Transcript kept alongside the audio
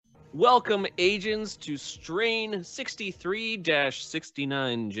Welcome, agents, to strain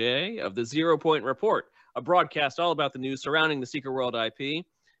 63-69J of the 0 Point Report, a broadcast all about the news surrounding the Secret World IP.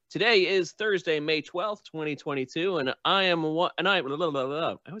 Today is Thursday, May 12th, 2022, and I always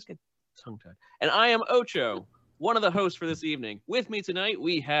get tongue-tied. And I am Ocho, one of the hosts for this evening. With me tonight,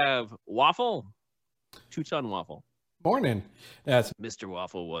 we have Waffle, Two-Ton Waffle. Morning. That's Mr.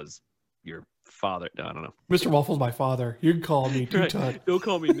 Waffle was your father. No, I don't know. Mr. Waffle's my father. You can call me Two-Ton. Right. Don't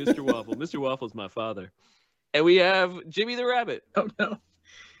call me Mr. Waffle. Mr. Waffle's my father. And we have Jimmy the Rabbit. Oh, no.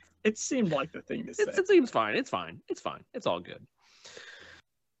 It seemed like the thing to say. It seems fine. It's fine. It's fine. It's all good.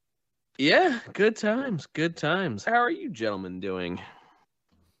 Yeah, good times. Good times. How are you gentlemen doing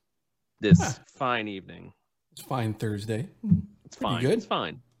this fine evening? It's fine Thursday. It's fine. Good. It's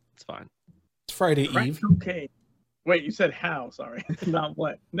fine. It's fine. It's Friday Eve. Okay. Wait, you said how? Sorry. Not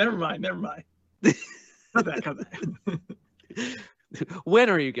what. Never mind. Cut that. When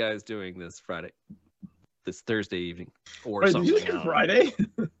are you guys doing this Friday? This Thursday evening? Or Wait, something? did you say Friday?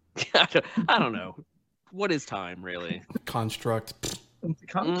 I don't know. What is time, really? Construct. It's a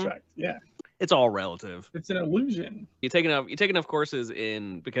contract. Yeah. It's all relative. It's an illusion. You take enough courses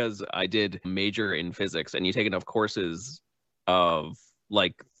because I did major in physics, and you take enough courses of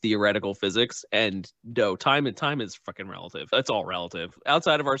like theoretical physics, and no, time is fucking relative. It's all relative.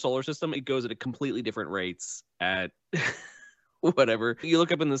 Outside of our solar system, it goes at a completely different rates at whatever. You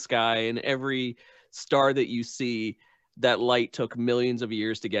look up in the sky, and every star that you see, that light took millions of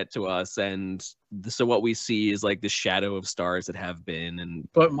years to get to us, and so what we see is like the shadow of stars that have been. And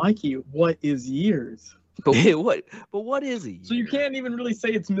But Mikey, what is years? But what is a year? So you can't even really say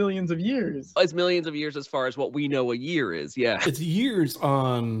it's millions of years. It's millions of years as far as what we know a year is. Yeah, It's years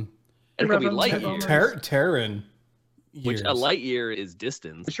on it could be light years. Terran years. Which a light year is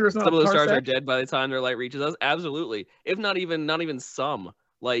distance. You sure it's not Some a of those stars parsec? are dead by the time their light reaches us. Absolutely. If not even some,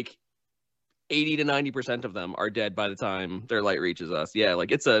 like 80 to 90% of them are dead by the time their light reaches us. Yeah,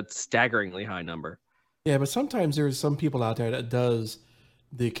 like it's a staggeringly high number. Yeah, but sometimes there's some people out there that does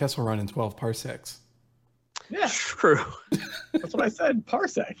the Kessel Run in 12 parsecs. Yeah, True. that's what I said.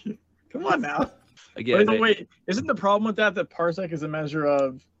 Parsec. Come on now. Again, Wait, isn't the problem with that parsec is a measure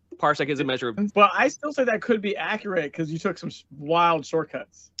of? parsec is a measure of But I still say that could be accurate because you took some wild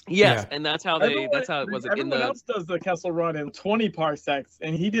shortcuts. yes, Yeah. and that's how Everyone else does the Kessel Run in 20 parsecs,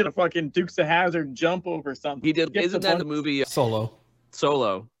 and he did a fucking Dukes of Hazzard jump over something. he did. Gets Isn't the that the points. movie Solo.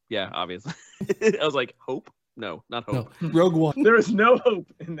 Solo? Yeah, obviously. I was like, Hope? No, not Hope. No, Rogue One. There is no hope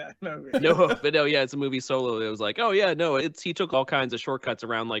in that movie. No hope, but no, yeah, it's a movie Solo. It was like, oh yeah, no, he took all kinds of shortcuts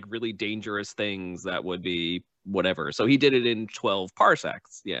around like really dangerous things that would be whatever. So he did it in 12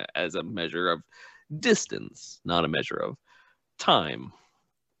 parsecs, yeah, as a measure of distance, not a measure of time,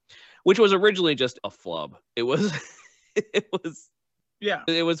 which was originally just a flub. It was, Yeah.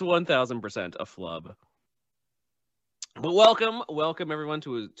 it was 1000% a flub. But welcome everyone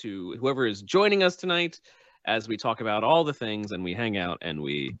to whoever is joining us tonight as we talk about all the things and we hang out and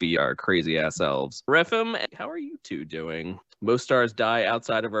we be our crazy ass selves. Refim, how are you two doing? Most stars die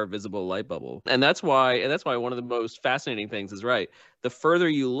outside of our visible light bubble. And that's why one of the most fascinating things is right. The further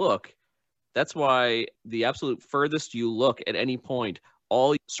you look, that's why the absolute furthest you look at any point,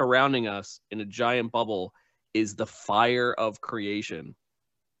 all surrounding us in a giant bubble is the fire of creation.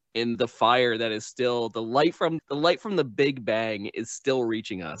 In the fire that is still the light from the Big Bang is still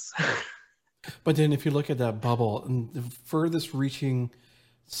reaching us. But then if you look at that bubble, and the furthest reaching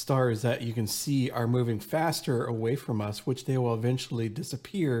stars that you can see are moving faster away from us, which they will eventually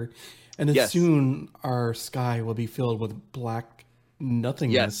disappear. And then Yes. soon our sky will be filled with black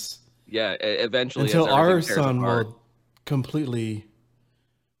nothingness. Yeah, eventually Until as everything our tears sun apart. will completely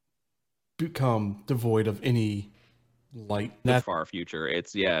become devoid of any light. The far future.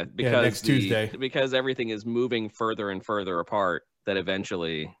 It's because next Tuesday. because everything is moving further and further apart that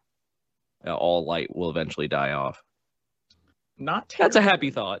eventually all light will eventually die off. Not That's a terrible.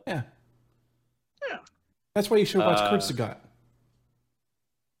 happy thought. Yeah. Yeah. That's why you should watch Uh, Kurtzagat.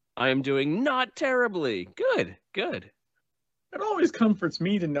 I am doing not terribly. Good. It always comforts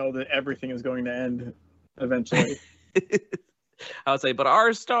me to know that everything is going to end eventually. I would say, but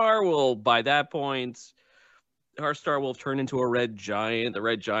our star will, by that point, our star will turn into a red giant. The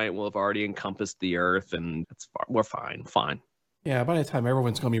red giant will have already encompassed the Earth, and we're fine. Yeah, by the time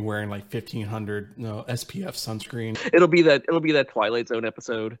everyone's going to be wearing like 1500 SPF sunscreen. It'll be that Twilight Zone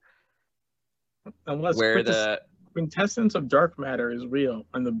episode Unless where quintessence of dark matter is real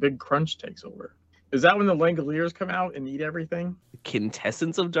and the big crunch takes over. Is that when the Langoliers come out and eat everything?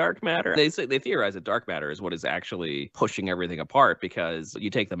 Quintessence of dark matter. They theorize that dark matter is what is actually pushing everything apart, because you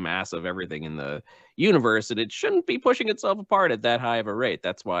take the mass of everything in the universe and it shouldn't be pushing itself apart at that high of a rate.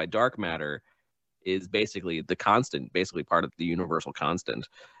 That's why dark matter is basically the constant, basically part of the universal constant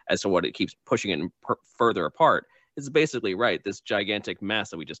as to what it keeps pushing it further apart. It's basically right, this gigantic mass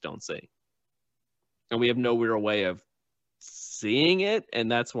that we just don't see. And we have no real way of seeing it,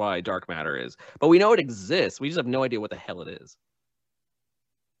 and that's why dark matter is. But we know it exists. We just have no idea what the hell it is.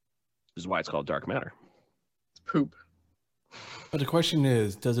 Which is why it's called dark matter. It's poop. But the question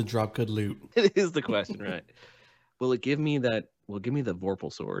is, does it drop good loot? It is the question, right? Will it give me that? Will it give me the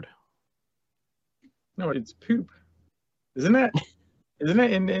Vorpal sword? No, it's poop. Isn't it? Isn't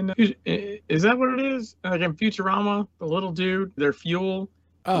it is that what it is? Like in Futurama, the little dude, their fuel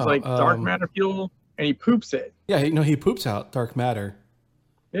is like dark matter fuel, and he poops it. Yeah, he poops out dark matter.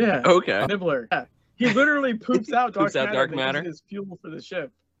 Yeah. Okay. Nibbler. Yeah. He literally poops out dark matter. As fuel for the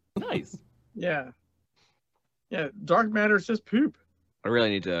ship. Nice. Yeah. Yeah. Dark matter is just poop. I really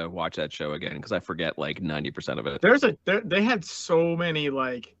need to watch that show again because I forget like 90% of it. They had so many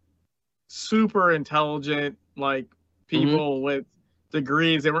like super intelligent like people with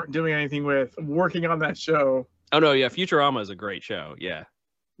degrees they weren't doing anything with working on that show. Oh no, yeah, Futurama is a great show. Yeah.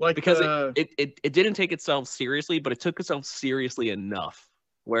 Like because it didn't take itself seriously, but it took itself seriously enough.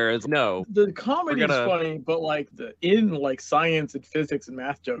 Whereas the comedy is funny, but like the science and physics and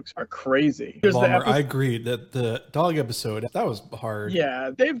math jokes are crazy. I agree that the dog episode that was hard.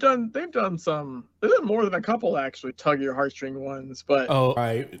 Yeah, they've done more than a couple actually tug your heartstring ones, but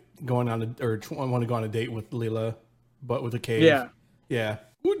want to go on a date with Leela, but with a cave. Yeah.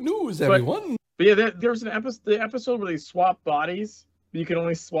 Good news, everyone. But yeah, there's the episode where they swap bodies. You can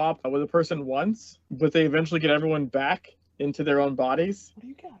only swap with a person once, but they eventually get everyone back into their own bodies. What do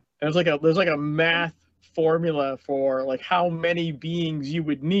you got? And there's like a math formula for like how many beings you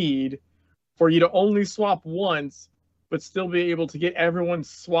would need for you to only swap once, but still be able to get everyone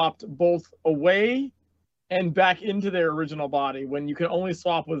swapped both away and back into their original body when you can only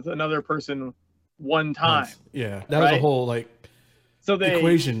swap with another person one time. Yeah, that was a whole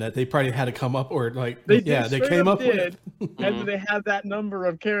equation that they probably had to come up, or they came up with. And they had that number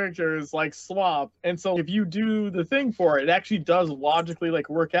of characters like swap, and so if you do the thing for it, it actually does logically like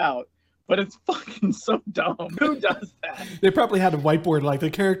work out. But it's fucking so dumb. Who does that? They probably had a whiteboard like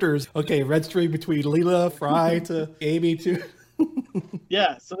the characters. Okay, red string between Leela, Fry to Amy to.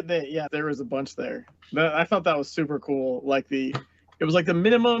 Yeah, so there was a bunch there. I thought that was super cool. It was like the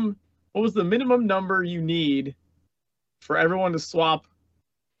minimum. What was the minimum number you need for everyone to swap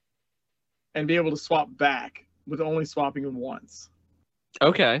and be able to swap back with only swapping them once?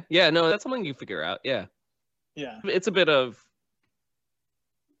 Okay. Yeah, no, that's something you figure out. Yeah. Yeah. It's a bit of,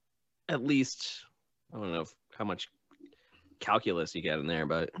 at least, I don't know how much calculus you get in there,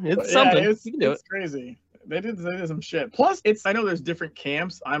 but it's something. It's crazy. They did some shit. Plus, I know there's different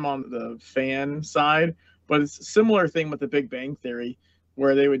camps. I'm on the fan side, but it's a similar thing with the Big Bang Theory,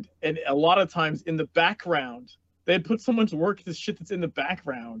 where they would, and a lot of times in the background, they'd put so much work into shit that's in the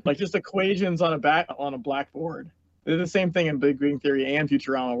background, like just equations on a blackboard. They're the same thing in Big Bang Theory and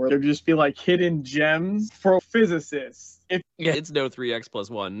Futurama, where there'd just be like hidden gems for physicists. It's no 3x plus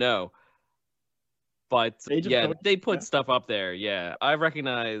 1, no. But they put stuff up there. Yeah, I've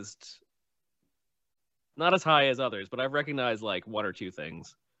recognized, not as high as others, but I've recognized like one or two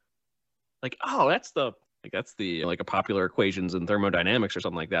things. Like, oh, that's the like a popular equations in thermodynamics or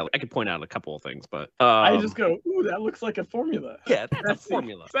something like that. I could point out a couple of things, but I just go, ooh, that looks like a formula. Yeah, that's a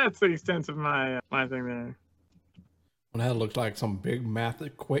formula. That's the extent of my thing there. Well, that looked like some big math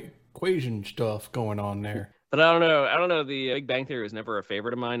equation stuff going on there. But I don't know. The Big Bang Theory was never a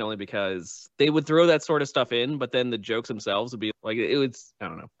favorite of mine, only because they would throw that sort of stuff in, but then the jokes themselves would be like, it was, I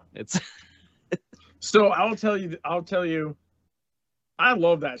don't know. It's. So I'll tell you, I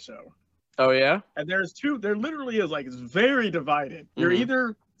love that show. Oh yeah. And there literally is it's very divided. You're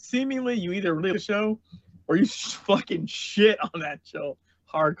either really the show, or you fucking shit on that show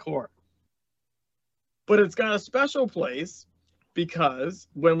hardcore. But it's got a special place because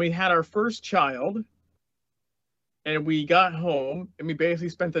when we had our first child and we got home and we basically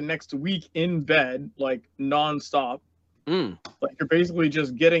spent the next week in bed, like nonstop. Like you're basically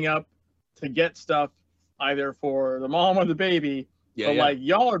just getting up to get stuff either for the mom or the baby. But like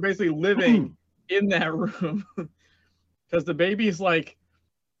y'all are basically living in that room because the baby's like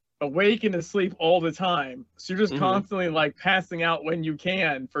awake and asleep all the time. So you're just constantly like passing out when you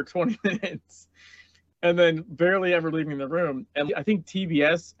can for 20 minutes and then barely ever leaving the room. And I think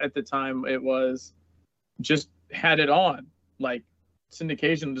TBS at the time, it was just had it on like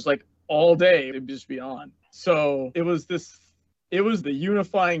syndication, just like all day. It'd just be on. So it was the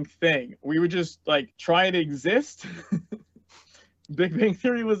unifying thing. We were just like trying to exist. Big Bang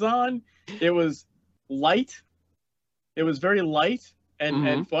Theory was on. It was light. It was very light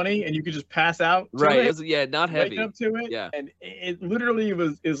and funny, and you could just pass out to Right. it. Not heavy. Wake up to it. Yeah. And it literally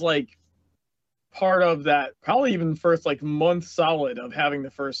is like part of that, probably even first like month solid of having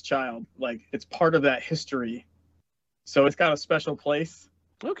the first child. Like it's part of that history. So it's got a special place.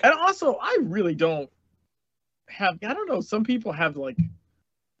 Okay. And also, I really don't know, some people have like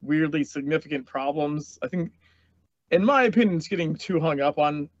weirdly significant problems. I think, in my opinion, it's getting too hung up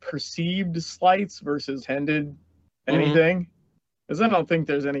on perceived slights versus intended anything. Because I don't think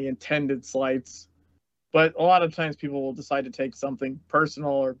there's any intended slights. But a lot of times people will decide to take something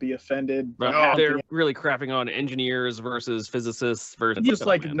personal or be offended. Right. They're really crapping on engineers versus physicists versus just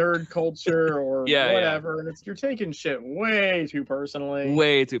like nerd culture or Yeah. whatever. And you're taking shit way too personally.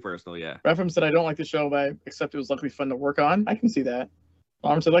 Way too personal, yeah. Reference that I don't like the show, but except it was luckily fun to work on. I can see that.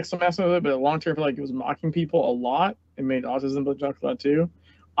 I like some aspects of it, but long term, I feel like it was mocking people a lot. It made autism a joke a lot too.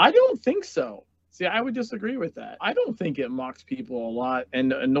 I don't think so. See, I would disagree with that. I don't think it mocked people a lot,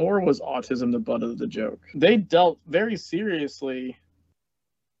 and nor was autism the butt of the joke. They dealt very seriously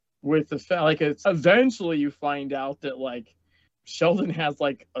with the fact, like, it's eventually you find out that like Sheldon has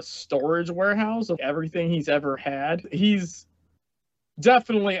like a storage warehouse of everything he's ever had. He's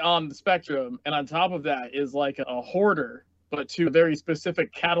definitely on the spectrum, and on top of that is like a hoarder, but to a very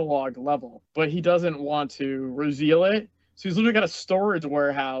specific catalog level. But he doesn't want to reveal it, so he's literally got a storage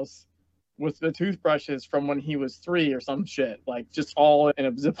warehouse with the toothbrushes from when he was 3 or some shit, like just all in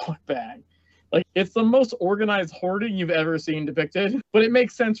a Ziploc bag. Like, it's the most organized hoarding you've ever seen depicted, but it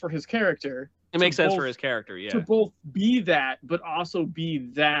makes sense for his character. It makes sense for his character, yeah. To both be that, but also be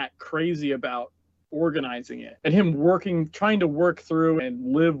that crazy about organizing it, and him trying to work through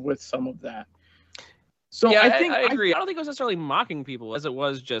and live with some of that. So yeah, I agree. I don't think it was necessarily mocking people as it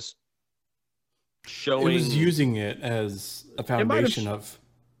was just showing. It was using it as a foundation of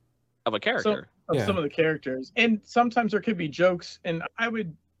a character. Some of the characters. And sometimes there could be jokes, and I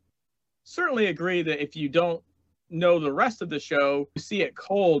would certainly agree that if you don't know the rest of the show, you see it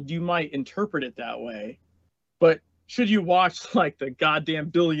cold, you might interpret it that way. But should you watch like the goddamn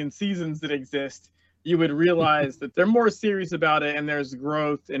billion seasons that exist, you would realize that they're more serious about it and there's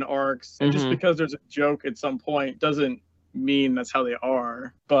growth and arcs. And just because there's a joke at some point doesn't mean that's how they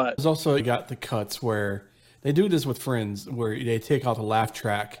are. But there's also, you got the cuts where they do this with Friends, where they take out the laugh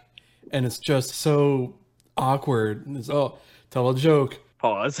track and it's just so awkward. It's, tell a joke.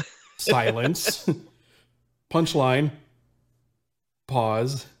 Pause. Silence. Punchline.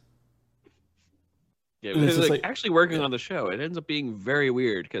 Pause. Yeah, it's like actually working on the show, it ends up being very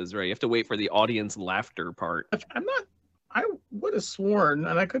weird because you have to wait for the audience laughter part. I would have sworn,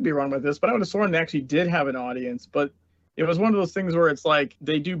 and I could be wrong with this, but I would have sworn they actually did have an audience, but it was one of those things where it's like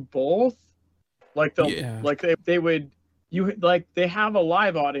they do both. Like they would they have a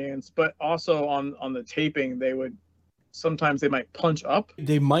live audience, but also on the taping sometimes they might punch up.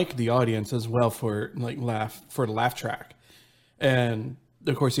 They mic the audience as well for the laugh track. And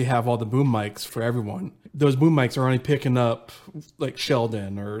of course you have all the boom mics for everyone. Those boom mics are only picking up like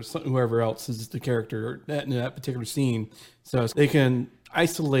Sheldon or whoever else is the character in that particular scene. So they can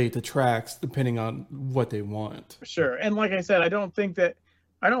isolate the tracks depending on what they want. Sure. And like I said, I don't think they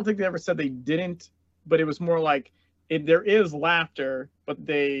ever said they didn't, but it was more like there is laughter, but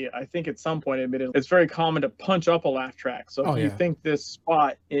I think at some point admitted it's very common to punch up a laugh track. So if you think this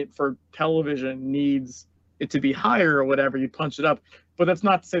spot for television needs it to be higher or whatever, you punch it up. But that's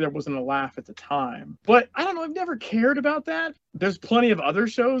not to say there wasn't a laugh at the time. But I don't know, I've never cared about that. There's plenty of other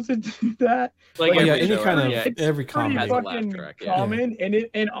shows that do that. Every comedy has a laugh track. Common,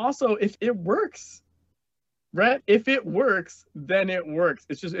 and also if it works. Brett, if it works, then it works.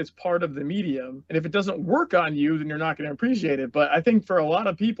 It's part of the medium. And if it doesn't work on you, then you're not going to appreciate it. But I think for a lot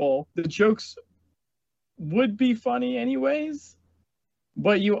of people, the jokes would be funny anyways.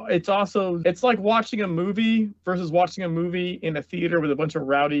 But it's like watching a movie versus watching a movie in a theater with a bunch of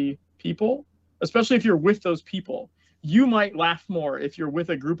rowdy people, especially if you're with those people. You might laugh more if you're with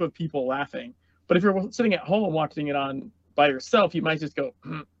a group of people laughing. But if you're sitting at home watching it by yourself, you might just go,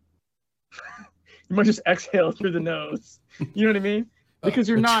 you might just exhale through the nose. You know what I mean? Because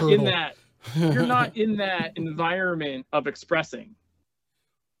you're not in that environment of expressing.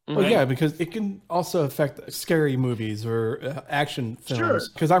 Well, yeah, because it can also affect scary movies or action films.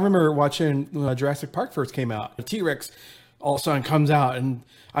 Because I remember watching when Jurassic Park first came out. The T-Rex all of a sudden comes out, and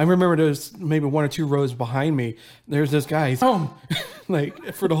I remember there's maybe 1 or 2 rows behind me. There's this guy, he's home,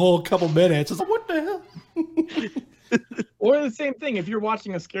 like for the whole couple minutes. It's like, what the hell? Or the same thing, if you're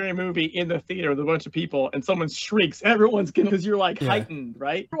watching a scary movie in the theater with a bunch of people and someone shrieks, everyone's gonna, because you're like heightened,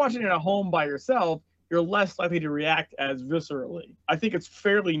 right? If you're watching it at home by yourself, you're less likely to react as viscerally. I think it's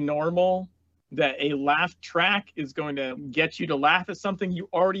fairly normal that a laugh track is going to get you to laugh at something you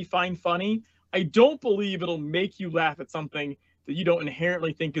already find funny. I don't believe it'll make you laugh at something that you don't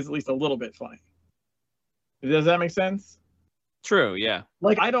inherently think is at least a little bit funny. Does that make sense? True, yeah.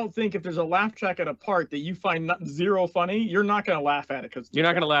 Like, I don't think if there's a laugh track at a part that you find zero funny, you're not going to laugh at it. You're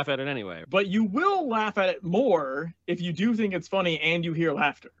not going to laugh at it anyway. But you will laugh at it more if you do think it's funny and you hear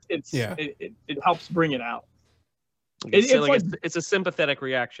laughter. It helps bring it out. It's a sympathetic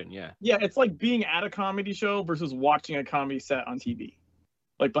reaction, yeah. Yeah, it's like being at a comedy show versus watching a comedy set on TV,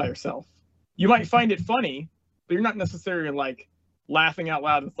 like by yourself. You might find it funny, but you're not necessarily like laughing out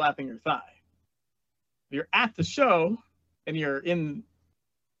loud and slapping your thigh. If you're at the show and you're in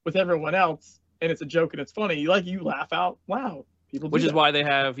with everyone else and it's a joke and it's funny, you laugh out loud. Which is why they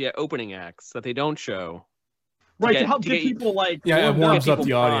have opening acts that they don't show. Right, to help get people like it warms up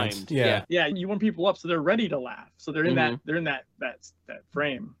the audience. Yeah, you warm people up so they're ready to laugh. So they're in that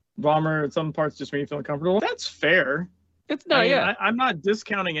frame. Bomber, some parts just make you feel uncomfortable. That's fair. I'm not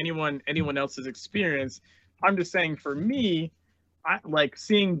discounting anyone else's experience. I'm just saying for me, I like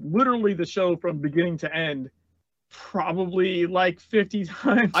seeing literally the show from beginning to end probably like 50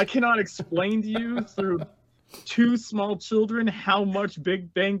 times. I cannot explain to you through two small children how much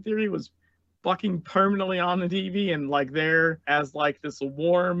Big Bang Theory was fucking permanently on the TV and like there as like this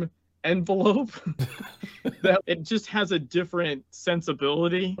warm envelope. That it just has a different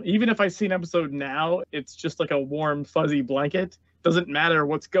sensibility. Even if I see an episode now, it's just like a warm fuzzy blanket. Doesn't matter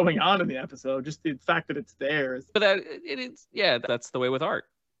what's going on in the episode, just the fact that it's there. But that's the way with art.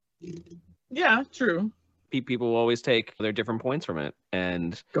 Yeah, true. People will always take their different points from it.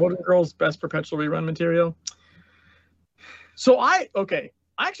 And Golden Girls, best perpetual rerun material. So I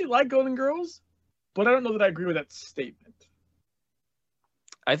actually like Golden Girls, but I don't know that I agree with that statement.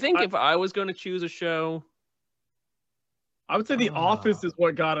 I think if I was going to choose a show, I would say The Office is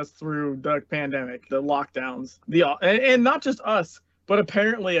what got us through the pandemic, the lockdowns, and not just us, but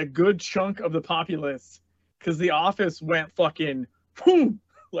apparently a good chunk of the populace, because The Office went fucking boom,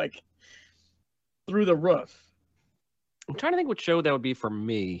 like through the roof. I'm trying to think what show that would be for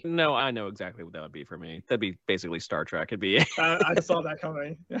me. No, I know exactly what that would be for me. That'd be basically Star Trek. It'd be I saw that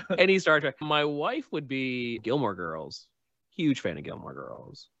coming. Any Star Trek. My wife would be Gilmore Girls. Huge fan of Gilmore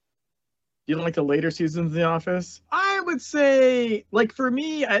Girls. You don't like the later seasons of The Office? I would say, like, for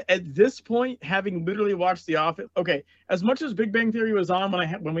me, at this point, having literally watched The Office, okay, as much as Big Bang Theory was on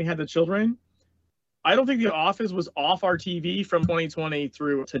when we had the children, I don't think The Office was off our TV from 2020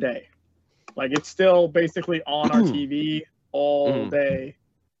 through today. Like, it's still basically on our TV all day.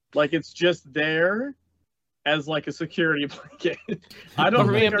 Like, it's just there as, like, a security blanket. I don't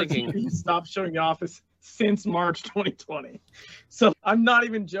think our TV stopped showing The Office since March 2020. So I'm not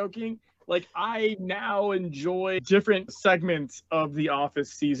even joking. Like, I now enjoy different segments of The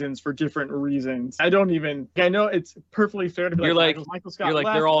Office seasons for different reasons. I know it's perfectly fair to be Michael Scott. You're like,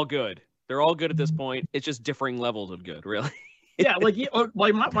 they're all good. They're all good at this point. It's just differing levels of good, really. Yeah, like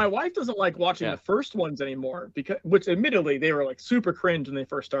my wife doesn't like watching the first ones anymore, which admittedly they were like super cringe when they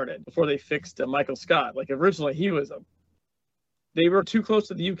first started before they fixed Michael Scott. Like originally they were too close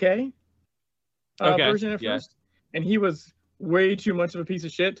to the UK version at first, and he was way too much of a piece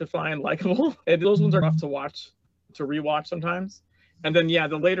of shit to find likable. And those ones are tough to rewatch sometimes. And then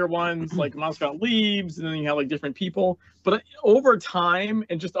the later ones like Michael Scott leaves, and then you have like different people. But over time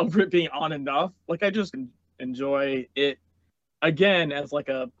and just over it being on enough, like I just enjoy it. Again, as like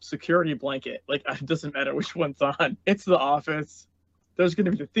a security blanket, like it doesn't matter which one's on. It's The Office. There's going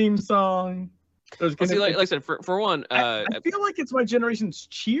to be the theme song. There's going to like I said, for one, I feel like it's my generation's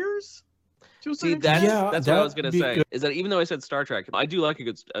Cheers. See, that's what I was going to say. Good. Is that even though I said Star Trek, I do like a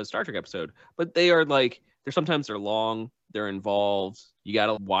good Star Trek episode, but they are like sometimes they're long, they're involved. You got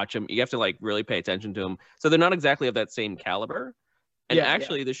to watch them. You have to like really pay attention to them. So they're not exactly of that same caliber. And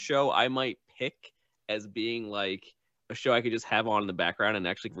the show I might pick as being like a show I could just have on in the background and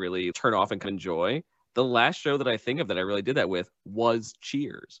actually really turn off and enjoy. The last show that I think of that I really did that with was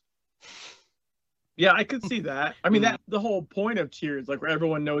Cheers. Yeah, I could see that. I mean, that's the whole point of Cheers, like where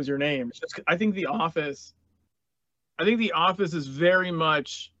everyone knows your name. I think The Office is very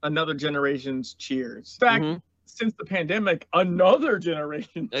much another generation's Cheers. In fact, since the pandemic, another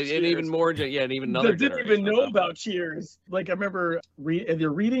generation. And even more, and even another. That didn't even know about Cheers. Like I remember either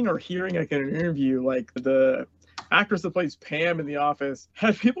reading or hearing like an interview, like the actress that plays Pam in The Office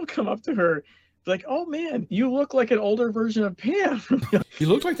had people come up to her Like, oh man, you look like an older version of Pam. You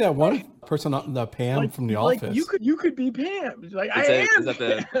look like that one person on the Pam from The like Office. You could be Pam. Like Is am.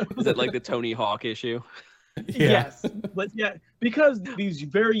 Is that like the Tony Hawk issue? Yeah. Yes, but yeah, because these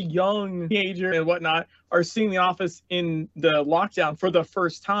very young teenagers and whatnot are seeing The Office in the lockdown for the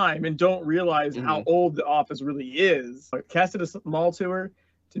first time and don't realize how old The Office really is. Cast at a mall tour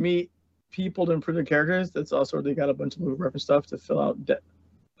to meet people to improve their characters. That's also they got a bunch of movie reference stuff to fill out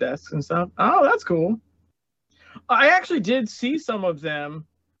desks and stuff. Oh, that's cool. I actually did see some of them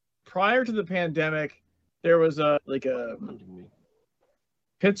prior to the pandemic. There was a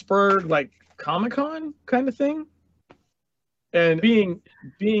Pittsburgh like Comic-Con kind of thing, and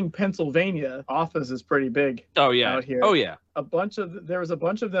being Pennsylvania, Office is pretty big. Oh yeah, out here. Oh yeah. There was a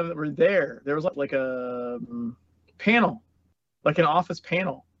bunch of them that were there. There was like a panel, like an Office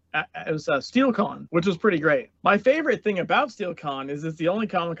panel. It was SteelCon, which was pretty great. My favorite thing about SteelCon is it's the only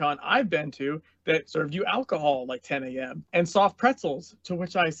Comic-Con I've been to that served you alcohol like 10 a.m. and soft pretzels, to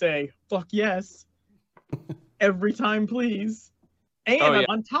which I say, fuck yes, every time, please. And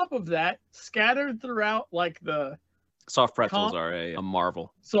on top of that, scattered throughout like the soft pretzels are a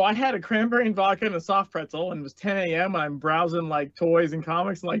marvel. So I had a cranberry and vodka and a soft pretzel, and it was 10 a.m. and I'm browsing like toys and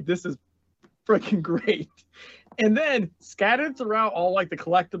comics, and like, this is freaking great. And then scattered throughout all like the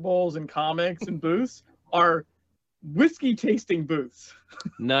collectibles and comics and booths are whiskey tasting booths.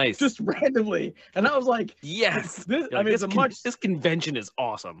 Nice. Just randomly. And I was like, yes. This convention is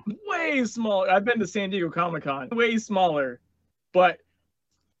awesome. Way smaller. I've been to San Diego Comic-Con. Way smaller. But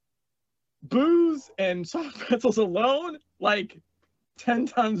booze and soft pretzels alone, like 10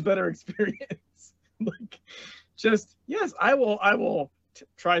 times better experience. Like, just yes, I will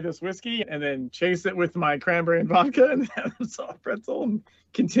try this whiskey and then chase it with my cranberry and vodka and have a soft pretzel and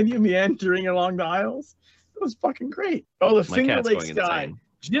continue meandering along the aisles. It was fucking great. Oh, the Finger Lakes guy, insane.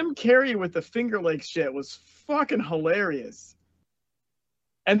 Jim Carrey with the Finger Lakes shit was fucking hilarious.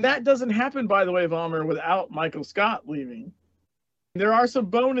 And that doesn't happen, by the way, Vollmer, without Michael Scott leaving. There are some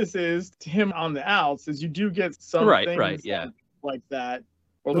bonuses to him on the outs, as you do get some things like that.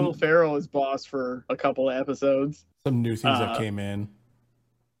 Or Will Ferrell is boss for a couple of episodes. Some new things that came in.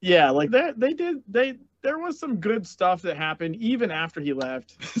 Yeah, like that there was some good stuff that happened even after he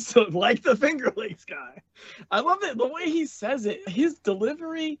left. So like the Finger Lakes guy. I love it. The way he says it, his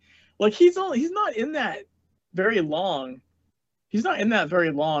delivery, like he's not in that very long. He's not in that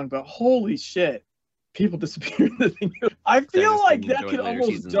very long, but holy shit. People disappear in the thing. I feel like that could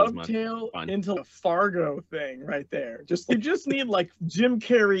almost dovetail into a Fargo thing right there. You just need like Jim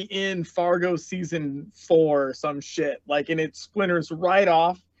Carrey in Fargo season 4 or some shit. Like, and it splinters right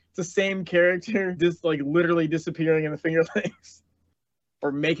off. It's the same character, just like literally disappearing in the Finger Lakes.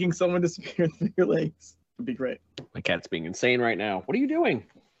 Or making someone disappear in the Finger Lakes. Would be great. My cat's being insane right now. What are you doing?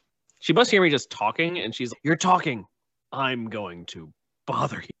 She must hear me just talking, and she's like, you're talking. I'm going to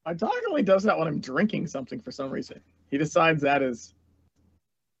bother you. My dog only does that when I'm drinking something for some reason. He decides that is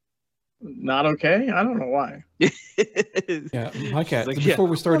not okay. I don't know why. Yeah, my cat. Like, before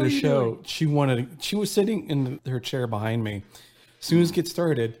we started the show, she was sitting in her chair behind me. As soon as it gets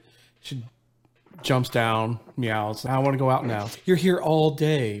started, she jumps down, meows. I want to go out now. You're here all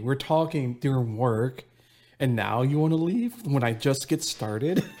day. We're talking during work, and now you want to leave when I just get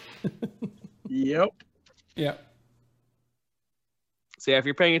started? Yep. Yeah. So yeah, if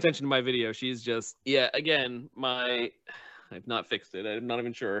you're paying attention to my video, she's just, again, I've not fixed it. I'm not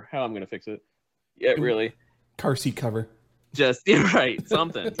even sure how I'm going to fix it. Yeah, really. Car seat cover. Just, right,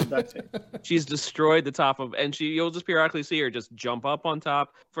 something. She's destroyed the top of, and you'll just periodically see her just jump up on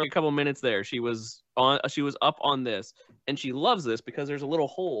top for a couple minutes there. She was up on this, and she loves this because there's a little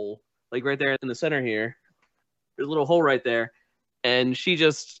hole, like right there in the center here. There's a little hole right there, and she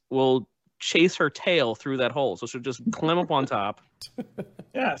just will chase her tail through that hole. So she'll just climb up on top.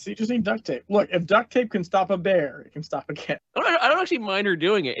 Yeah, so you just need duct tape. Look, if duct tape can stop a bear, it can stop a cat. I don't actually mind her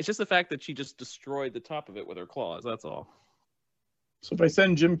doing it. It's just the fact that she just destroyed the top of it with her claws. That's all. So if I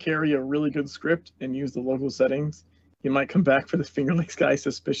send Jim Carrey a really good script and use the local settings, he might come back for the Finger Lakes guy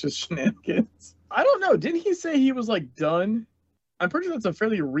suspicious shenanigans. I don't know. Didn't he say he was like done? I'm pretty sure that's a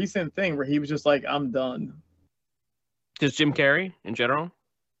fairly recent thing where he was just like, I'm done. Just Jim Carrey in general?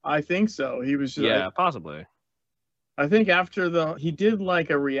 I think so. He was just possibly. I think after he did like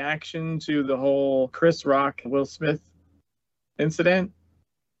a reaction to the whole Chris Rock, Will Smith incident.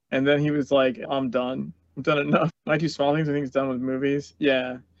 And then he was like, I'm done. I've done enough. I do small things. I think he's done with movies.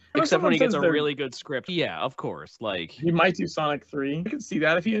 Yeah. Except when he gets a really good script. Yeah, of course. Like, he might do Sonic 3. I can see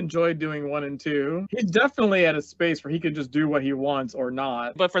that if he enjoyed doing 1 and 2. He's definitely at a space where he could just do what he wants or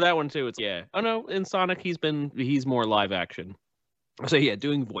not. But for that one too, it's Oh no, in Sonic he's more live action. So yeah,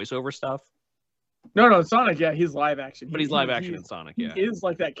 doing voiceover stuff. No, Sonic, yeah, he's live action. But he's live action in Sonic, yeah. He is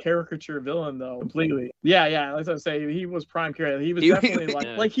like that caricature villain, though, completely. Yeah, as I say, he was prime character. He was definitely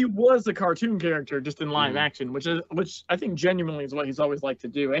like he was a cartoon character, just in live action, which I think genuinely is what he's always liked to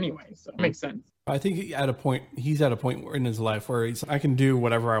do anyway, so it makes sense. I think he's at a point in his life where I can do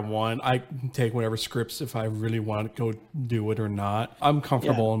whatever I want. I can take whatever scripts if I really want to go do it or not. I'm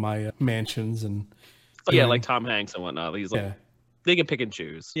comfortable in my mansions and... Yeah, like Tom Hanks and whatnot. He's like... Yeah. They can pick and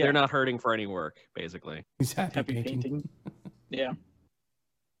choose. Yeah. They're not hurting for any work, basically. He's happy painting. Yeah.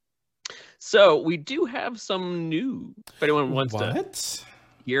 So we do have some news. If anyone wants to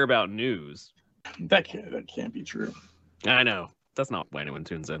hear about news, that can't be true. I know that's not why anyone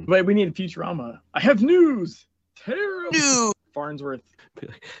tunes in. But we need Futurama. I have news. Terrible news. Farnsworth. Be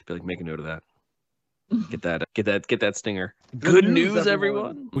like, make a note of that. Get that stinger. Good news,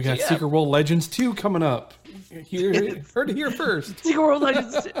 everyone. We got Secret World Legends 2 coming up. Heard it here first. Secret World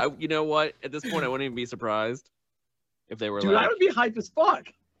Legends 2. You know what? At this point, I wouldn't even be surprised if they were. Dude, I would be hype as fuck.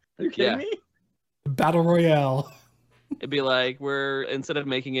 Are you kidding me? Battle Royale. It'd be like instead of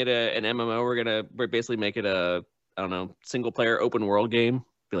making it an MMO, we're basically make it a single player open world game.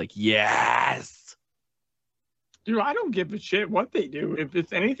 Be like, yes. Dude, I don't give a shit what they do. If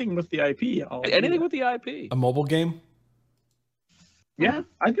it's anything with the IP, anything with the IP. A mobile game? Yeah,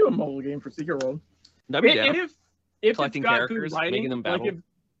 I'd do a mobile game for Secret World. That'd be down. And if collecting characters, making them battle.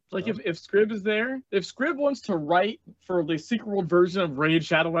 If Scrib is there, if Scrib wants to write for the Secret World version of Raid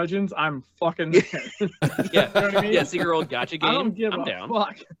Shadow Legends, I'm fucking there. Yeah, you know what I mean? Yeah, Secret World gacha game. I don't give a down.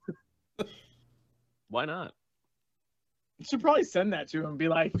 Fuck. Why not? You should probably send that to him. Be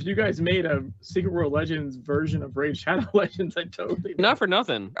like, if you guys made a Secret World Legends version of Raid Shadow Legends, I totally. Not for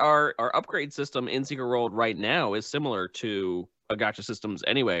nothing. Our upgrade system in Secret World right now is similar to a gacha systems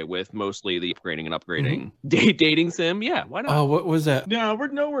anyway, with mostly the upgrading dating sim. Yeah, why not? Oh, what was that? No, we're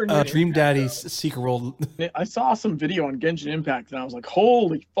nowhere near Dream Daddy's Secret World. I saw some video on Genshin Impact and I was like,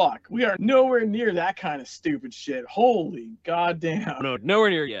 holy fuck, we are nowhere near that kind of stupid shit. Holy goddamn. No, nowhere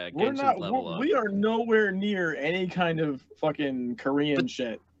near. Yeah, level up. We are nowhere near any kind of fucking Korean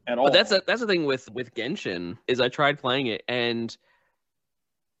shit at all. But that's the thing with Genshin is I tried playing it and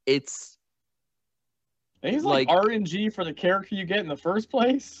it's like RNG for the character you get in the first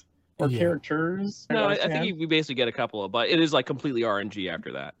place, or characters. No, I think we basically get a couple of, but it is like completely RNG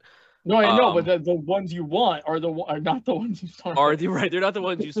after that. No, I know, but the ones you want are not the ones you start. Right? They're not the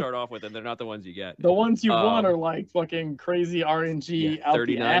ones you start off with, and they're not the ones you get. The ones you want are like fucking crazy RNG. Yeah,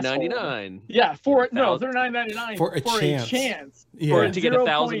 $39.99. Yeah, $39.99 for a chance. Yeah, to get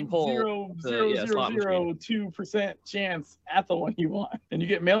 1,000 pull. 0.0002% chance at the one you want, and you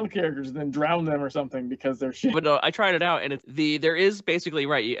get male characters, and then drown them or something because they're shit. But no, I tried it out, and there is basically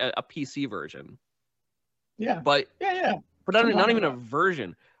a PC version. Yeah. But yeah. But not even a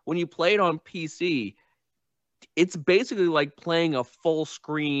version. When you play it on PC, it's basically like playing a full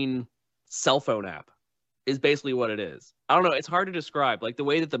screen cell phone app is basically what it is. I don't know. It's hard to describe, like the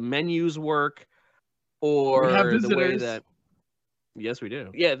way that the menus work or the way that, yes, we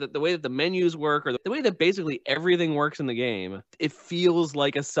do. Yeah. The way that the menus work or the way that basically everything works in the game, it feels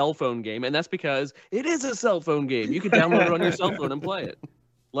like a cell phone game. And that's because it is a cell phone game. You can download it on your cell phone and play it.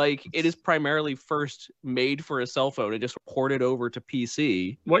 Like, it is primarily first made for a cell phone and just ported over to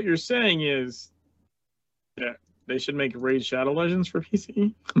PC. What you're saying is that they should make Raid Shadow Legends for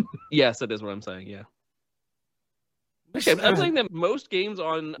PC? Yes, that is what I'm saying, yeah. Actually, I'm saying that most games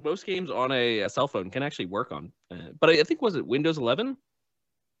on a cell phone can actually work on. But I think, was it Windows 11?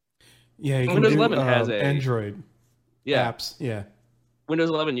 Yeah, Windows 11 has Android apps, yeah. Windows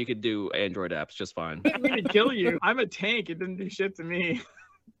 11, you could do Android apps just fine. I didn't mean to kill you. I'm a tank. It didn't do shit to me.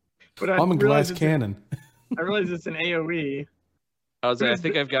 But I'm a glass cannon. I realize it's an AoE. I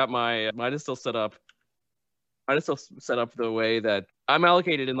think I've got mine is still set up. Mine is still set up the way that I'm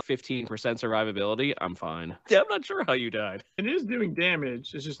allocated in the 15% survivability. I'm fine. Yeah, I'm not sure how you died. It is doing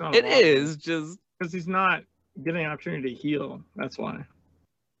damage. It's just not. It is just because he's not getting an opportunity to heal. That's why.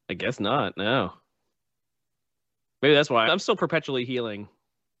 I guess not. No. Maybe that's why I'm still perpetually healing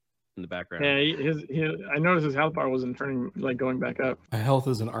in the background. Yeah, I noticed his health bar wasn't going back up. My health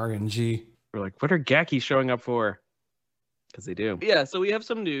is an RNG. We're like, what are Gaki showing up for? Because they do. Yeah, so we have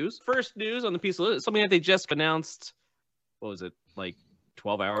some news. First news on the piece of list, something that they just announced. What was it, like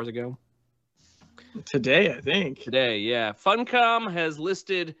 12 hours ago? Today, I think. Today, yeah. Funcom has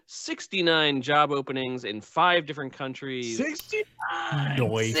listed 69 job openings in 5 different countries. 69!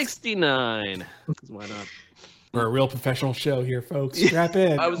 Noise. 69. Why not? We're a real professional show here, folks. Strap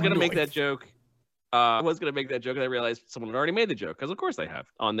in. I was going to make that joke. And I realized someone had already made the joke, because of course they have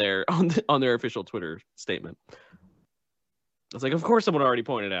on their official Twitter statement. It's like, of course someone already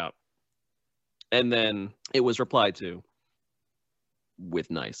pointed out. And then it was replied to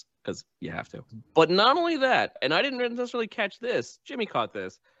with nice, because you have to. But not only that, and I didn't necessarily catch this, Jimmy caught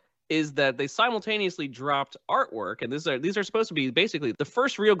this, is that they simultaneously dropped artwork, and these are supposed to be basically the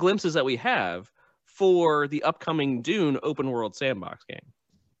first real glimpses that we have for the upcoming Dune open world sandbox game.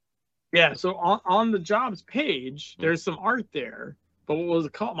 Yeah, so on the jobs page, there's some art there. But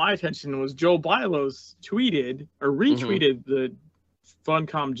what caught my attention was Joe Bilos tweeted or retweeted the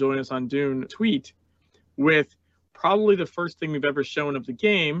Funcom Join Us on Dune tweet with probably the first thing we've ever shown of the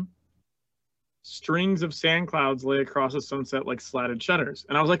game. Strings of sand clouds lay across the sunset like slatted shutters.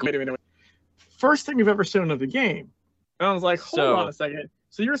 And I was like, wait a minute. First thing we've ever shown of the game. And I was like, hold on a second.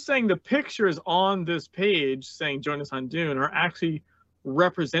 So you're saying the pictures on this page saying Join Us on Dune are actually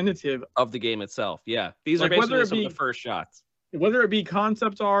representative of the game itself? Yeah. These are basically some of the first shots. Whether it be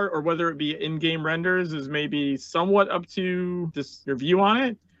concept art or whether it be in-game renders is maybe somewhat up to your view on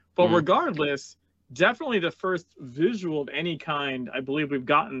it. But regardless, definitely the first visual of any kind I believe we've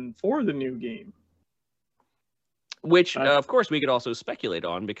gotten for the new game. Which, of course, we could also speculate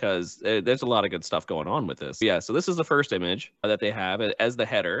on because there's a lot of good stuff going on with this. Yeah, so this is the first image that they have as the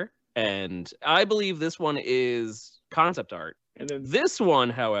header. And I believe this one is concept art. And then this one,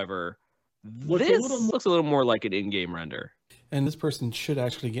 however, looks a little more like an in-game render. And this person should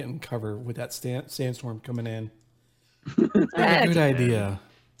actually get in cover with that sandstorm coming in. Good idea.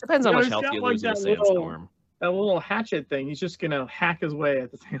 Depends how much health you lose in a sandstorm. That little hatchet thing, he's just going to hack his way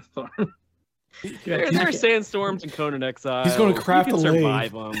at the sandstorm. There are sandstorms in Conan Exile. He's going to craft a lathe.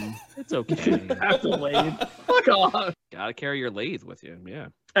 Survive them. It's okay. Craft a lathe. Fuck off. Gotta carry your lathe with you, yeah.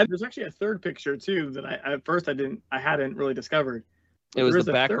 And there's actually a third picture, too, that I hadn't really discovered. It was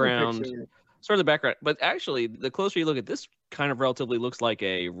the background. Sort of the background, but actually, the closer you look at this, kind of relatively looks like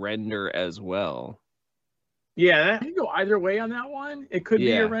a render as well. Yeah, I can go either way on that one. It could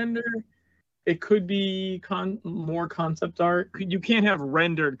be a render. It could be more concept art. You can't have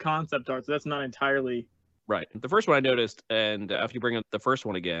rendered concept art, so that's not entirely right. The first one I noticed, and if you bring up the first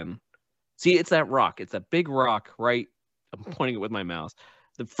one again, see, it's that rock. It's that big rock, right? I'm pointing it with my mouse.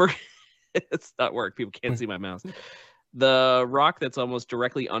 The first, it's not work. People can't see my mouse. The rock that's almost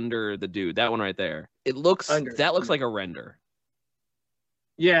directly under the dude, that one right there. That looks like a render.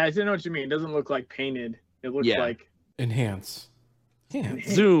 Yeah, I know what you mean. It doesn't look like painted. It looks like enhance.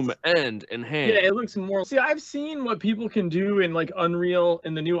 Zoom and enhance. Yeah, it looks more. See, I've seen what people can do in like Unreal,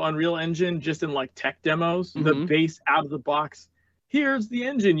 in the new Unreal Engine, just in like tech demos. The base out of the box. Here's the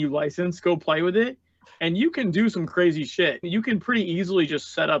engine you license. Go play with it, and you can do some crazy shit. You can pretty easily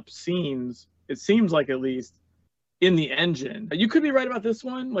just set up scenes. It seems like, at least, in the engine. You could be right about this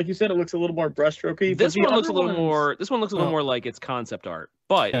one. Like you said, it looks a little more brushstrokey. This one looks a little more like it's concept art.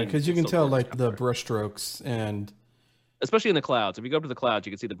 But yeah, because you can tell like the brushstrokes, and especially in the clouds. If you go up to the clouds,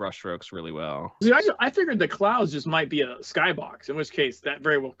 you can see the brushstrokes really well. See, I figured the clouds just might be a skybox, in which case that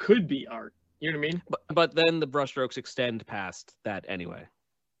very well could be art. You know what I mean? But then the brushstrokes extend past that anyway.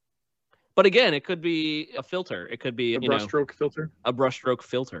 But again, it could be a filter. It could be a brushstroke filter. A brushstroke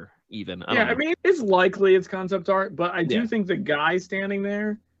filter, even. I mean, it's likely it's concept art, but I do think the guy standing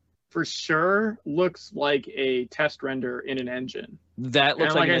there, for sure, looks like a test render in an engine. That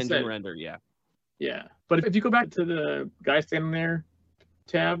looks like an engine render, yeah. Yeah, but if you go back to the guy standing there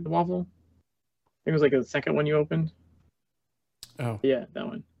tab, Waffle, I think it was like the second one you opened. Oh. Yeah, that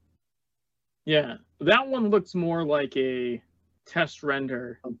one. Yeah, that one looks more like a test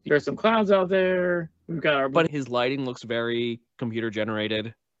render. There's some clouds out there. We've got our. But his lighting looks very computer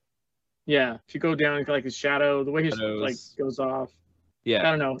generated. Yeah, if you go down, like his shadow, the way his like goes off. Yeah,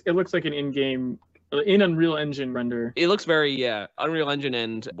 I don't know. It looks like an in Unreal Engine render. It looks very Unreal Engine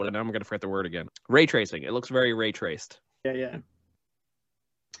and now I'm gonna forget the word again. Ray tracing. It looks very ray traced. Yeah.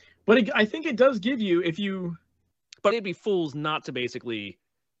 But I think it does give you But it'd be fools not to basically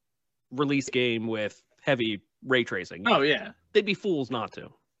release game with heavy ray tracing. Oh yeah. They'd be fools not to.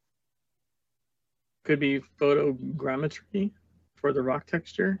 Could be photogrammetry for the rock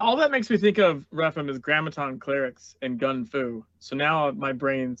texture. All that makes me think of Refem is Grammaton Clerics and Gun Fu. So now my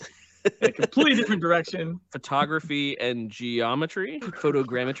brain's in a completely different direction. Photography and geometry,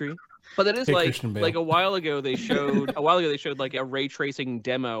 photogrammetry. But that is like a while ago they showed like a ray tracing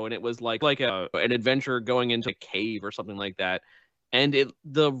demo, and it was like an adventure going into a cave or something like that. And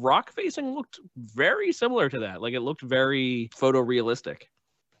the rock facing looked very similar to that. Like it looked very photorealistic.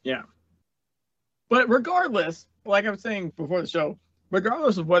 Yeah. But regardless, like I was saying before the show,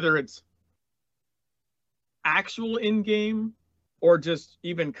 regardless of whether it's actual in-game or just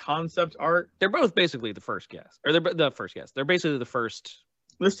even concept art, they're both basically the first guess. Or they're the first guess. They're basically the first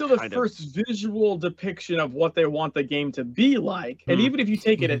They're still the Kind of. first visual depiction of what they want the game to be like. And Hmm. even if you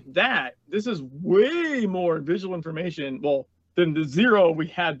take it at that, this is way more visual information, well, than the 0 we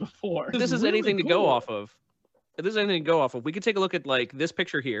had before. If this is really anything to go cool. off of, if this is anything to go off of, we could take a look at like this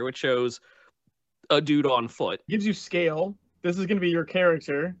picture here, which shows a dude on foot. Gives you scale. This is going to be your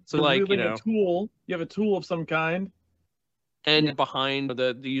character. So, You're like, you wielding know, a tool. You have a tool of some kind. and Yeah. behind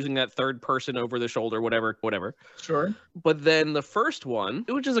the using that third person over the shoulder, whatever. Sure. But then the first one,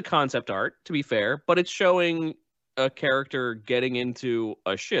 which is a concept art, to be fair, but it's showing a character getting into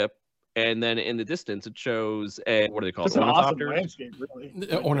a ship, and then in the distance it shows a, what do they call It's it? an awesome Ornithopter? landscape, really.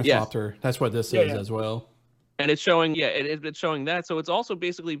 Ornithopter. That's what this Yeah, is yeah. as well. And it's showing, it's showing that. So it's also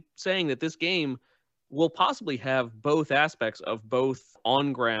basically saying that this game will possibly have both aspects of both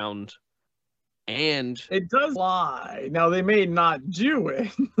on ground and It does lie. Now, they may not do it.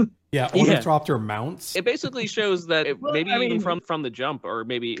 Yeah, Yeah. Ornithopter mounts. it basically shows that Well, maybe I even mean- from the jump, or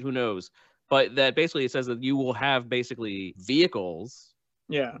maybe who knows, but that basically it says that you will have basically vehicles.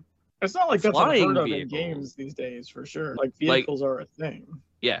 Yeah. It's not like that's Flying unheard of in vehicles. games these days, for sure. Like, vehicles are a thing.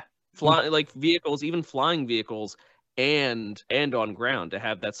 Yeah, like vehicles, even flying vehicles, and on ground, to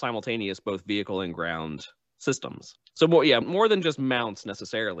have that simultaneous both vehicle and ground systems. So more than just mounts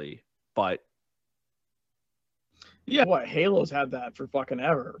necessarily, but Yeah, what Halo's had that for fucking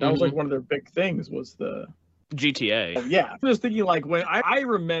ever. That was like one of their big things was the GTA. yeah. I'm just thinking like when I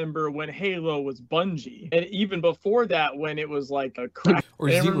remember when Halo was Bungie, and even before that when it was like a crack. Or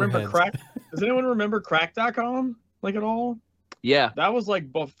Anyone Zero remember Heads. crack? Does anyone remember crack.com like at all? Yeah, That was like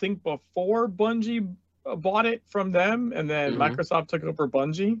think before Bungie bought it from them, and then Mhm. Microsoft took over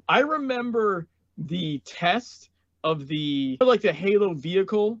Bungie. I remember the test of the Halo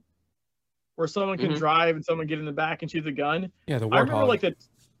vehicle, where someone can Mhm. drive and someone get in the back and shoot the gun. Yeah, the I remember Warthog. like the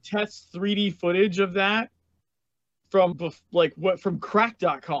test 3D footage of that from from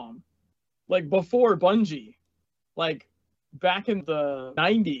crack.com, like before Bungie, like back in the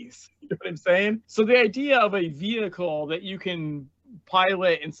 90s. You know what I'm saying? So the idea of a vehicle that you can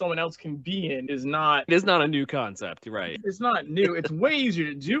pilot and someone else can be in is not it is not a new concept, right? it's not new. It's way easier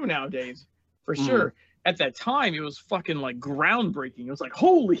to do nowadays, for Mhm. sure. At that time, it was fucking like groundbreaking. It was like,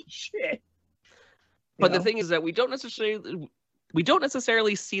 holy shit. You But the know? thing is that we don't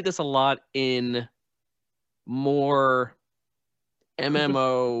necessarily see this a lot in more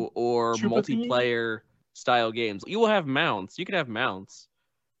MMO or Chupa theme? multiplayer style games. You will have mounts. You can have mounts,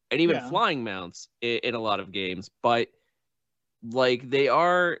 and even Yeah. flying mounts in a lot of games. But like they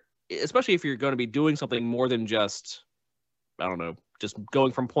are, especially if you're going to be doing something more than just, I don't know, just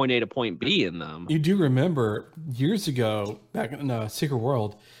going from point A to point B in them. You do remember years ago, back in Secret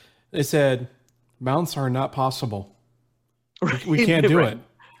World, they said mounts are not possible. We can't do Right. it.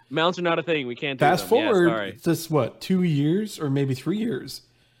 Mounts are not a thing. We can't do Fast them. Yeah, forward sorry. just what, 2 years or maybe 3 years?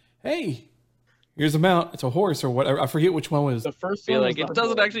 Hey, here's a mount. It's a horse or whatever. I forget which one was. the first Feel one like was it the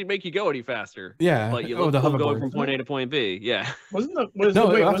doesn't hoverboard. actually make you go any faster. Yeah. But you oh, look the cool going hoverboard. from point A to point B. Yeah. Wasn't the was No,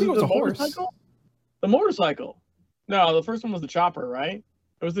 the, wait, I was think it was the a horse. motorcycle? The motorcycle. No, the first one was the chopper, right?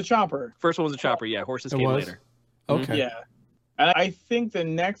 It was the chopper. First one was a chopper. Yeah. Horses It came was? later. Okay. Yeah. And I think the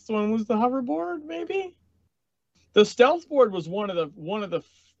next one was the hoverboard, maybe. The stealth board was one of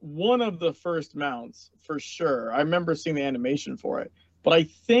the first mounts for sure. I remember seeing the animation for it. But I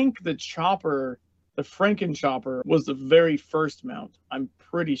think the chopper, the Franken chopper, was the very first mount. I'm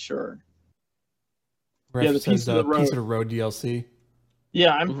pretty sure. Ref Yeah, the says Piece of the Road. Piece of the Road DLC.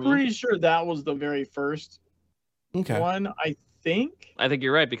 Yeah, I'm Mhm. pretty sure that was the very first Okay. one, I think. I think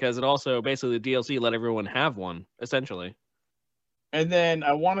you're right, because it also basically the DLC let everyone have one, essentially. And then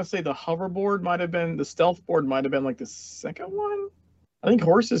I want to say the hoverboard might have been, the stealth board might have been like the second one. I think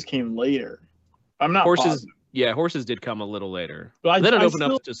horses came later. I'm not Horses, positive. yeah, horses did come a little later. But Then it I opened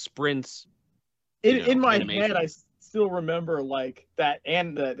still, up to sprints. in, you know, in my animation. head, I still remember like that,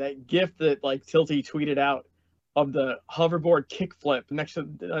 and that GIF that like Tilty tweeted out of the hoverboard kickflip next to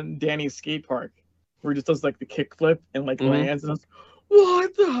Danny's skate park, where he just does like the kickflip and like Mhm. lands, and it's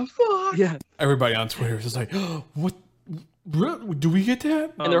what the fuck? Yeah. Everybody on Twitter was just like, what? Do we get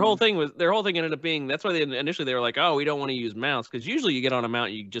that? And their whole thing ended up being, that's why initially they were like, oh, we don't want to use mounts, because usually you get on a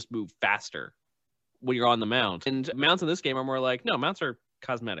mount, you just move faster when you're on the mount. And mounts in this game are more like, no, mounts are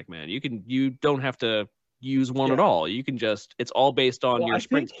cosmetic, man. You don't have to use one Yeah. at all. You can just, it's all based on Well, your I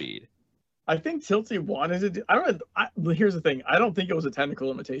sprint think- speed. I think Tilty wanted to do. I don't. Here's the thing. I don't think it was a technical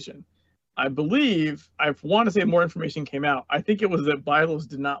limitation. I believe. I want to say more information came out. I think it was that Bylos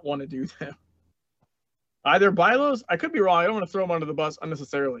did not want to do them. Either Bylos, I could be wrong. I don't want to throw him under the bus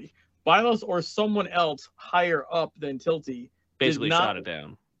unnecessarily. Bylos or someone else higher up than Tilty Basically not- shot it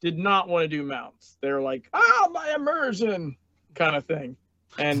down. did not want to do mounts. They're like, my immersion kind of thing.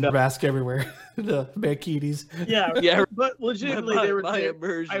 And Mask everywhere. The bikinis. Yeah. but legitimately my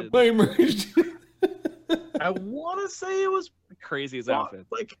immersion. My immersion. I want to say it was Crazy as outfit.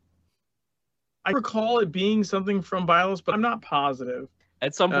 like I recall it being something from Byleth, but I'm not positive.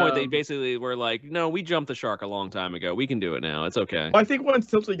 At some point, they basically were like, "No, we jumped the shark a long time ago. We can do it now. It's okay." I think once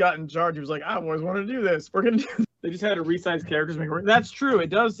Tiltley got in charge, he was like, "I've always wanted to do this. We're gonna do this." They just had to resize characters. That's true. It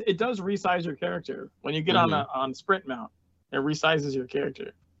does resize your character when you get on sprint mount. It resizes your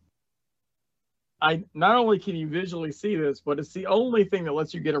character. I not only can you visually see this, but it's the only thing that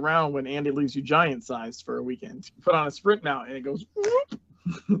lets you get around when Andy leaves you giant sized for a weekend. You put on a sprint mount and it goes.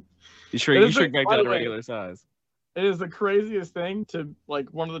 You shrink back down to regular size. It is the craziest thing to like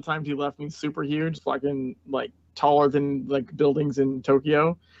one of the times he left me super huge, fucking like taller than like buildings in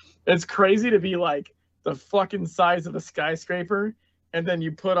Tokyo. It's crazy to be like the fucking size of a skyscraper, and then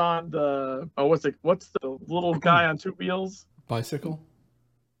you put on the what's the little guy on two wheels? Bicycle?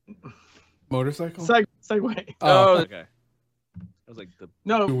 Motorcycle? Segway. Oh, okay. I was like the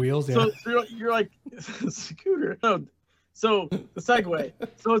two wheels, yeah. So you're like scooter. No. So the Segway.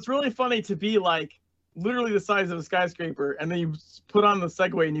 So it's really funny to be like literally the size of a skyscraper, and then you put on the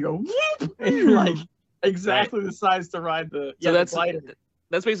Segway and you go whoop, and you're like exactly the size to ride the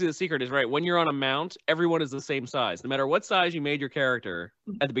that's basically the secret is right. When you're on a mount, everyone is the same size. No matter what size you made your character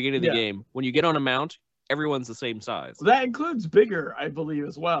at the beginning of the game, when you get on a mount, everyone's the same size. That includes bigger, I believe,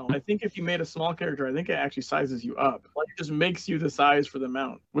 as well. I think if you made a small character, I think it actually sizes you up. Like it just makes you the size for the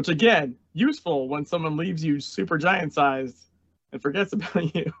mount, which again, useful when someone leaves you super giant sized and forgets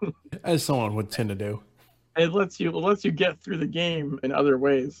about you. As someone would tend to do. It lets you get through the game in other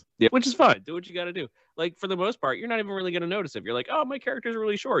ways. Yeah, which is fine. Do what you got to do. Like for the most part, you're not even really going to notice if you're like, oh, my character's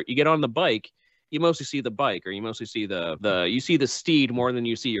really short. You get on the bike, you mostly see the bike, or you mostly see you see the steed more than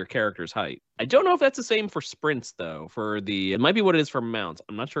you see your character's height. I don't know if that's the same for sprints though. It might be what it is for mounts.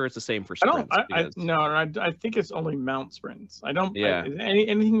 I'm not sure it's the same for sprints. I think it's only mount sprints. I don't. Yeah.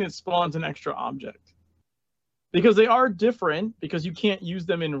 Anything that spawns an extra object. Because they are different, because you can't use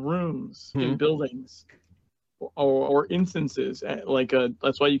them in rooms, in buildings, or instances.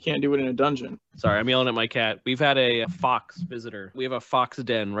 That's why you can't do it in a dungeon. Sorry, I'm yelling at my cat. We've had a fox visitor. We have a fox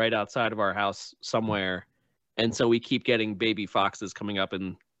den right outside of our house somewhere, and so we keep getting baby foxes coming up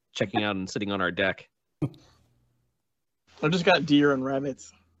and checking out and sitting on our deck. I just got deer and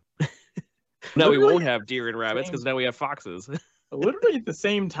rabbits. No, we won't have deer and rabbits because now we have foxes. Literally at the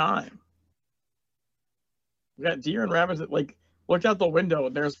same time. We got deer and rabbits that look out the window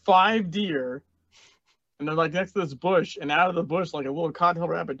and there's 5 deer. And they're like next to this bush, and out of the bush, like a little cottontail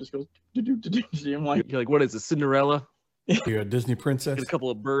rabbit just goes. I'm like, you're like, what is this, Cinderella? You're a Disney princess. Get a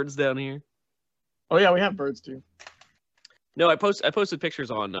couple of birds down here. Oh yeah, we have birds too. No, I posted pictures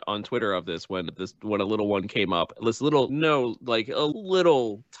on Twitter of this when a little one came up. A little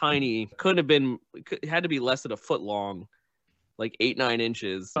tiny, had to be less than a foot long, like 8-9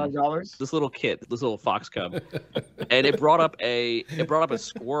 inches. $5. This little fox cub, and it brought up a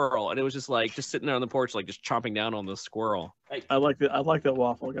squirrel, and it was just sitting there on the porch, like just chomping down on the squirrel. I like that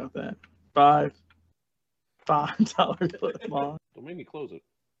waffle. Got that $5 foot long. Don't make me close it.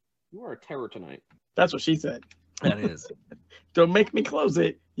 You are a terror tonight. That's what she said. That is. Don't make me close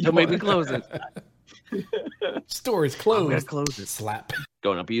it. Don't make me close it. Store is closed. I'm gonna close it. Slap.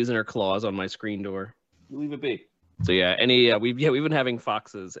 Going up, using her claws on my screen door. Leave it be. So yeah, we've been having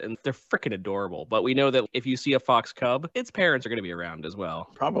foxes, and they're freaking adorable. But we know that if you see a fox cub, its parents are going to be around as well.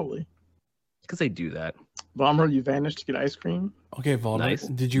 Probably. Because they do that. Bomber, you vanished to get ice cream. Okay, Volner, nice.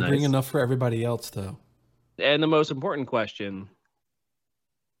 Did you bring enough for everybody else, though? And the most important question,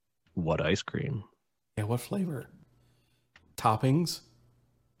 what ice cream? Yeah, what flavor? Toppings?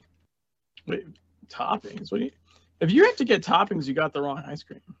 Wait, toppings? If you have to get toppings, you got the wrong ice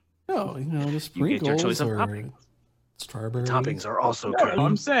cream. No, the sprinkles. You get your choice of toppings. Strawberry. Toppings are also good.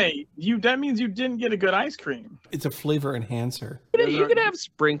 I'm saying that means you didn't get a good ice cream. It's a flavor enhancer. You can have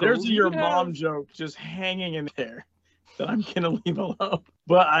sprinkles. There's your mom joke just hanging in there that I'm gonna leave alone.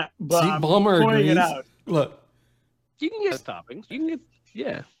 But I'm pointing it out. Look, you can get toppings. You can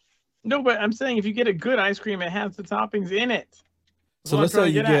get No, but I'm saying if you get a good ice cream, it has the toppings in it. So let's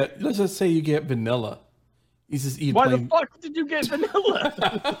just say you get vanilla. You just eat. Why the fuck did you get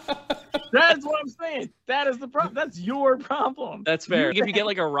vanilla? That's what I'm saying. That is the problem. That's your problem. That's fair. If you get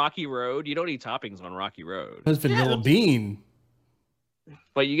like a Rocky Road, you don't eat toppings on Rocky Road. That's vanilla bean.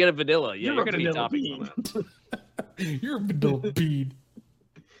 But you get a vanilla. Yeah, you're gonna need toppings on that. You're a vanilla bean.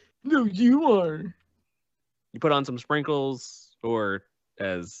 No, you are. You put on some sprinkles, or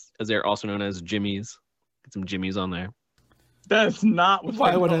as they're also known as jimmies. Get some jimmies on there. That's not what.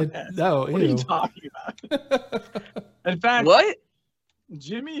 Why would I? No. What are you talking about? In fact, what?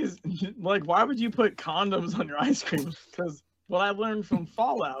 Jimmy's, like, why would you put condoms on your ice cream? Because what I learned from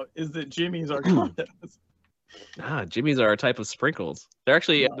Fallout is that Jimmy's are condoms. Jimmy's are a type of sprinkles. They're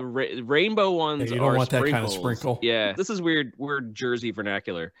actually No. the rainbow ones. Yeah, you don't are want that sprinkles. kind of sprinkle. Yeah, this is weird Jersey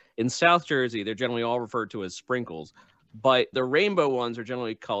vernacular. In South Jersey, they're generally all referred to as sprinkles, but the rainbow ones are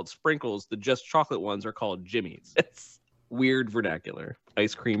generally called sprinkles. The just chocolate ones are called Jimmy's. It's weird vernacular,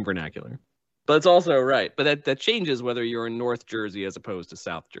 ice cream vernacular. But it's also right. But that changes whether you're in North Jersey as opposed to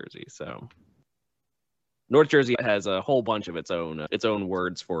South Jersey. So North Jersey has a whole bunch of its own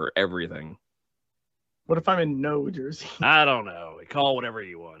words for everything. What if I'm in no Jersey? I don't know. Call whatever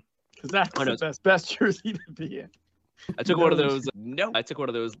you want. Because that's I know. the best Jersey to be in. I took one of those. No, I took one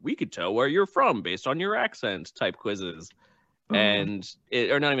of those. We could tell where you're from based on your accent type quizzes, and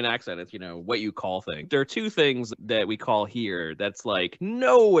or not even accent. It's what you call thing. There are two things that we call here that's like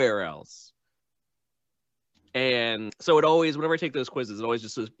nowhere else, and so it always, whenever I take those quizzes, it always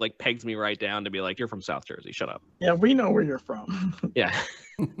just like pegs me right down to be like, you're from South Jersey. Shut up. Yeah, we know where you're from. Yeah.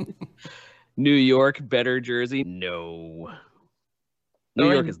 New York, better Jersey? No. New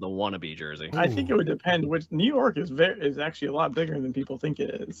York is the wannabe Jersey. I think it would depend. Which New York is actually a lot bigger than people think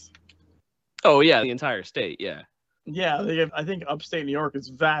it is. Oh yeah, the entire state. Yeah. Yeah, I think upstate New York is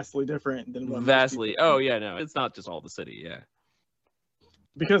vastly different than what Vastly. Oh yeah, no, it's not just all the city. Yeah.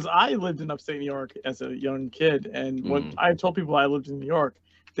 Because I lived in upstate New York as a young kid, and when I told people I lived in New York,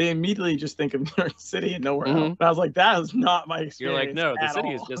 they immediately just think of New York City and nowhere else. And I was like, that is not my experience. You're like, no, the city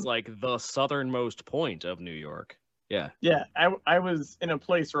all. is just like the southernmost point of New York. Yeah. Yeah, I was in a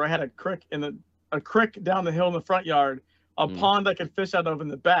place where I had a creek down the hill in the front yard, a pond I could fish out of in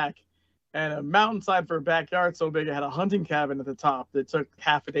the back, and a mountainside for a backyard so big it had a hunting cabin at the top that took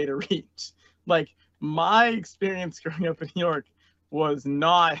half a day to reach. Like, my experience growing up in New York was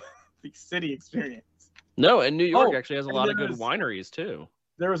not the city experience. No, and New York actually has a lot of good wineries too.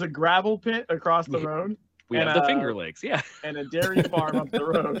 There was a gravel pit across the road. We have the Finger Lakes, yeah. And a dairy farm up the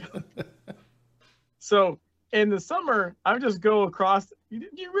road. So in the summer, I would just go across.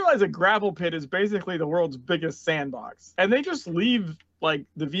 You realize a gravel pit is basically the world's biggest sandbox. And they just leave like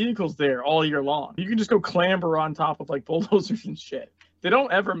the vehicles there all year long. You can just go clamber on top of like bulldozers and shit. They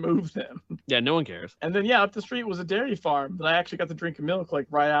don't ever move them. Yeah, no one cares. And then, up the street was a dairy farm that I actually got to drink milk like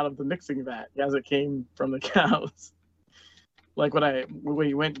right out of the mixing vat as it came from the cows. Like when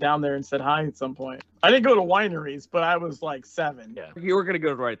we went down there and said hi at some point. I didn't go to wineries, but I was like 7. Yeah, you were gonna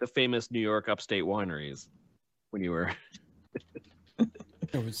go to the famous New York upstate wineries when you were.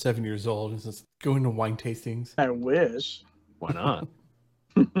 I was 7 years old. It's just going to wine tastings. I wish. Why not?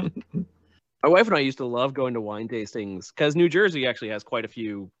 My wife and I used to love going to wine tastings because New Jersey actually has quite a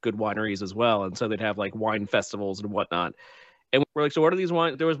few good wineries as well, and so they'd have like wine festivals and whatnot. And we're like, so what are these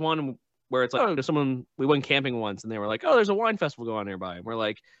wines? There was one where it's like, we went camping once and they were like, oh, there's a wine festival going on nearby. And we're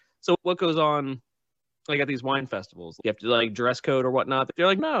like, so what goes on like at these wine festivals? You have to like dress code or whatnot. They're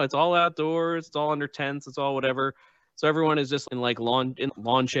like, no, it's all outdoors. It's all under tents. It's all whatever. So everyone is just in like lawn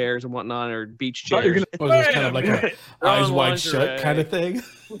chairs and whatnot, or beach chairs. Oh, it's kind of like a eyes wide shut kind of thing.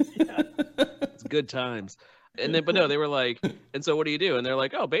 Yeah. It's good times. And then, but no, they were like, and so what do? And they're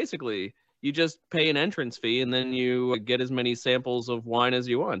like, oh, basically you just pay an entrance fee and then you get as many samples of wine as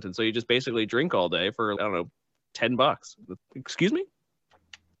you want. And so you just basically drink all day for, I don't know, $10. Excuse me?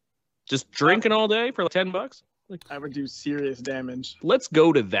 Just drinking all day for like $10? Like, I would do serious damage. Let's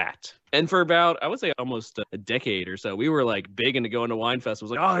go to that. And for about, I would say almost a decade or so, we were like big into going to wine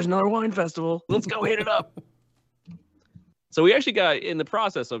festivals. Like, oh, there's another wine festival. Let's go hit it up. So we actually got in the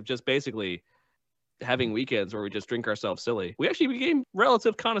process of just basically having weekends where we just drink ourselves silly. We actually became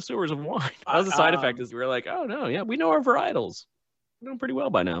relative connoisseurs of wine. That was the side effect is we were like, oh no, yeah, we know our varietals. We're doing pretty well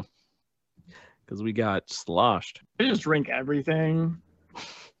by now. Because we got sloshed. We just drink everything. I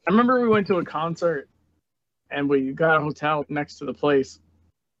remember we went to a concert and we got a hotel next to the place.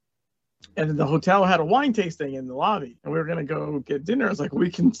 And the hotel had a wine tasting in the lobby. And we were going to go get dinner. I was like, we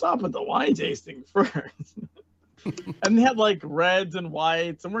can stop at the wine tasting first. And they had like reds and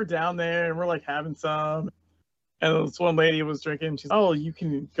whites. And we're down there and we're like having some. And this one lady was drinking. She's like, oh, you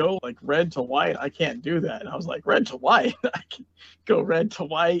can go like red to white. I can't do that. And I was like, red to white? I can go red to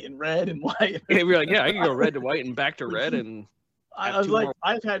white and red and white. And we were like, yeah, I can go red to white and back to red. And I was like,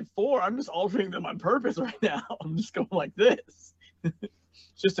 I've had 4. I'm just altering them on purpose right now. I'm just going like this.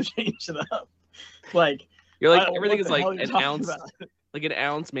 Just to change it up. Like, you're like, everything is like an ounce, like an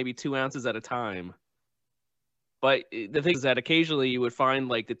ounce, maybe 2 ounces at a time. But the thing is that occasionally you would find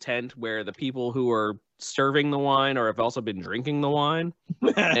like the tent where the people who are serving the wine or have also been drinking the wine.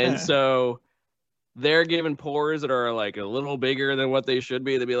 And so they're giving pours that are like a little bigger than what they should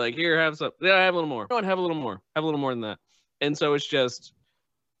be. They'd be like, here, have some. Yeah, have a little more. No, have a little more. Have a little more than that. And so it's just,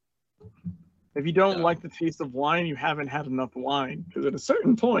 If you don't No. like the taste of wine, you haven't had enough wine. Because at a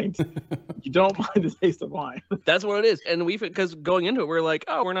certain point, you don't mind the taste of wine. That's what it is. And because going into it, we're like,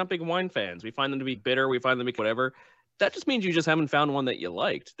 oh, we're not big wine fans. We find them to be bitter. We find them to be whatever. That just means you just haven't found one that you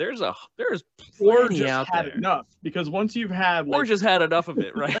liked. There's Or plenty just out had there. enough. Because once you've had Or just had enough of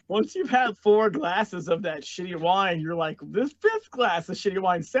it, right? once you've had 4 glasses of that shitty wine, you're like, this 5th glass of shitty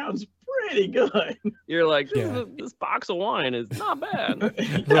wine sounds pretty good. You're like, Yeah. this box of wine is not bad. What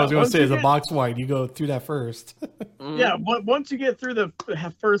I was going to once say you is a get- box wine. You go through that first. Mm. Yeah, but once you get through the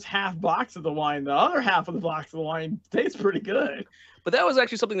first half box of the wine, the other half of the box of the wine tastes pretty good. But that was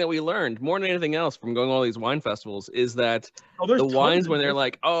actually something that we learned more than anything else from going to all these wine festivals is that Oh, there's the tons wines of when they're different-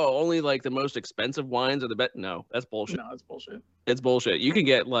 like, oh, only like the most expensive wines are the best. No, that's bullshit. No, it's bullshit. It's bullshit. You can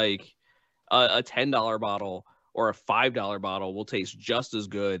get like a $10 bottle or a $5 bottle will taste just as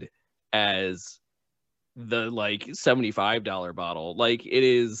good as the like $75 bottle. Like it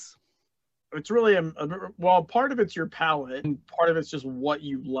is. It's really well, part of it's your palate and part of it's just what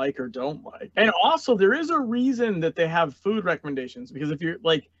you like or don't like. And also there is a reason that they have food recommendations, because if you're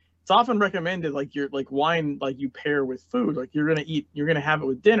like, it's often recommended like you're like wine, like you pair with food, like you're gonna have it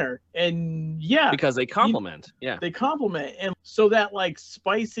with dinner, and yeah, Because they complement. Yeah. they complement. And so that like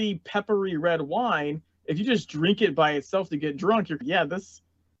spicy peppery red wine, if you just drink it by itself to get drunk, this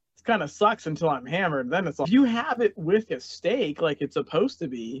kind of sucks until I'm hammered. Then it's like, if you have it with a steak like it's supposed to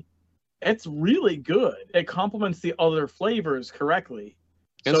be, it's really good. It complements the other flavors correctly.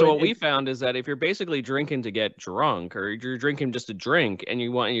 And so what it- we found is that if you're basically drinking to get drunk, or you're drinking just to drink, and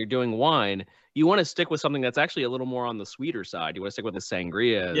you're doing wine, you want to stick with something that's actually a little more on the sweeter side. You want to stick with the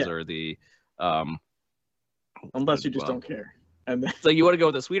sangrias Yeah. or the unless you just well, don't care. And then, so you want to go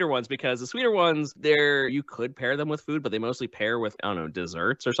with the sweeter ones, because the sweeter ones, you could pair them with food, but they mostly pair with, I don't know,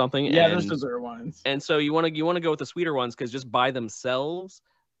 desserts or something. yeah, and, there's dessert wines. And so you want to go with the sweeter ones because just by themselves,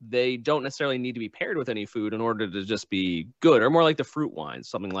 they don't necessarily need to be paired with any food in order to just be good, or more like the fruit wines,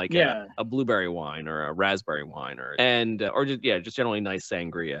 something like Yeah. a blueberry wine or a raspberry wine, or just generally nice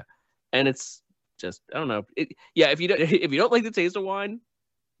sangria. And it's just, I don't know. If you don't like the taste of wine,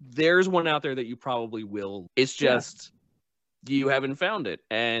 there's one out there that you probably will. It's just you haven't found it.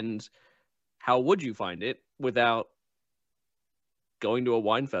 And how would you find it without going to a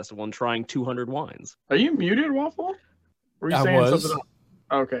wine festival and trying 200 wines? Are you muted, Waffle? Were you I saying was. something else?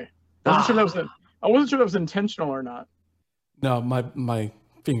 Okay. I wasn't sure that was intentional or not. No, my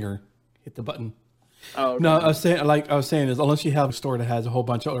finger hit the button. Oh, okay. No, I was saying is unless you have a store that has a whole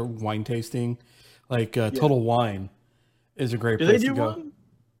bunch of other wine tasting, like Total Wine is a great Do they place do to go. one?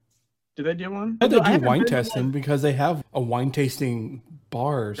 Do they do one? Yeah, they I do haven't wine been to testing one. because they have a wine tasting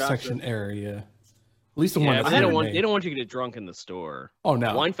bar Gotcha. section area. At least the one Yeah, that's but they near don't want me. they don't want you to get drunk in the store. Oh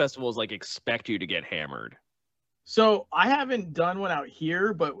no. Wine festivals like expect you to get hammered. So I haven't done one out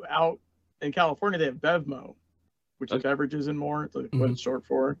here, but out in California they have BevMo, which is Okay. beverages and more. It's like what Mhm. it's short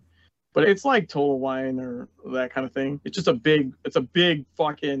for. But it's like Total Wine or that kind of thing. It's just a big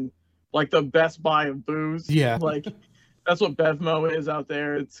fucking, like the Best Buy of booze. Yeah. Like that's what BevMo is out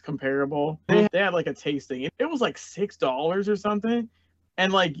there. It's comparable. They had like a tasting. It was like $6 or something.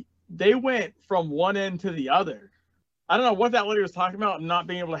 And like they went from one end to the other. I don't know what that lady was talking about, not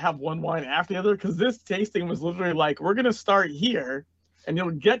being able to have one wine after the other, because this tasting was literally like, we're going to start here and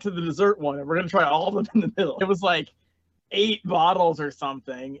you'll get to the dessert one and we're going to try all of them in the middle. It was like 8 bottles or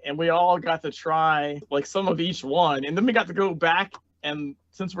something, and we all got to try like some of each one. And then we got to go back, and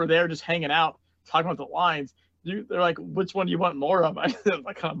since we're there just hanging out, talking about the wines, they're like, which one do you want more of? I said,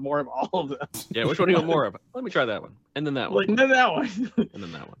 I kind of more of all of them. Yeah, which one do you want more of? Let me try that one. And then that one. Like, and then that one. And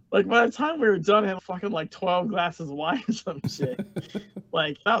then that one. Like, by the time we were done, I had fucking like 12 glasses of wine or some shit.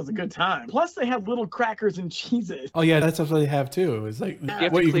 Like, that was a good time. Plus, they had little crackers and cheeses. Oh yeah, that's what they have too. It's like You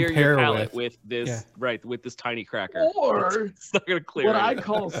have what to you clear can your pair palate with. with this Yeah. right, with this tiny cracker. Or It's not gonna clear what it. I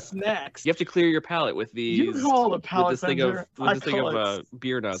call snacks. You have to clear your palate with these. You call it a with palate this thing cleanser. of I with this thing call of it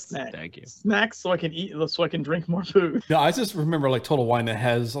beer nuts. snack. Thank you. Snacks so I can eat, so I can drink more food. No, I just remember like Total Wine that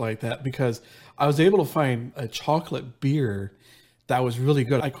has like that because I was able to find a chocolate beer that was really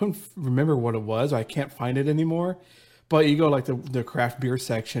good. I couldn't remember what it was. I can't find it anymore. But you go like the craft beer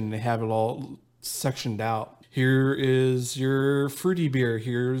section and they have it all sectioned out. Here is your fruity beer.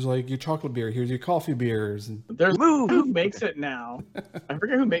 Here's like your chocolate beer. Here's your coffee beers. And There's who makes it now. I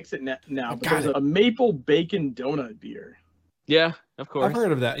forget who makes it now, but got there's it. a maple bacon donut beer. Yeah, of course. I've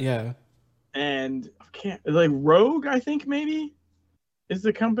heard of that. Yeah. And I can't, like Rogue, I think maybe is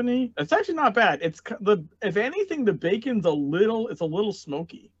the company. It's actually not bad. If anything, the bacon's a little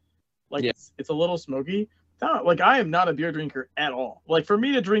smoky. Like Yeah. it's a little smoky. Like I am not a beer drinker at all. Like for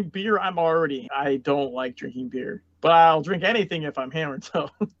me to drink beer, I don't like drinking beer. but I'll drink anything if I'm hammered. So,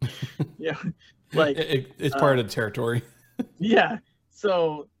 yeah, like it's part of the territory. Yeah,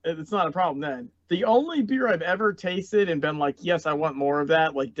 so it's not a problem then. The only beer I've ever tasted and been like, yes, I want more of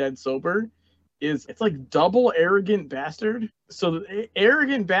that, like dead sober, it's like Double Arrogant Bastard. So the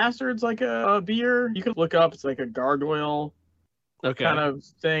Arrogant Bastard's like a beer you can look up. It's like a gargoyle kind of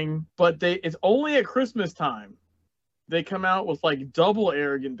thing, but it's only at Christmas time. They come out with like Double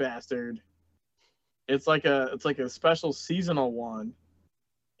Arrogant Bastard. It's like a special seasonal one.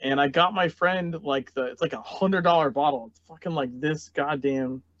 And I got my friend it's like $100 bottle. It's fucking like this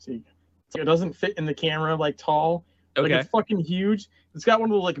goddamn. See, it doesn't fit in the camera like tall. Okay. Like it's fucking huge. It's got one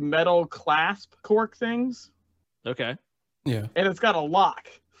of those like metal clasp cork things. Okay. Yeah. And it's got a lock.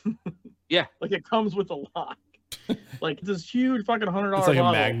 Yeah. Like it comes with a lock. Like this huge fucking $100 It's like bottle.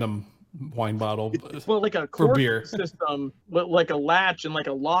 a Magnum wine bottle. Well, like a for cork beer system with like a latch and like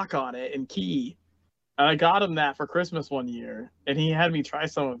a lock on it and key. And I got him that for Christmas one year, and he had me try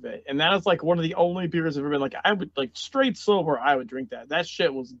some of it. And that is like one of the only beers I've ever been like, I would like straight sober, I would drink that. That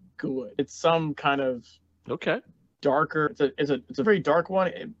shit was good. It's some kind of darker. It's a very dark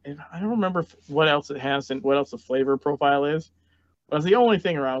one. I don't remember what else it has and what else the flavor profile is. But it's the only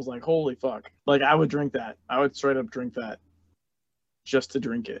thing where I was like, holy fuck! Like I would drink that. I would straight up drink that, just to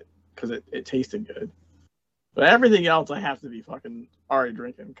drink it because it tasted good. But everything else I have to be fucking already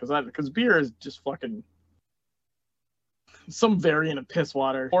drinking because beer is just fucking some variant of piss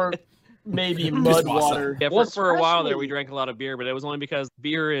water or maybe mud water. Yeah, for a while there we drank a lot of beer, but it was only because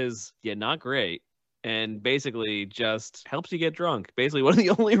beer is not great and basically just helps you get drunk. Basically one of the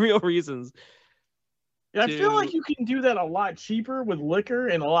only real reasons. Yeah, I feel like you can do that a lot cheaper with liquor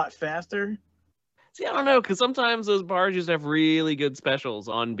and a lot faster. See, I don't know, because sometimes those bars just have really good specials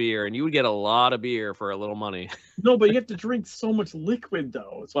on beer, and you would get a lot of beer for a little money. No, but you have to drink so much liquid,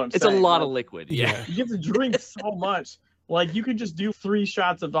 though. That's what I'm saying. It's a lot of liquid, yeah. You have to drink so much. Like, you could just do 3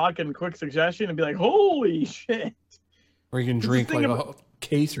 shots of vodka in quick succession and be like, holy shit. Or you can drink like a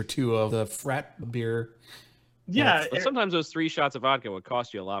case or 2 of the frat beer. Yeah. But sometimes those 3 shots of vodka would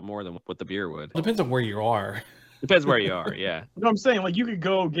cost you a lot more than what the beer would. Depends on where you are. Depends where you are, yeah. You know what I'm saying? Like, you could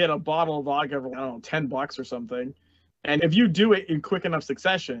go get a bottle of vodka for, I don't know, $10 or something. And if you do it in quick enough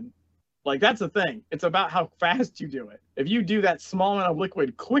succession, like, that's the thing. It's about how fast you do it. If you do that small amount of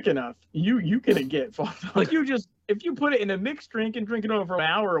liquid quick enough, you can get fucked up. Like, if you put it in a mixed drink and drink it over an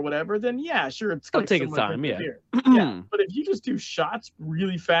hour or whatever, then yeah, sure, it's gonna take its time, yeah. Yeah. But if you just do shots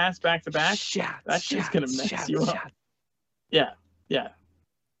really fast back to back, that's just gonna mess you up. Yeah. Yeah.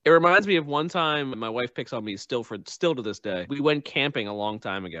 It reminds me of one time my wife picks on me still to this day. We went camping a long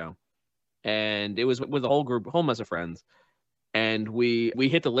time ago, and it was with a whole mess of friends, and we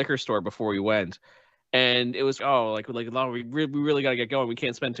hit the liquor store before we went, and it was we really got to get going. We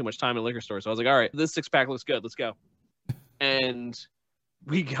can't spend too much time in a liquor store. So I was like, all right, this 6-pack looks good. Let's go. And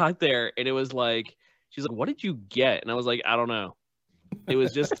we got there, and it was like, she's like, what did you get? And I was like, I don't know. It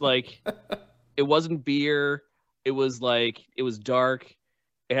was just like, it wasn't beer. It was dark.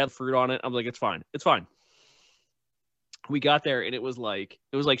 It had fruit on it. I'm like, it's fine. It's fine. We got there and it was like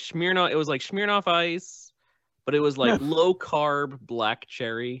Smirnoff Ice, but it was like low carb black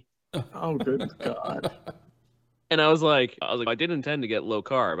cherry. Oh, good God. And I was like, I didn't intend to get low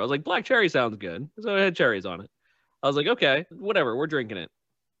carb. I was like, black cherry sounds good. So it had cherries on it. I was like, okay, whatever, we're drinking it.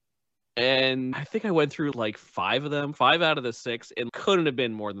 And I think I went through like 5 of them, 5 out of the 6, and couldn't have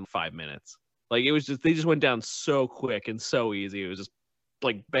been more than 5 minutes. Like it was just, they just went down so quick and so easy. It was just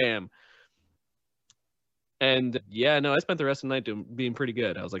like bam. And yeah, no, I spent the rest of the night being pretty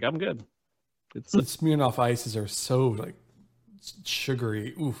good. I was like, I'm good. The Smirnoff Ices are so like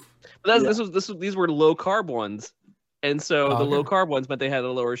sugary. Oof. But these were low carb ones, and so the low carb ones meant they had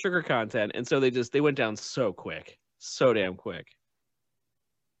a lower sugar content, and so they went down so quick, so damn quick.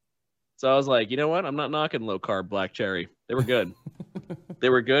 So I was like, you know what? I'm not knocking low carb black cherry. They were good. They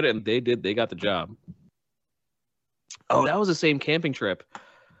were good, and they got the job. Oh, that was the same camping trip.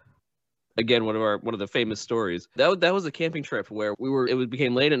 Again, one of the famous stories. That was a camping trip where it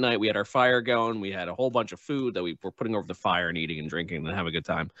became late at night. We had our fire going. We had a whole bunch of food that we were putting over the fire and eating and drinking and having a good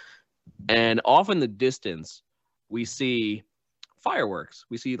time. And off in the distance, we see fireworks.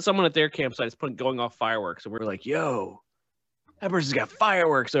 We see someone at their campsite is going off fireworks, and we're like, "Yo, that person's got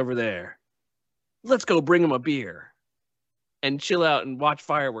fireworks over there. Let's go bring them a beer and chill out and watch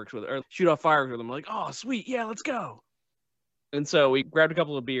fireworks or shoot off fireworks with them." We're like, "Oh, sweet, yeah, let's go." And so we grabbed a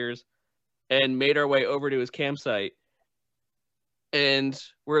couple of beers and made our way over to his campsite. And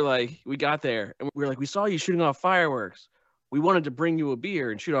we got there and we're like, "We saw you shooting off fireworks. We wanted to bring you a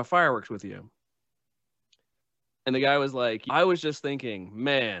beer and shoot off fireworks with you." And the guy was like, "I was just thinking,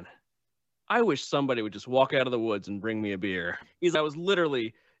 man, I wish somebody would just walk out of the woods and bring me a beer. Because I was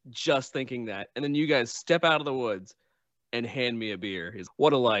literally just thinking that. And then you guys step out of the woods and hand me a beer.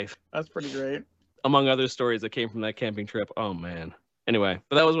 What a life. That's pretty great. Among other stories that came from that camping trip. Oh, man. Anyway,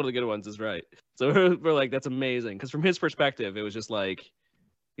 but that was one of the good ones, is right. So we're like, that's amazing. Because from his perspective, it was just like,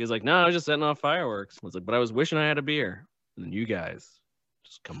 he was like, no, I was just setting off fireworks. I was like, but I was wishing I had a beer. And then you guys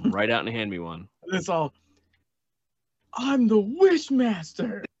just come right out and hand me one. It's all, I'm the wish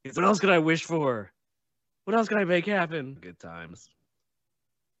master. What else could I wish for? What else could I make happen? Good times.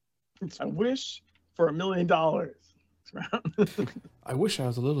 I wish for $1 million. I wish I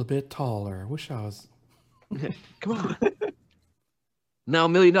was a little bit taller. I wish I was. Come on. Now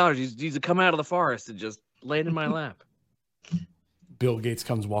 $1 million. You need to come out of the forest and just land in my lap. Bill Gates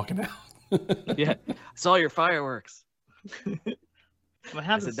comes walking out. Yeah. I saw your fireworks. I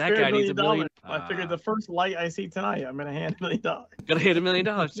have said, to that spare guy $1 needs million. $1 million. I figured the first light I see tonight, I'm gonna hand $1 million. Gotta hand $1 million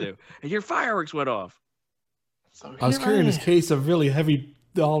to. And your fireworks went off. So I was here carrying this am. case of really heavy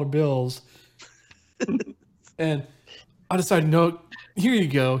dollar bills, and I decided, no, here you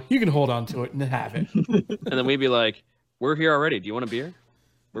go. You can hold on to it and have it. And then we'd be like, we're here already. Do you want a beer?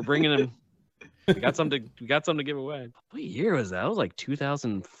 We're bringing him. We got some to give away. What year was that? It was like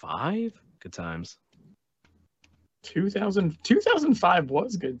 2005. Good times. 2005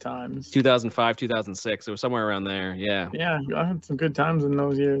 was good times. 2005, 2006. It was somewhere around there. Yeah. Yeah, I had some good times in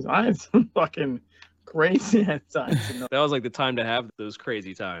those years. I had some fucking crazy ass times in those. That was like the time to have those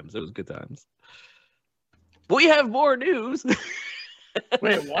crazy times. It was good times. We have more news.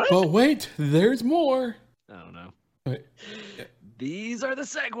 Wait, what? But wait, there's more. I don't know. Wait. These are the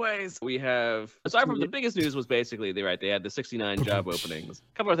segues. We have, aside from the biggest news was basically, they had the 69 job openings.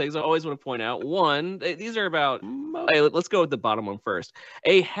 A couple of things I always want to point out. One, these are about, hey, let's go with the bottom one first.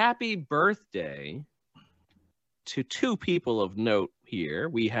 A happy birthday to two people of note here.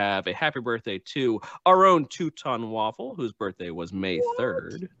 We have a happy birthday to our own Two-Ton Waffle, whose birthday was May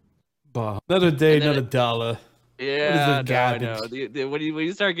 3rd. Bah, another day, And then another dollar. Yeah, this no, I garbage? know. When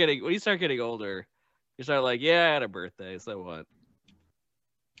you start getting older, you start like, yeah, I had a birthday, so what?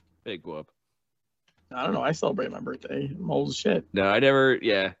 Big whoop. I don't know. I celebrate my birthday. I'm old as shit. No, I never.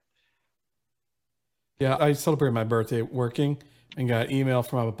 Yeah, Yeah, I celebrated my birthday working and got an email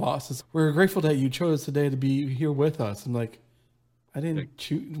from my bosses. We're grateful that you chose today to be here with us. I'm like, I didn't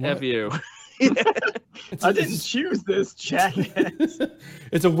choose. F you. I didn't choose this, jackass.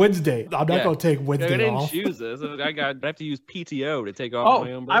 It's a Wednesday. I'm not Yeah. going to take I Wednesday didn't off. choose this. I have to use PTO to take off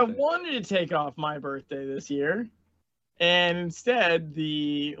my own I birthday. wanted to take off my birthday this year, and instead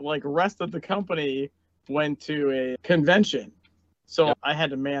the rest of the company went to a convention, so Yep. I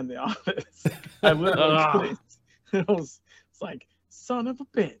had to man the office. I literally it's like, son of a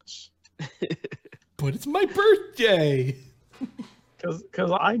bitch, But it's my birthday.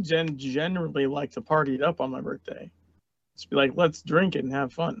 because I generally like to party it up on my birthday. Just be like, let's drink it and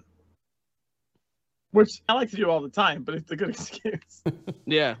have fun. Which I like to do all the time, but it's a good excuse.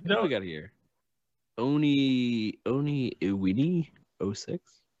 Yeah, what do No. we got here? Oni Iwini 06.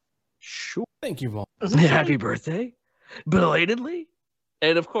 Sure. Thank you, Vol. Happy birthday, belatedly.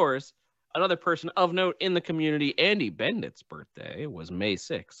 And of course, another person of note in the community, Andy Bennett's birthday was May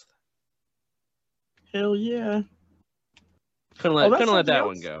 6th. Hell yeah. Couldn't Oh, let that's that something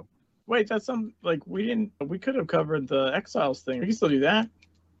one else? go. Wait, that's we could have covered the Exiles thing. We can still do that.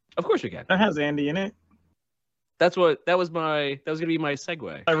 Of course we can. That has Andy in it. That was gonna be my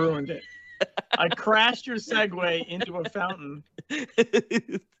segue. I ruined it. I crashed your segue into a fountain.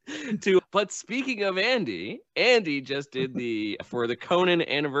 But speaking of Andy just did for the Conan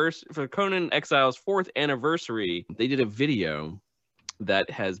Exiles 4th anniversary, they did a video that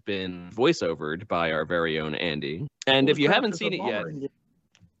has been voiceovered by our very own Andy. And if you haven't seen it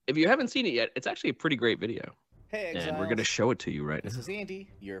yet, it's actually a pretty great video. Hey, And we're gonna show it to you right This now. is Andy,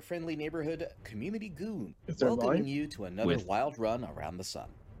 your friendly neighborhood community goon, Is there welcoming volume? you to another With- wild run around the sun.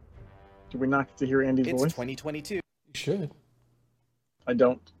 Do we not get to hear Andy's It's voice? 2022. You should. I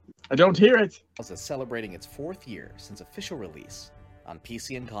don't hear it. Is celebrating its 4th year since official release on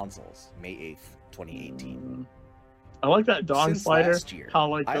PC and consoles, May 8th, 2018. I like that dog Since slider. last year, How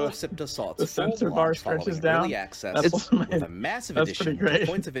like Isle the of Sipta saw the its full sensor launch bar following stretches early down. access That's with a massive that's addition pretty great. of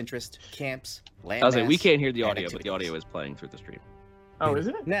points of interest, camps, land I was like, we can't hear the and audio, but the activities. audio is playing through the stream. Oh, is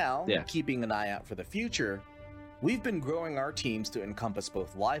it? Now, Yeah. keeping an eye out for the future, we've been growing our teams to encompass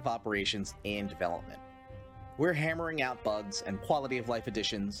both live operations and development. We're hammering out bugs and quality of life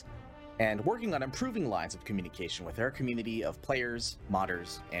additions, and working on improving lines of communication with our community of players,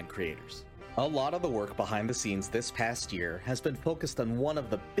 modders, and creators. A lot of the work behind the scenes this past year has been focused on one of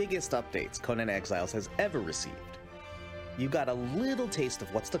the biggest updates Conan Exiles has ever received. You got a little taste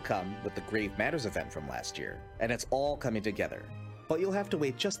of what's to come with the Grave Matters event from last year, and it's all coming together. But you'll have to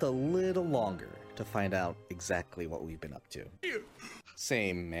wait just a little longer to find out exactly what we've been up to.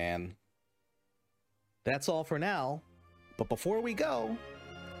 Same, man. That's all for now, but before we go,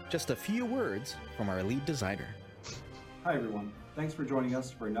 just a few words from our lead designer. Hi everyone, thanks for joining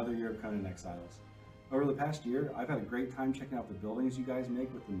us for another year of Conan Exiles. Over the past year, I've had a great time checking out the buildings you guys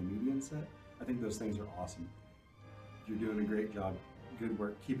make within the Median set. I think those things are awesome. You're doing a great job. Good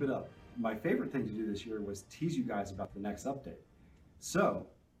work. Keep it up. My favorite thing to do this year was tease you guys about the next update. So,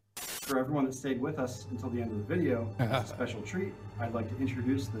 for everyone that stayed with us until the end of the video, as a special treat, I'd like to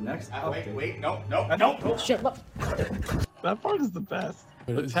introduce the next update. No. Shut up. That part is the best.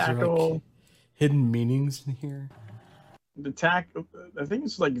 But The is there, tackle. like, hidden meanings in here. The tackle. I think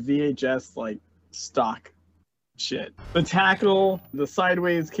it's like VHS, like stock shit. The tackle, the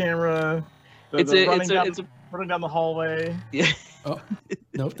sideways camera, running down the hallway. Yeah. Oh,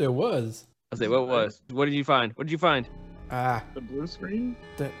 nope, there was. I'll say, what was? What did you find? What did you find? Ah, The blue screen.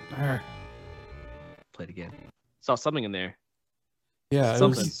 that. Play it again. Saw something in there. Yeah, it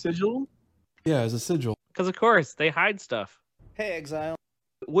Something. was, Sigil. yeah, it was a sigil. Because of course they hide stuff. Hey, Exile.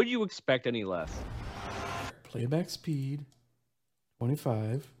 Would you expect any less? Playback speed,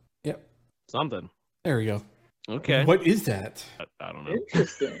 25. Yep, Something. there we go. Okay. What is that? I don't know.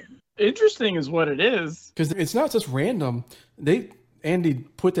 Interesting. Interesting is what it is. Because it's not just random. Andy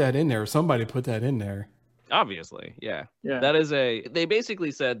put that in there. Somebody put that in there. Obviously, yeah. Yeah. That is they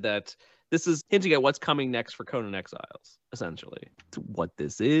basically said that this is hinting at what's coming next for Conan Exiles, essentially. What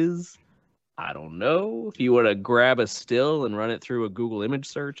this is, I don't know. If you were to grab a still and run it through a Google image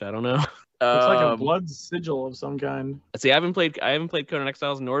search, I don't know. It's like a blood sigil of some kind. See, I haven't played Conan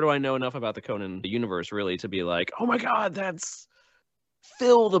Exiles, nor do I know enough about the Conan universe really to be like, oh my god, that's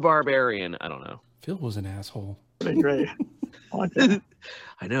Phil the Barbarian. I don't know. Phil was an asshole. Pretty great. I like that.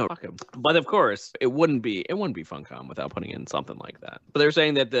 I know. Fuck 'em. But of course, it wouldn't be Funcom without putting in something like that. But they're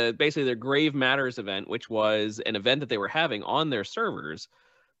saying that basically their Grave Matters event, which was an event that they were having on their servers,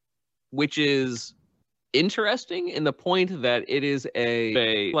 which is interesting in the point that it is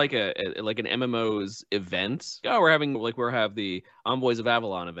like an MMO's event. Oh, we'll have the Envoys of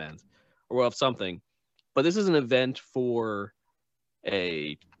Avalon event, or we'll have something. But this is an event for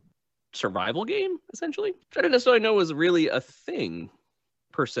a survival game, essentially, which I didn't necessarily know was really a thing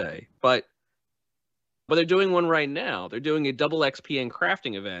per se, but they're doing one right now. They're doing a double XP and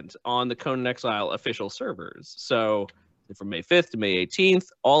crafting event on the Conan Exile official servers. So from May 5th to May 18th,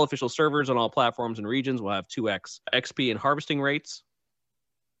 all official servers on all platforms and regions will have 2x XP and harvesting rates.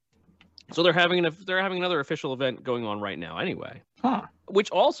 So they're having another official event going on right now anyway. Huh. Which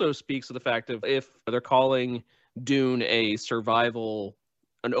also speaks to the fact of if they're calling Dune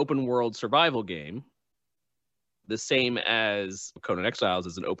an open world survival game, the same as Conan Exiles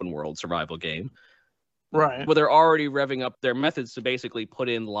is an open world survival game. Right. Well, they're already revving up their methods to basically put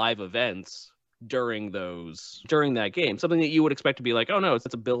in live events during that game. Something that you would expect to be like, oh no,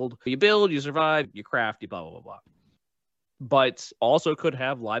 it's a build. You build, you survive, you craft, you blah, blah, blah, blah. But also could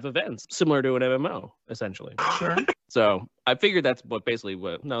have live events similar to an MMO, essentially. Sure. So I figured that could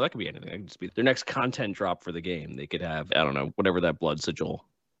be anything. It could just be their next content drop for the game. They could have, I don't know, whatever that blood sigil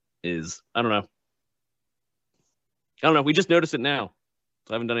is. I don't know. We just noticed it now.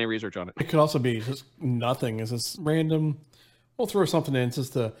 So I haven't done any research on it. It could also be just nothing. It's just random. We'll throw something in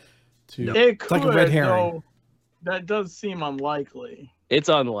just to It could, it's like a red herring. though, that does seem unlikely. It's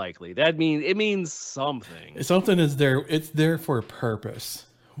unlikely. It means something. Something is there. It's there for a purpose.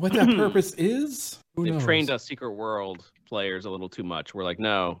 What that purpose is, who They've knows? trained us Secret World players a little too much. We're like,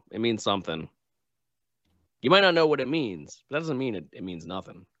 no, it means something. You might not know what it means, but that doesn't mean it means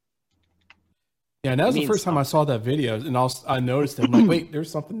nothing. Yeah, and that was the means first time I saw that video, and I noticed it. I'm like, wait, there's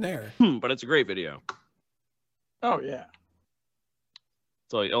something there. But it's a great video. Oh yeah.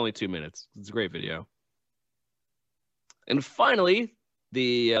 It's only 2 minutes. It's a great video. And finally,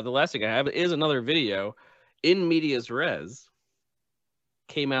 the last thing I have is another video in medias res.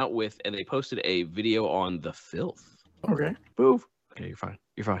 Came out with, and they posted a video on the filth. Okay. Boo. Okay, you're fine.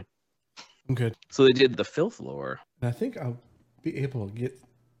 You're fine. I'm good. So they did the filth lore. And I think I'll be able to get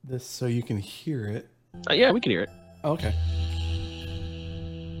this so you can hear it. Yeah, we can hear it. Oh, okay.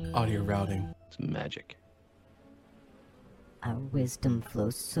 Audio routing. It's magic. Our wisdom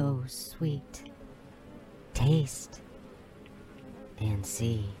flows so sweet. Taste and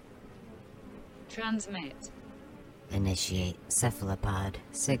see. Transmit. Initiate cephalopod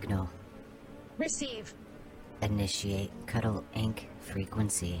signal. Receive. Initiate cuddle ink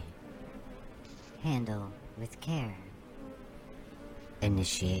frequency. Handle with care.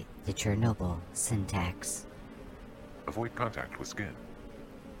 Initiate the Chernobyl syntax. Avoid contact with skin.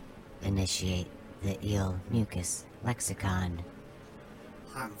 Initiate the eel mucus lexicon.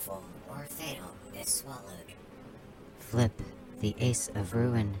 Harmful or fatal if swallowed. Flip the ace of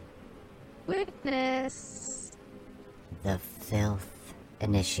ruin. Witness. The filth.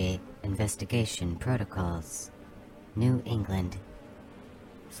 Initiate investigation protocols. New England.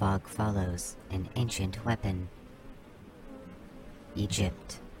 Fog follows an ancient weapon.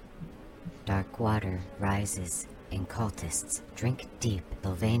 Egypt. Dark water rises and cultists drink deep.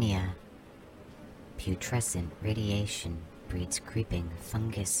 Sylvania. Putrescent radiation breeds creeping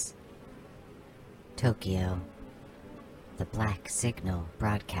fungus. Tokyo. The black signal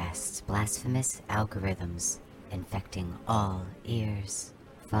broadcasts blasphemous algorithms, infecting all ears.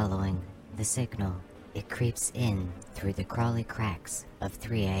 Following the signal, it creeps in through the crawly cracks of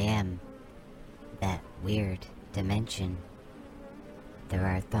 3 a.m. That weird dimension. There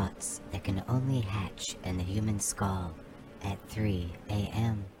are thoughts that can only hatch in the human skull at 3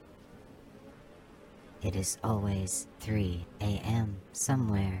 a.m. It is always 3 a.m.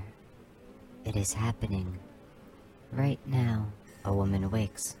 somewhere. It is happening. Right now, a woman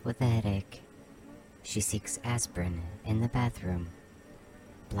wakes with a headache. She seeks aspirin in the bathroom.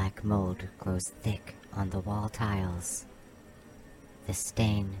 Black mold grows thick on the wall tiles. The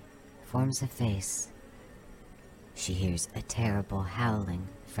stain forms a face. She hears a terrible howling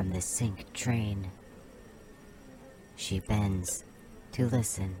from the sink drain. She bends to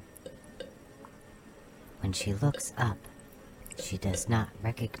listen. When she looks up, she does not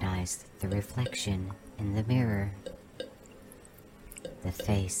recognize the reflection in the mirror. The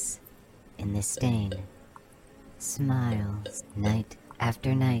face in the stain smiles night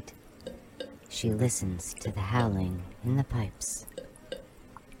after night. She listens to the howling in the pipes.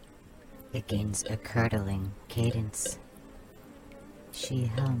 It gains a curdling cadence. She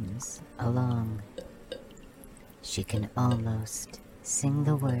hums along. She can almost sing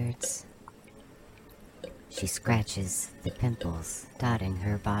the words. She scratches the pimples dotting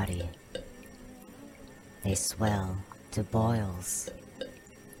her body. They swell to boils.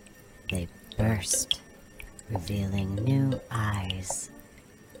 They burst, revealing new eyes.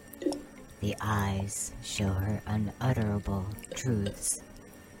 The eyes show her unutterable truths.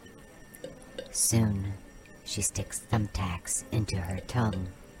 Soon, she sticks thumbtacks into her tongue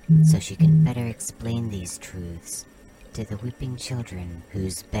so she can better explain these truths to the weeping children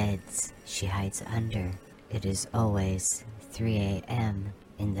whose beds she hides under. It is always 3 a.m.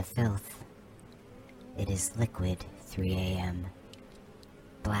 in the filth. It is liquid 3 a.m.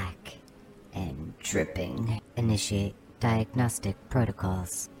 Black and dripping. Initiate diagnostic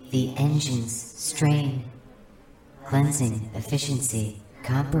protocols. The engine's strain. Cleansing efficiency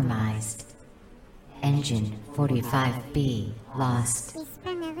compromised. Engine 45B lost.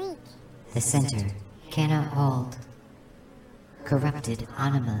 The center cannot hold. Corrupted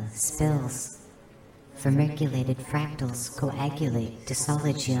anima spills. Vermiculated fractals coagulate to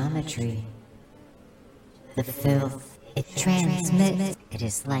solid geometry. The filth it transmits. It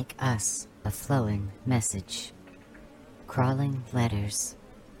is like us, a flowing message. Crawling letters.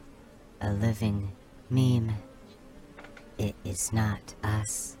 A living meme. It is not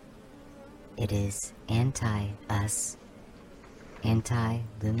us. It is anti-us.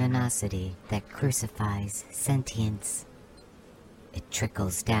 Anti-luminosity that crucifies sentience. It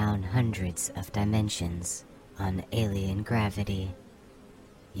trickles down hundreds of dimensions on alien gravity.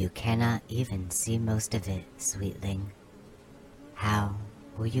 You cannot even see most of it, sweetling. How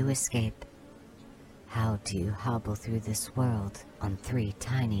will you escape? How do you hobble through this world on 3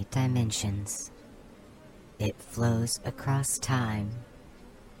 tiny dimensions? It flows across time.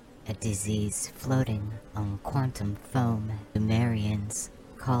 A disease floating on quantum foam. Sumerians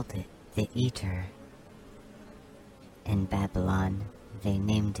called it the Eater. In Babylon, they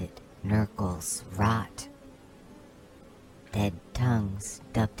named it Nurgle's Rot. Dead tongues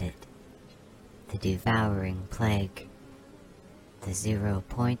dubbed it the Devouring Plague, the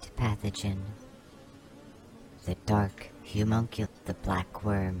 0-point pathogen, the dark homuncul, the black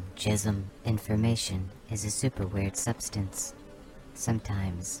worm jism. Information is a super weird substance,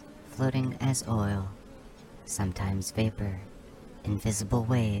 sometimes floating as oil, sometimes vapor, invisible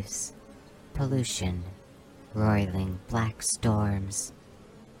waves, pollution, roiling black storms,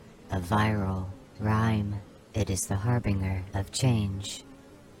 a viral rhyme. It is the harbinger of change,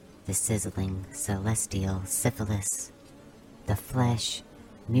 the sizzling celestial syphilis. The flesh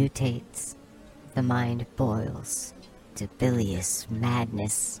mutates, the mind boils to bilious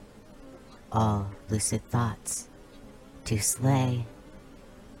madness, all lucid thoughts to slay.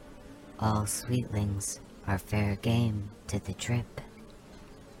 All sweetlings are fair game to the drip.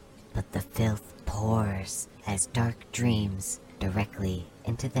 But the filth pours as dark dreams directly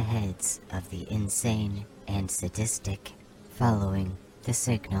into the heads of the insane and sadistic. Following the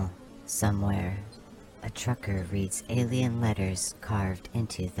signal, somewhere, a trucker reads alien letters carved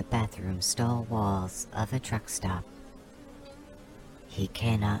into the bathroom stall walls of a truck stop. He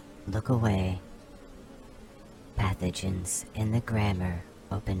cannot look away. Pathogens in the grammar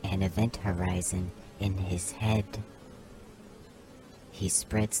open an event horizon in his head. He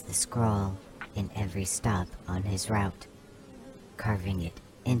spreads the scrawl in every stop on his route, carving it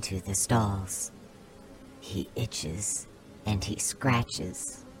into the stalls. He itches and he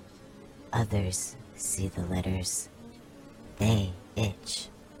scratches. Others see the letters. They itch.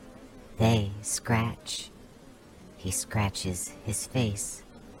 They scratch. He scratches his face,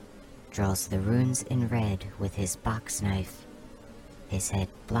 draws the runes in red with his box knife. His head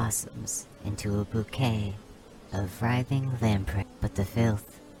blossoms into a bouquet of writhing lamprey. But the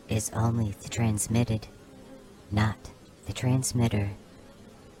filth is only the transmitted, not the transmitter.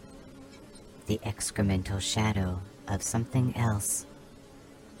 The excremental shadow of something else.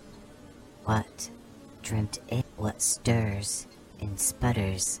 What dreamt it? What stirs and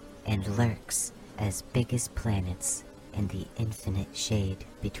sputters and lurks as big as planets in the infinite shade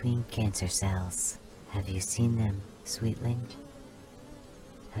between cancer cells? Have you seen them, sweetling?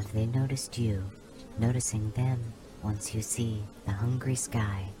 Have they noticed you, noticing them once you see the hungry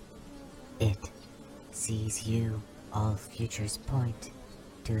sky? It sees you. All futures point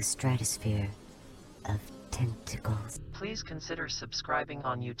to a stratosphere of tentacles. Please consider subscribing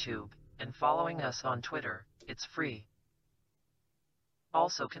on YouTube and following us on Twitter. It's free.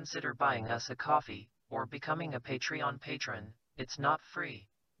 Also consider buying us a coffee or becoming a Patreon patron. It's not free.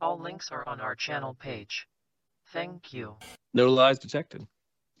 All links are on our channel page. Thank you. No lies detected.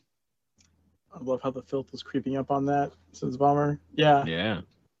 I love how the filth was creeping up on that since Bomber. Yeah, Yeah.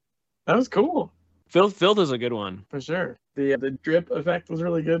 that was cool Filth is a good one. for sure. The drip effect was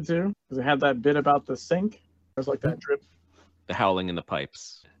really good too because it had that bit about the sink. It was like that drip. The howling in the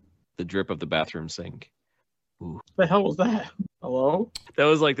pipes. The drip of the bathroom sink. What the hell was that? Hello? That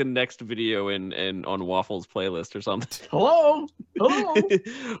was like the next video in on Waffle's playlist or something. Hello? Hello?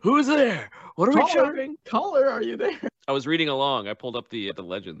 Who's there? What are we Caller? shouting? Caller, are you there? I was reading along. I pulled up the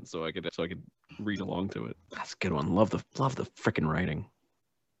legend so I could read along to it. That's a good one. Love the freaking writing.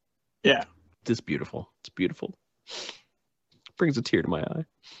 Yeah. It's beautiful. It's beautiful. Brings a tear to my eye.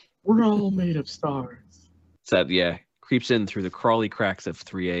 We're all made of stars. It's that, yeah, creeps in through the crawly cracks of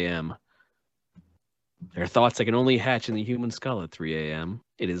 3 a.m. There are thoughts that can only hatch in the human skull at 3 a.m.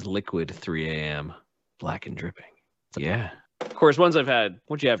 It is liquid 3 a.m. Black and dripping. Yeah. Of course, once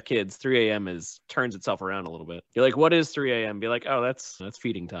you have kids, 3 a.m. turns itself around a little bit. You're like, what is 3 a.m.? Be like, oh, that's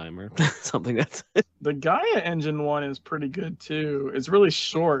feeding time or something. That's The Gaia engine one is pretty good too. It's really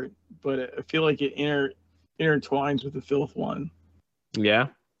short, but I feel like it intertwines with the filth one. Yeah.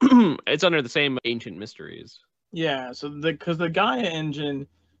 It's under the same ancient mysteries. Yeah, so because the Gaia engine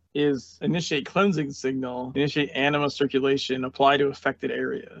is initiate cleansing signal, initiate anima circulation, apply to affected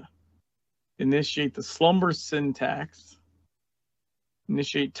area, initiate the slumber syntax,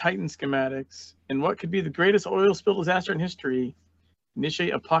 initiate Titan schematics, and what could be the greatest oil spill disaster in history,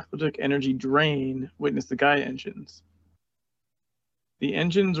 initiate apocalyptic energy drain, witness the Gaia engines. The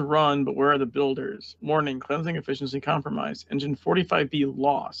engines run, but where are the builders? Warning, cleansing efficiency compromised. Engine 45B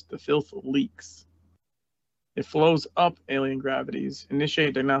lost. The filth leaks. It flows up alien gravities.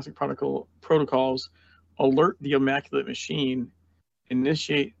 Initiate diagnostic protocols. Alert the immaculate machine.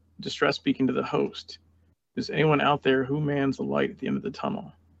 Initiate distress beacon to the host. Is anyone out there who mans the light at the end of the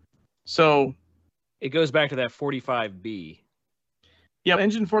tunnel? So It goes back to that 45B. yeah,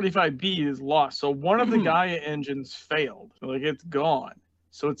 engine 45B is lost. So one of the Gaia engines failed. Like, it's gone.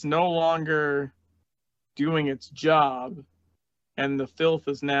 So it's no longer doing its job. And the filth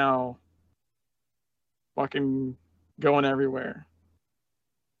is now fucking going everywhere.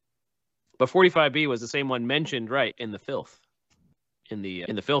 But 45B was the same one mentioned, right, in the filth. In the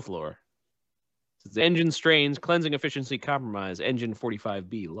filth lore. It's the engine strains, cleansing efficiency compromised, engine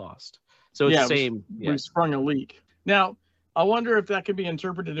 45B lost. So it's Yeah, the same. We sprung a leak. Now, I wonder if that could be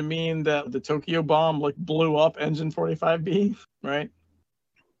interpreted to mean that the Tokyo bomb like blew up engine 45B, right?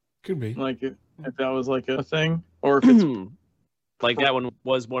 Could be. Like if that was like a thing, or if it's Like that one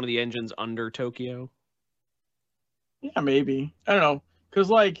was one of the engines under Tokyo. yeah, maybe. I don't know, because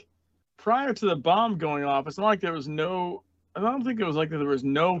like prior to the bomb going off, it's not like there was no. I don't think it was like that there was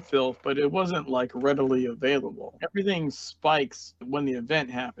no filth, but it wasn't like readily available. Everything spikes when the event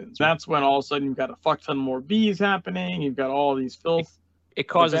happens. That's when all of a sudden you've got a fuck ton more bees happening. You've got all these filth. It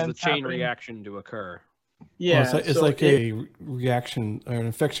causes the Events chain happening. reaction to occur. Yeah, it's so like a reaction or an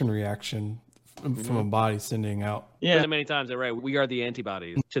infection reaction from a body sending out. yeah. Many times, right? We are the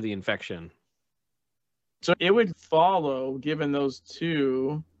antibodies to the infection. So it would follow, given those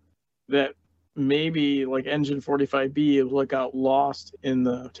two, that maybe like Engine 45B got lost in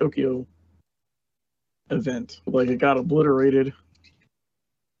the Tokyo event, like it got obliterated,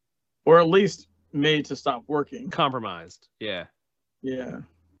 or at least made to stop working. Compromised. Yeah. Yeah.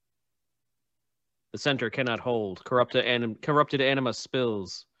 The center cannot hold. Corrupted anima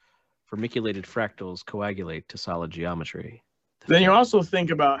spills. Formiculated fractals coagulate to solid geometry. Then you also think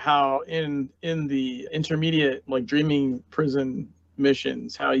about how in the intermediate, like dreaming prison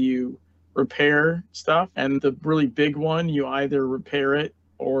missions, how you repair stuff, and the really big one, you either repair it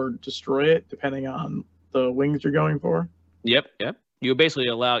or destroy it, depending on the wings you're going for. Yep. You basically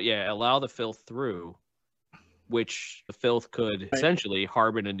allow the filth through, which the filth could essentially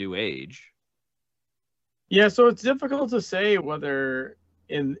harbor a new age. Yeah, so it's difficult to say whether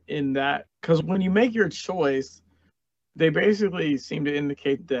in that, because when you make your choice, they basically seem to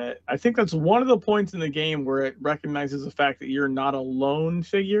indicate that, I think that's one of the points in the game where it recognizes the fact that you're not a lone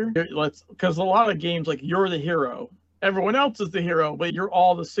figure. Because a lot of games, like, you're the hero, everyone else is the hero, but you're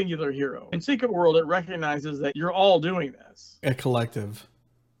all the singular hero. In Secret World, it recognizes that you're all doing this. A collective.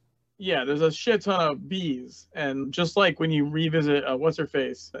 Yeah, there's a shit ton of bees, and just like when you revisit what's her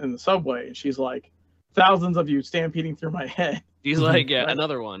face in the subway, and she's like, thousands of you stampeding through my head. He's like, yeah,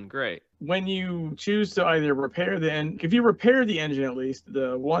 another one. Great. When you choose to either repair if you repair the engine, at least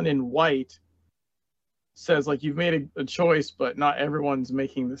the one in white says like you've made a choice, but not everyone's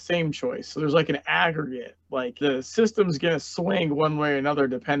making the same choice. So there's like an aggregate, like the system's going to swing one way or another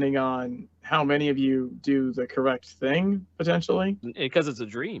depending on how many of you do the correct thing, potentially. Because it's a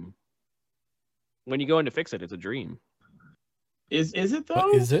dream. When you go in to fix it, it's a dream. Is it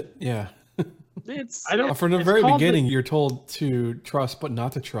though? Is it? Yeah. From the very beginning, you're told to trust, but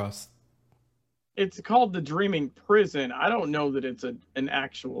not to trust. It's called the dreaming prison. I don't know that it's an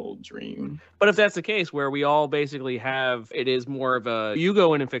actual dream. But if that's the case, where we all basically it is more of a, you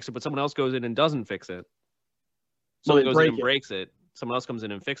go in and fix it, but someone else goes in and doesn't fix it. Someone goes in and breaks it. Someone else comes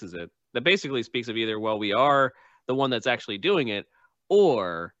in and fixes it. That basically speaks of either, well, we are the one that's actually doing it,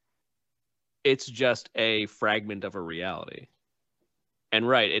 or it's just a fragment of a reality. And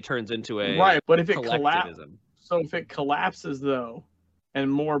it turns into a but if it collapses though,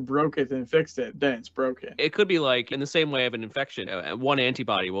 and more broke it than fixed it, then it's broken. It could be like in the same way of an infection, one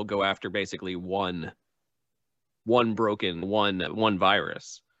antibody will go after basically one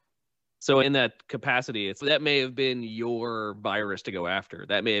virus. So in that capacity, that may have been your virus to go after.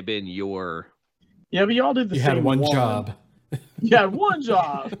 That may have been your. Yeah, but you all did the same one. You had one job. You had one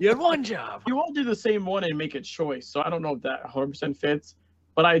job. You had one job. You all do the same one and make a choice. So I don't know if that 100% fits.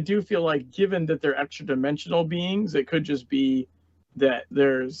 But I do feel like, given that they're extra dimensional beings, it could just be that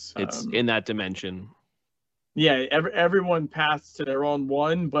there's. It's in that dimension. Yeah, everyone passed to their own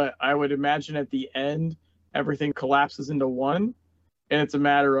one, but I would imagine at the end, everything collapses into one. And it's a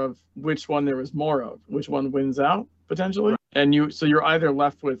matter of which one there was more of, which one wins out, potentially. And you're either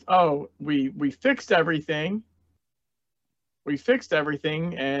left with, we fixed everything. We fixed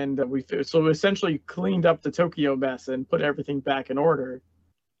everything, and we essentially cleaned up the Tokyo mess and put everything back in order.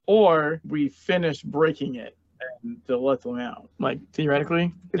 Or we finished breaking it and to let them out. Like,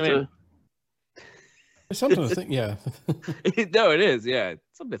 theoretically, it's something to think. Yeah. No, it is. Yeah, it's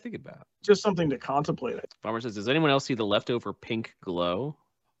something to think about. Just something to contemplate. Bomber says, "Does anyone else see the leftover pink glow?"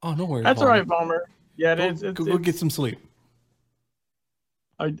 Oh, no worries. That's all right, Bomber. Yeah, Go get some sleep.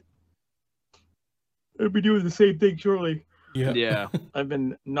 I'll be doing the same thing shortly. Yeah. I've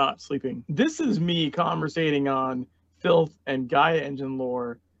been not sleeping. This is me conversating on filth and Gaia engine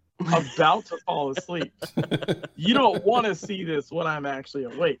lore, about to fall asleep. You don't want to see this when I'm actually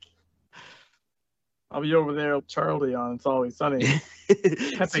awake. I'll be over there with Charlie on It's Always Sunny.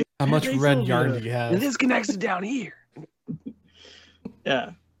 How much red yarn do you have? This connects down here.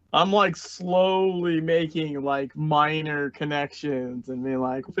 Yeah. I'm like slowly making like minor connections and being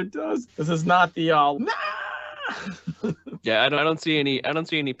like, if it does, this is not the Yeah, I don't see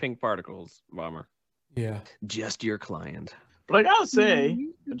any pink particles, Bomber. Yeah. Just your client. But I gotta say,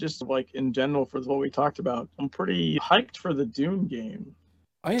 just like in general for what we talked about, I'm pretty hyped for the Dune game.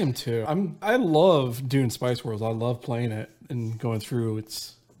 I am too. I love Dune Spice Worlds. I love playing it and going through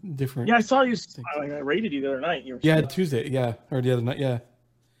its different. Yeah, I saw you. I rated you the other night. Tuesday. Yeah, or the other night. Yeah.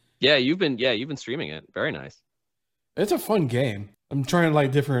 Yeah, you've been streaming it. Very nice. It's a fun game. I'm trying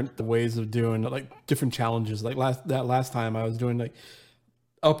like different ways of doing like different challenges. Like last time I was doing like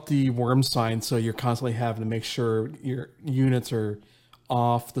up the worm sign, so you're constantly having to make sure your units are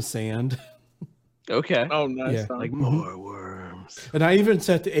off the sand. Okay. Oh, nice. Yeah. Like more worms. And I even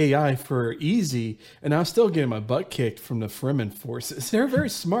set the AI for easy, and I was still getting my butt kicked from the Fremen forces. They're very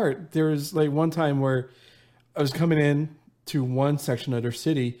smart. There was like one time where I was coming in to one section of their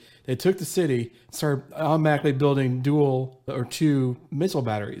city. They took the city, started automatically building dual or 2 missile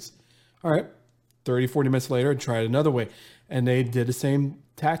batteries. All right, 30, 40 minutes later, I tried another way, and they did the same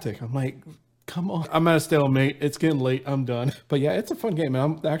tactic. I'm like, come on. I'm at a stalemate. It's getting late. I'm done. But yeah, it's a fun game. And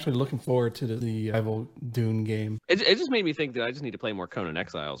I'm actually looking forward to the rival Dune game. It just made me think that I just need to play more Conan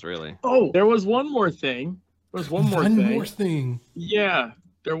Exiles, really. Oh, there was one more thing. There was one more thing. Yeah,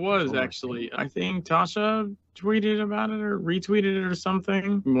 there was actually. I think Tasha tweeted about it or retweeted it or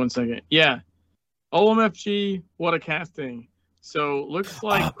something. 1 second. Yeah. OMFG, what a casting. So looks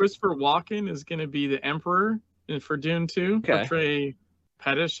like Christopher Walken is going to be the Emperor for Dune 2. Okay. Portray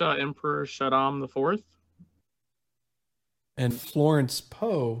Padishah Emperor Shaddam IV. And Florence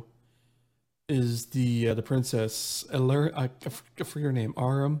Poe is the princess. I forget her name.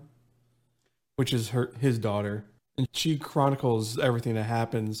 Aram, which is his daughter, and she chronicles everything that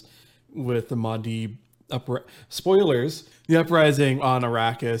happens with the Mahdi spoilers. The uprising on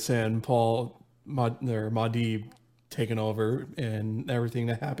Arrakis and Mahdi taking over and everything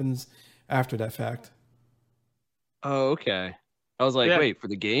that happens after that fact. Oh, okay. I was like, wait, for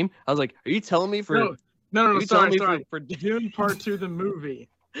the game? I was like, are you telling me for... No, sorry. For Dune Part 2, the movie.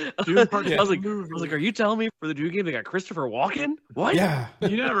 Dune Part 2, I was like, movie. are you telling me for the Dune game they got Christopher Walken? What? Yeah.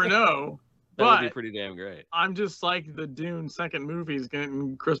 You never know. That would be pretty damn great. I'm just like the Dune second movie is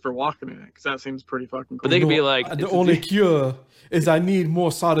getting Christopher Walken in it because that seems pretty fucking cool. But they could be like... The only cure is I need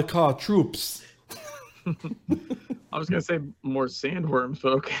more Sardaukar troops. I was going to say more sandworms,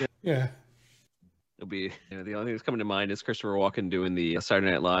 but okay. Yeah. It'll be the only thing that's coming to mind is Christopher Walken doing the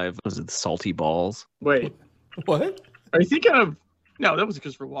Saturday Night Live. Was it the Salty Balls? Wait, what? Are you thinking of? No, that was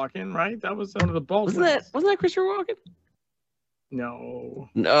Christopher Walken, right? That was one of the balls. Wasn't that Christopher Walken? No.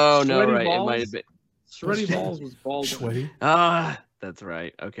 No, Sweaty right. Balls? It might have been. Sweaty Balls was Baldwin. Sweaty? That's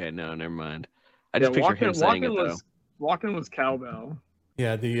right. Okay, no, never mind. I just picture him saying it though. Walken was Cowbell.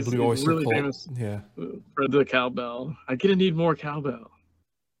 Yeah, the He's Blue Oyster really Cult. famous. Yeah. For the cowbell. I'm gonna need more cowbell.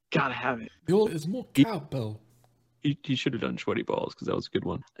 Gotta have it. It's more cowbell. He should have done Sweaty Balls because that was a good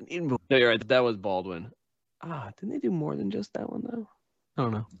one. No, you're right. That was Baldwin. Didn't they do more than just that one though? I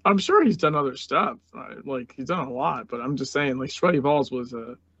don't know. I'm sure he's done other stuff. Like he's done a lot, but I'm just saying, like Sweaty Balls was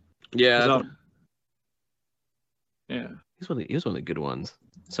yeah. Yeah. He was one of the good ones.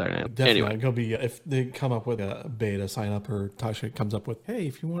 Sorry. Definitely. Anyway, It'll be if they come up with a beta sign up, or Tasha comes up with, hey,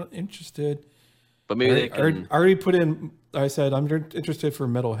 if you want interested. But maybe they can... I already put in. I said I'm interested for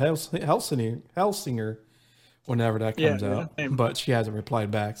Metal Hellsinger whenever that comes out. Yeah. But she hasn't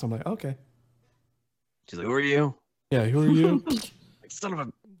replied back, so I'm like, okay. She's like, who are you? Yeah, who are you? Like, son of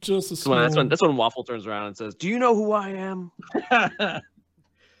a... Just a small... That's when Waffle turns around and says, do you know who I am?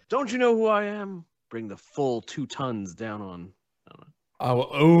 Don't you know who I am? Bring the full 2 tons down on... I will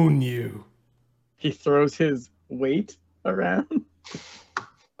own you. He throws his weight around.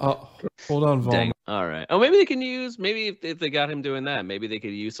 Oh, hold on, Volmer. Dang. All right. Oh, maybe they can use... Maybe if they got him doing that, maybe they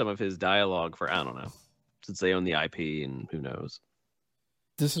could use some of his dialogue for... I don't know. Since they own the IP and who knows.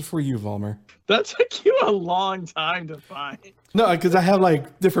 This is for you, Volmer. That took you a long time to find. No, because I have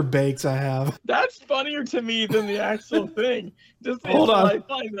like different bakes I have. That's funnier to me than the actual thing. Just Hold on. I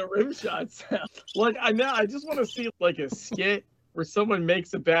find the rim shot sound. Like I just want to see like a skit where someone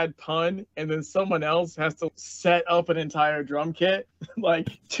makes a bad pun and then someone else has to set up an entire drum kit. Like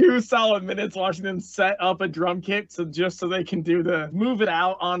 2 solid minutes watching them set up a drum kit so they can do the move it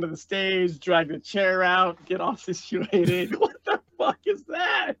out onto the stage, drag the chair out, get off situated. What the fuck is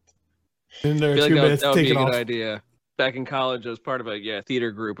that? In there, I feel 2 like minutes that would be a taken good off. idea. Back in college, I was part of a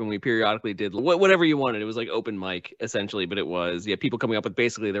theater group, and we periodically did whatever you wanted. It was like open mic, essentially, but it was people coming up with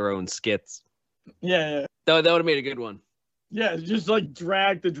basically their own skits. Yeah. That would have made a good one. Yeah, just like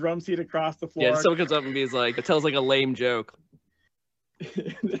drag the drum seat across the floor. Yeah, someone comes up and is like, it tells like a lame joke.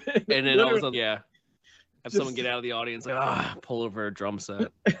 And then all of a sudden, have someone get out of the audience, like, pull over a drum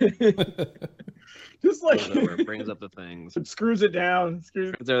set. Just like over, brings up the things. Screws it down.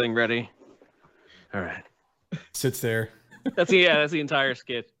 Is everything ready? All right. Sits there. That's the entire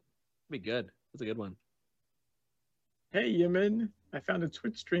skit. Be good. That's a good one. Hey, Yemen. I found a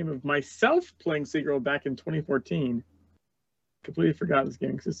Twitch stream of myself playing Seagirl back in 2014. Completely forgot this game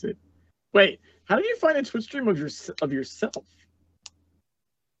existed. Wait, how did you find a Twitch stream of yourself?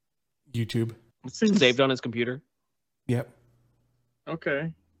 YouTube. Saved on his computer. Yep.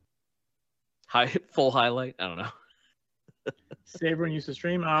 Okay. Full highlight. I don't know. Saved when you used to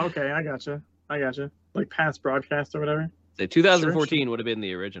stream. Oh, okay. I gotcha. Like past broadcast or whatever. Say 2014 would have been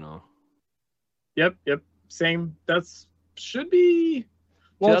the original. Yep. Same. That's should be.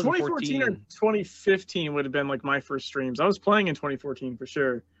 Well, 2014 or 2014. 2015 would have been like my first streams. I was playing in 2014 for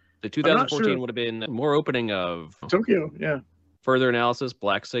sure. The I'm not 2014 sure. would have been more opening of Tokyo, yeah. Further Analysis,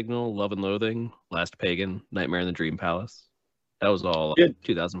 Black Signal, Love and Loathing, Last Pagan, Nightmare in the Dream Palace. That was all Yeah.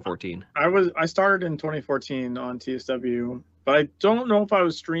 2014. I started in 2014 on TSW, but I don't know if I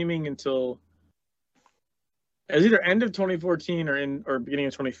was streaming until it was either end of 2014 or beginning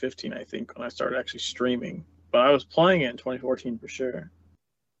of 2015, I think, when I started actually streaming. But I was playing it in 2014 for sure.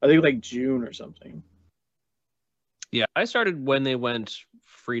 I think like June or something. Yeah, I started when they went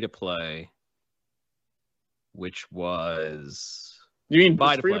free to play, which was You mean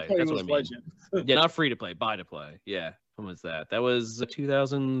buy to free play? to play That's was what I mean. Legend? Yeah, not free to play, buy to play. Yeah, when was that? That was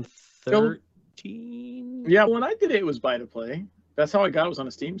 2013. Yeah, when I did it, it was buy to play. That's how I got it. Was on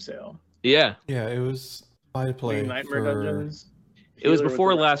a Steam sale. Yeah, Yeah, it was buy to play. Nightmare for- Dungeons. it was Healer with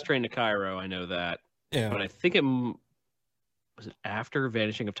before the Last Rifle. Train to Cairo. I know that, Yeah, but I think it was it after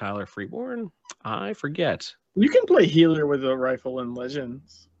Vanishing of Tyler Freeborn. I forget. You can play healer with a rifle in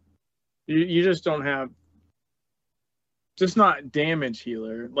Legends. You just don't have, just not damage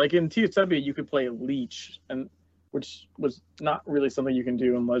healer. Like in TSW, you could play leech, and which was not really something you can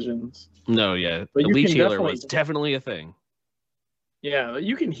do in Legends. No, yeah, But the you Leech can Healer definitely- was definitely a thing. Yeah,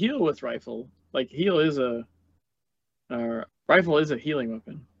 you can heal with rifle. Like heal is rifle is a healing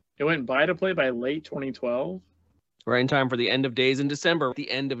weapon. It went buy to play by late 2012. Right in time for the end of days in December. The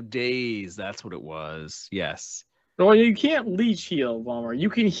end of days, that's what it was. Yes. Well, you can't leech heal, Walmart. You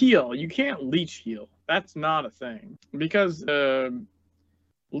can heal. You can't leech heal. That's not a thing. Because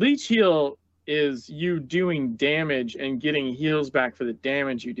leech heal is you doing damage and getting heals back for the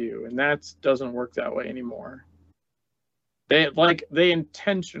damage you do. And that doesn't work that way anymore. They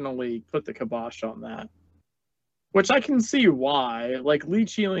intentionally put the kibosh on that. Which I can see why. Like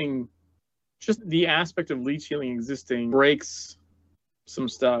leech healing, just the aspect of leech healing existing breaks some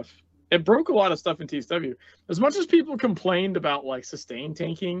stuff. It broke a lot of stuff in TSW. As much as people complained about like sustain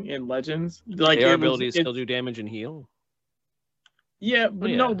tanking in Legends, like AR it was- abilities it- still do damage and heal. yeah, but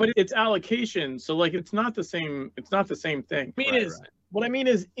yeah. no, but it's allocation, so like it's not the same. It's not the same thing. Right. What I mean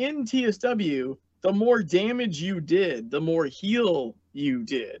is in TSW, the more damage you did, the more heal you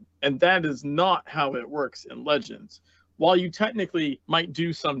did, and that is not how it works in Legends. While you technically might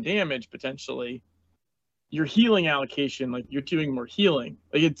do some damage potentially, your healing allocation, like you're doing more healing.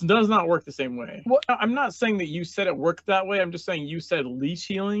 Like it does not work the same way. Well, I'm not saying that you said it worked that way. I'm just saying you said leech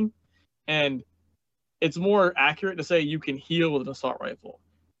healing, and it's more accurate to say you can heal with an assault rifle.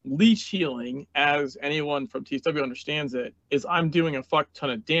 Leech healing, as anyone from TSW understands it, is I'm doing a fuck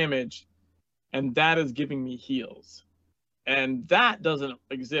ton of damage, and that is giving me heals. And that doesn't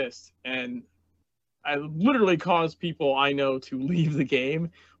exist. And I literally caused people I know to leave the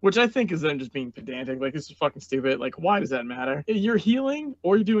game, which I think is them just being pedantic. Like, this is fucking stupid. Like, why does that matter? If you're healing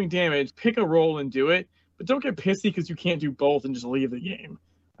or you're doing damage, pick a role and do it. But don't get pissy because you can't do both and just leave the game.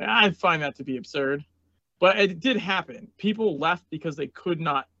 I find that to be absurd. But it did happen. People left because they could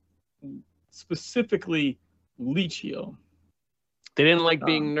not specifically leech heal. They didn't like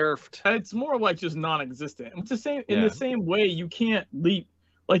being nerfed. It's more like just non-existent. It's the same in Yeah. the same way you can't leech.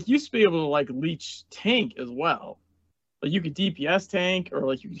 Like you used to be able to like leech tank as well. Like you could DPS tank or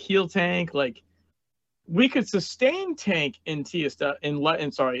like you could heal tank. Like we could sustain tank in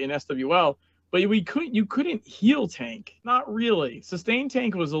SWL, but you couldn't heal tank. Not really. Sustain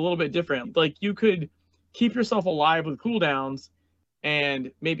tank was a little bit different. Like you could keep yourself alive with cooldowns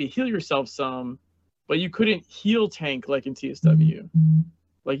and maybe heal yourself some, but you couldn't heal tank like in TSW.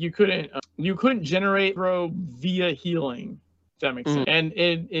 Like you couldn't generate throw via healing. If that makes sense. And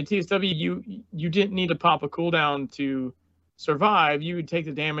in TSW, you didn't need to pop a cooldown to survive. You would take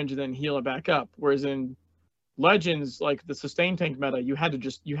the damage and then heal it back up. Whereas in Legends, like the sustain tank meta, you had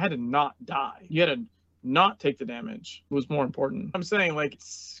to not die. You had to not take the damage. It was more important. I'm saying like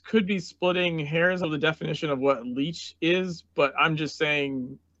could be splitting hairs of the definition of what leech is, but I'm just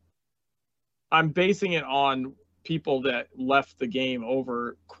saying I'm basing it on people that left the game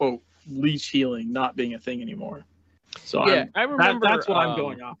over quote leech healing not being a thing anymore. So Yeah, I remember that's what I'm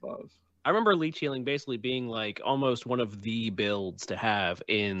going off of. I remember leech healing basically being like almost one of the builds to have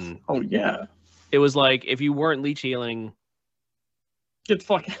in. Oh yeah, It was like if you weren't leech healing, get the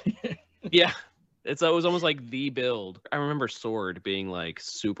fuck out of here. yeah, it was almost like the build. I remember Sword being like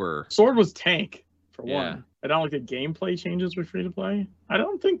super. Sword was tank for Yeah. one. I don't like the gameplay changes with free to play. I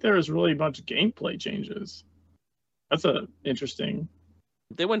don't think there was really much gameplay changes. That's a interesting.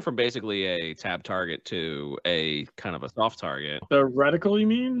 They went from basically a tab target to a kind of a soft target. The reticle, you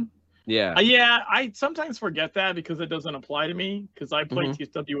mean? Yeah. Yeah, I sometimes forget that because it doesn't apply to me because I play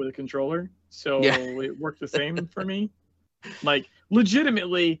TSW with a controller, so it worked the same for me. Like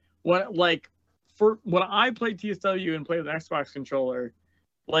legitimately, when I played TSW and played with an Xbox controller,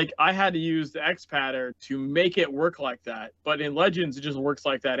 like I had to use the X-Padder to make it work like that. But in Legends, it just works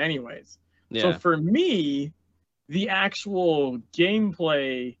like that anyways. Yeah. So for me, the actual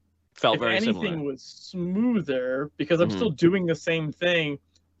gameplay felt if very anything similar. was smoother because I'm still doing the same thing,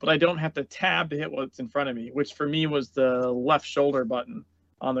 but I don't have to tab to hit what's in front of me, which for me was the left shoulder button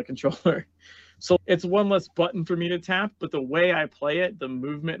on the controller. So it's one less button for me to tap, but the way I play it, the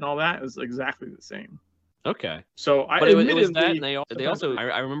movement and all that is exactly the same. Okay. So but it was that, and they also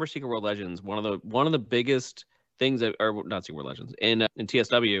I remember Secret World Legends. One of the biggest things that, or not Secret World Legends, in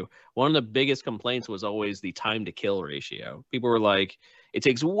TSW, one of the biggest complaints was always the time to kill ratio. People were like, it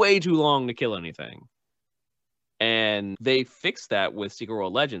takes way too long to kill anything. And they fixed that with Secret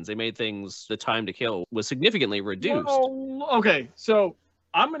World Legends. They made the time to kill was significantly reduced. Well, okay, so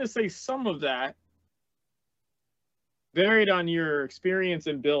I'm going to say some of that varied on your experience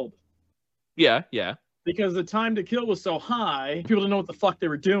and build. Yeah. Because the time to kill was so high, people didn't know what the fuck they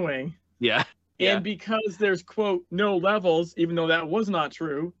were doing. Yeah. And because there's, quote, no levels, even though that was not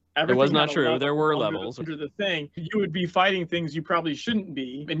true. It was not true. There were levels. Under the thing, you would be fighting things you probably shouldn't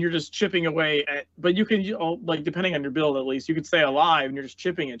be, and you're just chipping away at. But you can, like, depending on your build, at least you could stay alive, and you're just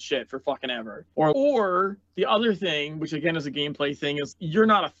chipping at shit for fucking ever. Or the other thing, which again is a gameplay thing, is you're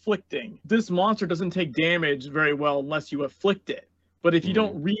not afflicting. This monster doesn't take damage very well unless you afflict it. But if you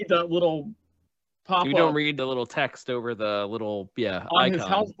don't read that little pop-up, you don't read the little text over the little on icon. His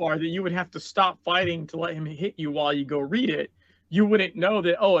health bar that you would have to stop fighting to let him hit you while you go read it. You wouldn't know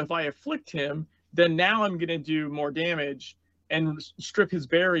that, oh, if I afflict him, then now I'm going to do more damage and strip his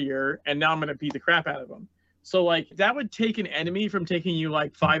barrier, and now I'm going to beat the crap out of him. So, like, that would take an enemy from taking you,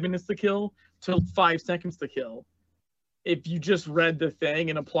 like, 5 minutes to kill to 5 seconds to kill if you just read the thing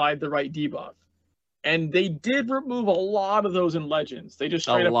and applied the right debuff. And they did remove a lot of those in Legends. They just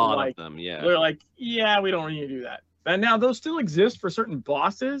straight up were like, of them, yeah. They're like, yeah, we don't need to do that. And now those still exist for certain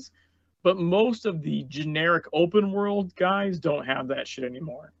bosses, but most of the generic open world guys don't have that shit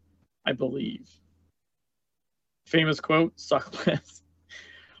anymore, I believe. Famous quote, suck less.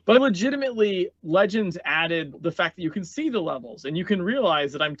 But legitimately, Legends added the fact that you can see the levels, and you can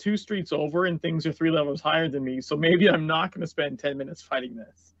realize that I'm 2 streets over and things are 3 levels higher than me, so maybe I'm not going to spend 10 minutes fighting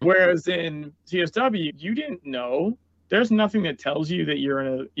this. Whereas in TSW, you didn't know. There's nothing that tells you that you're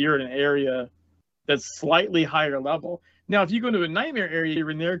in an area that's slightly higher level. Now, if you go to a nightmare area,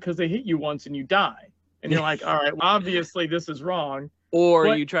 you're in there because they hit you once and you die. And you're like, all right, well, obviously this is wrong.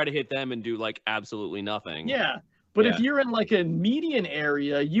 Or you try to hit them and do, like, absolutely nothing. Yeah. But if you're in, like, a median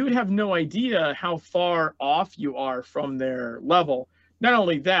area, you would have no idea how far off you are from their level. Not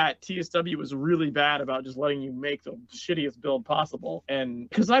only that, TSW was really bad about just letting you make the shittiest build possible. And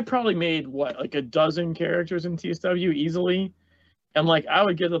because I probably made, like a dozen characters in TSW easily. And, like, I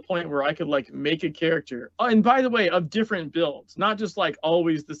would get to the point where I could, like, make a character. Oh, and by the way, of different builds, not just, like,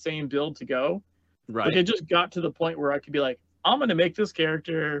 always the same build to go. Right. Like, it just got to the point where I could be like, I'm going to make this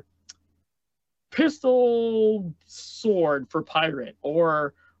character pistol sword for pirate.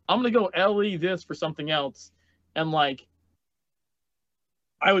 Or I'm going to go LE this for something else. And, like,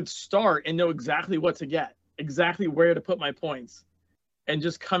 I would start and know exactly what to get. Exactly where to put my points. And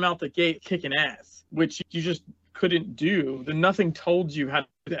just come out the gate kicking ass. Which you just couldn't do. Then nothing told you how to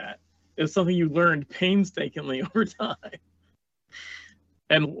do that. It's something you learned painstakingly over time.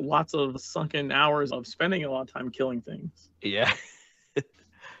 And lots of sunken hours of spending a lot of time killing things. Yeah. I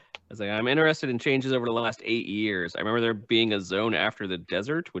was like, I'm interested in changes over the last 8 years. I remember there being a zone after the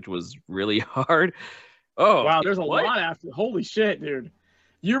desert, which was really hard. Oh, wow, there's a lot after. Holy shit, dude.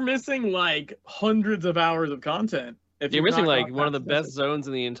 You're missing like hundreds of hours of content. If you're missing like one of the best zones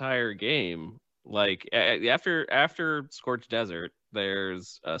in the entire game. Like after Scorched Desert,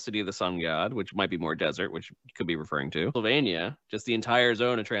 there's City of the Sun God, which might be more desert, which could be referring to Transylvania, just the entire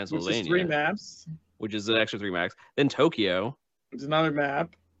zone of Transylvania, which is 3 maps, which is an extra 3 maps. Then Tokyo, it's another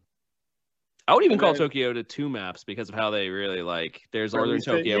map. I would even call Tokyo to 2 maps because of how they really like. There's northern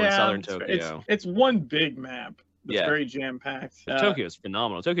Tokyo and southern Tokyo. It's one big map. It's very jam packed. Tokyo is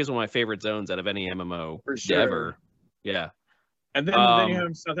phenomenal. Tokyo is one of my favorite zones out of any MMO ever. Yeah. And then you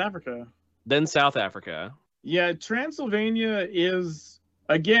have South Africa. Then South Africa. Yeah, Transylvania is,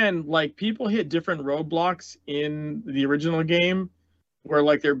 again, like, people hit different roadblocks in the original game where,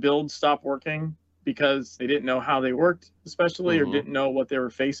 like, their builds stopped working because they didn't know how they worked, especially, or didn't know what they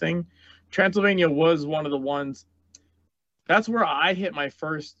were facing. Transylvania was one of the ones. That's where I hit my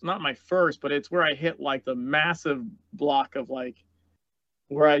first, not my first, but it's where I hit, like, the massive block of, like,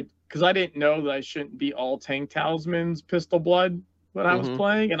 where I because I didn't know that I shouldn't be all Tank Talisman's Pistol Blood when I was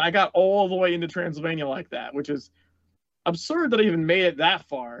playing, and I got all the way into Transylvania like that, which is absurd that I even made it that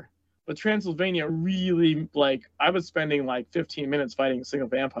far. But Transylvania really, like, I was spending like 15 minutes fighting a single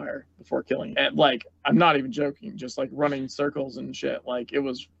vampire before killing it. And, like, I'm not even joking, just like running circles and shit. Like, it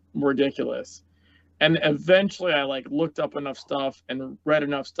was ridiculous. And eventually I like looked up enough stuff and read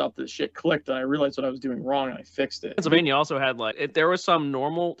enough stuff that shit clicked, and I realized what I was doing wrong, and I fixed it. Pennsylvania also had like there was some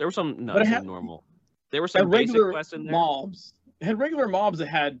normal, there were some not normal. There were some basic quests in there. Mobs. It had regular mobs that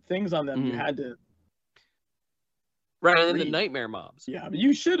had things on them you had to. Right, and then the nightmare mobs. Yeah, but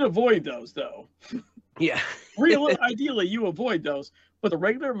you should avoid those though. Yeah. Ideally, you avoid those, but the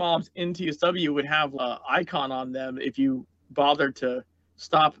regular mobs in TSW would have an icon on them if you bothered to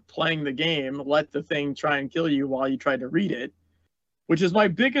stop playing the game, let the thing try and kill you while you try to read it, which is my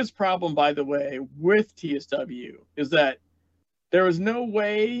biggest problem, by the way, with TSW, is that there is no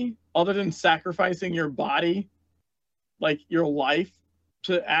way other than sacrificing your body, like your life,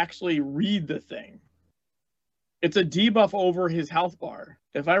 to actually read the thing. It's a debuff over his health bar.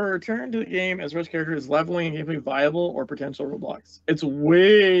 If I return to the game as which character is leveling and gameplay viable or potential roadblocks, it's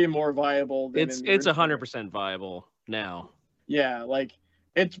way more viable than it's 100% viable now. Yeah, like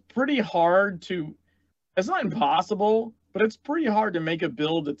it's pretty hard to. It's not impossible, but it's pretty hard to make a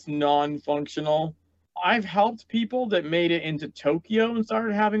build that's non-functional. I've helped people that made it into Tokyo and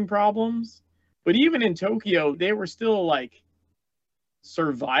started having problems, but even in Tokyo, they were still like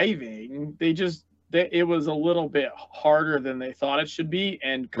surviving. It was a little bit harder than they thought it should be,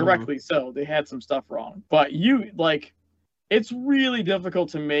 and correctly so. They had some stuff wrong. But it's really difficult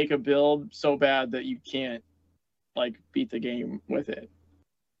to make a build so bad that you can't like beat the game with it.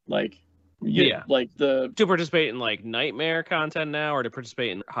 Like, to participate in like nightmare content now, or to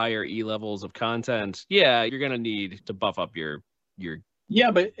participate in higher E levels of content, you're gonna need to buff up your.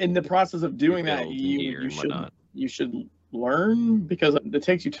 Yeah, but in the process of doing that, you should learn, because it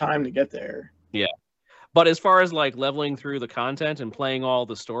takes you time to get there. Yeah. But as far as like leveling through the content and playing all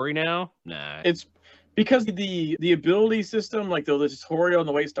the story now, nah. It's because the ability system, like the tutorial and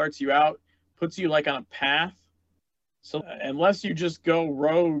the way it starts you out, puts you like on a path. So unless you just go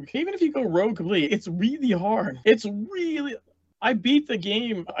rogue, even if you go rogue completely, it's really hard. I beat the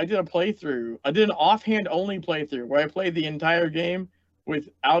game. I did a playthrough. I did an offhand only playthrough where I played the entire game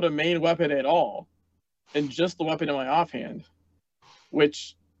without a main weapon at all, and just the weapon in my offhand,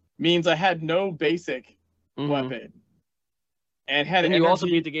 which means I had no basic weapon. And you also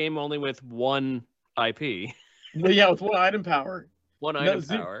beat the game only with one IP. Yeah, with one item power.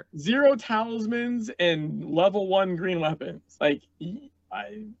 Power. Zero talismans and level 1 green weapons. Like, it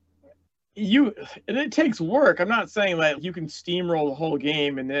takes work. I'm not saying that you can steamroll the whole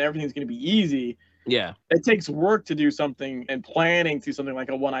game and then everything's going to be easy. Yeah. It takes work to do something, and planning to something like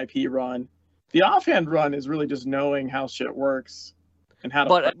a 1 IP run. The offhand run is really just knowing how shit works. And how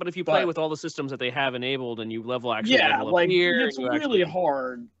to but if you play with all the systems that they have enabled and you level up here, it's really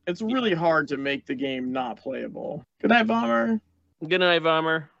hard. It's really hard to make the game not playable. Good night, Bomber. Good night,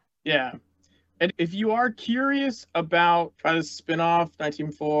 Bomber. Yeah. And if you are curious about trying to spin off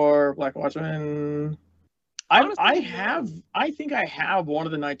 1984 Black Watchman, I think I have one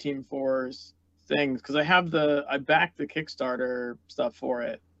of the 1984's things, because I backed the Kickstarter stuff for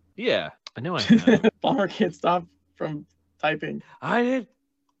it. Yeah, I know I have. Bomber can't stop from typing. I did.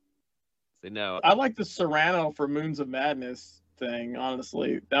 Say no. I like the Serrano for Moons of Madness thing,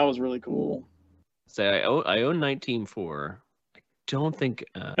 honestly. That was really cool. Say I own 19.4. I don't think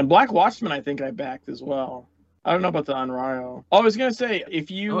and Black Watchman I think I backed as well. I don't know about the Unrayo. Oh, I was gonna say,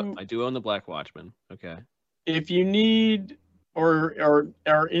 if you I do own the Black Watchman. Okay. If you need or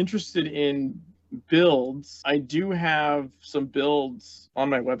are interested in builds, I do have some builds on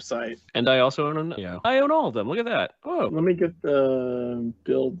my website, and I also own I own all of them. Look at that. Oh, let me get the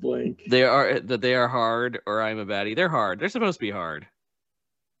build link. They are hard, or I'm a baddie. They're hard. They're supposed to be hard.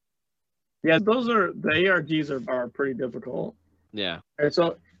 Yeah, the ARGs are pretty difficult. Yeah. And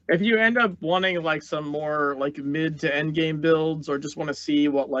so if you end up wanting like some more like mid to end game builds, or just want to see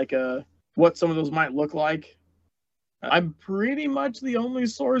what some of those might look like, I'm pretty much the only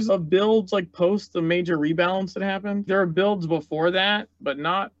source of builds like post the major rebalance that happened. There are builds before that, but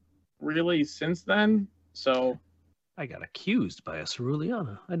not really since then. So I got accused by a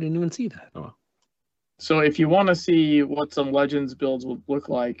Ceruleana. I didn't even see that. Oh. So if you want to see what some Legends builds would look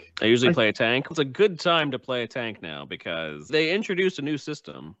like, I usually play a tank. It's a good time to play a tank now, because they introduced a new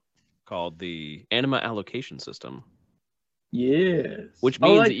system called the Anima Allocation System. Yes. Which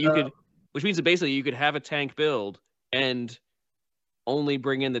means that basically you could have a tank build, and only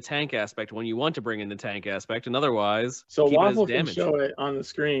bring in the tank aspect when you want to bring in the tank aspect, and otherwise So keep it as Waffle can damage. show it on the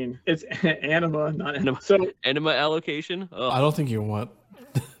screen. It's anima, not Anima. So Anima allocation. I don't think you want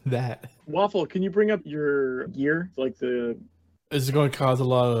that. Waffle, can you bring up your gear? Like the Is it going to cause a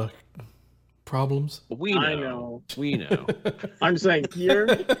lot of problems? We know. I know. We know. I'm saying gear,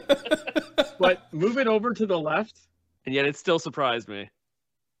 but move it over to the left. And yet it still surprised me.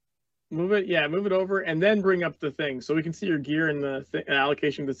 Move it over, and then bring up the thing so we can see your gear and the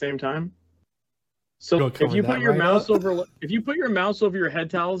allocation at the same time. So Go if cover you that put your right mouse up. over, if you put your mouse over your head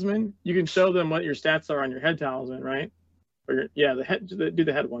talisman, you can show them what your stats are on your head talisman, right? Or the head, do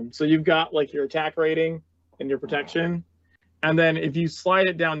the head one. So you've got like your attack rating and your protection, and then if you slide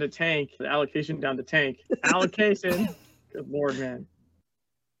it down to tank, the allocation down to tank, allocation. Good lord, man.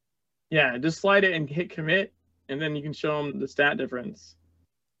 Yeah, just slide it and hit commit, and then you can show them the stat difference.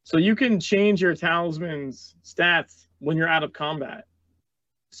 So you can change your talisman's stats when you're out of combat.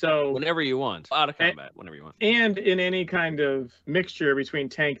 So Whenever you want. Out of combat, whenever you want. and in any kind of mixture between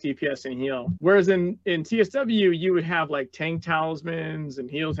tank, DPS, and heal. Whereas in TSW, you would have like tank talismans and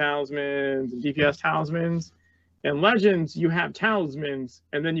heal talismans and DPS talismans. In Legends, you have talismans,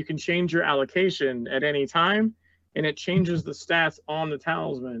 and then you can change your allocation at any time, and it changes the stats on the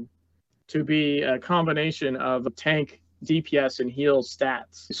talisman to be a combination of tank, DPS, and heal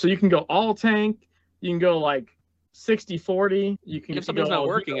stats. So you can go all tank, you can go like 60-40. You can If something's go not all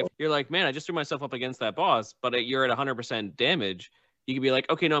working, heal. if you're like, man, I just threw myself up against that boss, but you're at 100% damage, you could be like,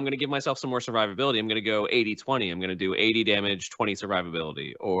 okay, no, I'm going to give myself some more survivability. I'm going to go 80-20. I'm going to do 80 damage, 20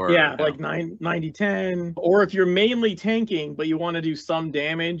 survivability. Or Yeah, you know, like 90-10. Or if you're mainly tanking, but you want to do some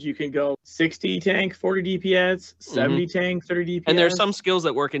damage, you can go 60 tank, 40 DPS, 70 tank, 30 DPS. And there's some skills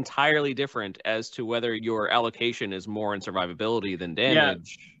that work entirely different as to whether your allocation is more in survivability than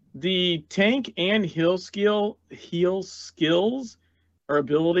damage. The tank and heal skills or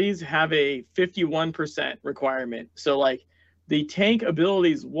abilities have a 51% requirement. So like the tank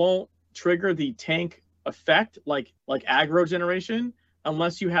abilities won't trigger the tank effect like aggro generation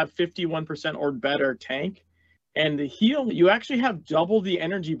unless you have 51% or better tank. And the heal, you actually have double the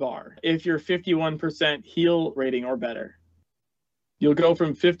energy bar if you're 51% heal rating or better. You'll go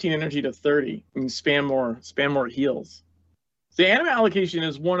from 15 energy to 30 and spam more heals. The anima allocation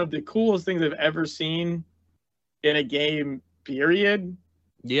is one of the coolest things I've ever seen in a game, period.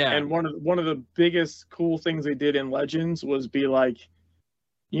 Yeah. And one of the biggest cool things they did in Legends was be like,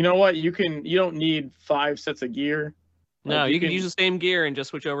 you know what, you don't need 5 sets of gear. No, Like, you can use the same gear and just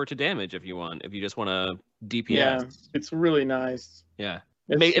switch over to damage if you want. If you just want to DPS. Yeah, it's really nice. Yeah.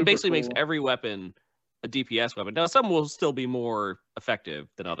 It's It super basically makes cool. every weapon a DPS weapon. Now, some will still be more effective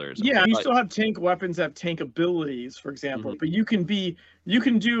than others. Yeah, you but- still have tank weapons that have tank abilities, for example, Mhm. but you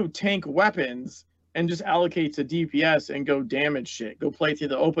can do tank weapons and just allocate to DPS and go damage shit. Go play through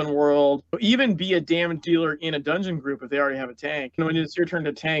the open world. Even be a damage dealer in a dungeon group if they already have a tank. And when it's your turn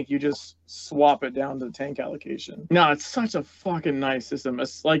to tank, you just swap it down to the tank allocation. No, it's such a fucking nice system.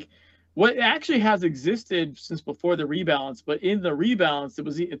 It's like what actually has existed since before the rebalance, but in the rebalance,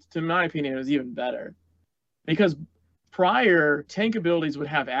 it's to my opinion, it was even better. Because prior, tank abilities would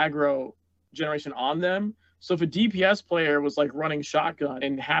have aggro generation on them. So if a DPS player was like running shotgun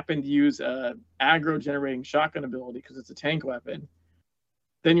and happened to use a aggro generating shotgun ability because it's a tank weapon,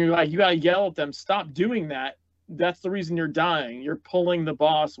 then you gotta yell at them, stop doing that. That's the reason you're dying. You're pulling the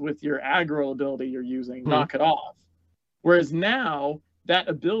boss with your aggro ability you're using. Knock it off. Whereas now that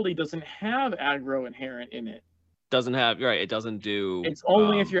ability doesn't have aggro inherent in it. Doesn't have, right, it doesn't do... It's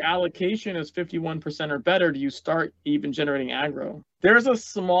only if your allocation is 51% or better do you start even generating aggro. There's a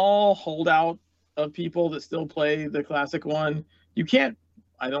small holdout of people that still play the classic one. You can't,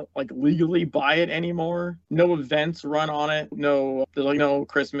 I don't legally buy it anymore. No events run on it. No, there's no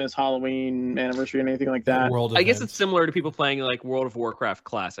Christmas, Halloween, anniversary, anything like that. World I guess events. it's similar to people playing like World of Warcraft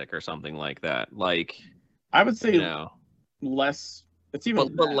Classic or something like that. Like, I would say you know, less. It's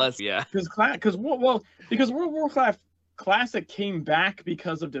even but less, yeah. because World of Warcraft Classic came back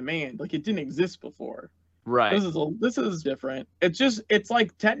because of demand. Like it didn't exist before. Right. This is different. It's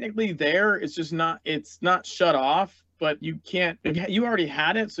like technically there. It's not shut off, but you can't. You already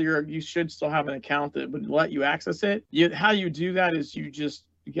had it, so you should still have an account that would let you access it. How you do that is you just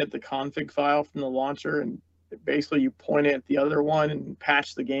get the config file from the launcher and basically you point it at the other one and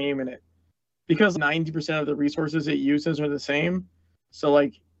patch the game, and it because 90% of the resources it uses are the same. So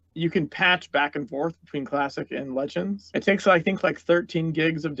like you can patch back and forth between Classic and Legends. It takes I think like 13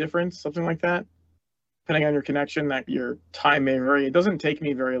 gigs of difference, something like that. depending on your connection, that your time may vary. It doesn't take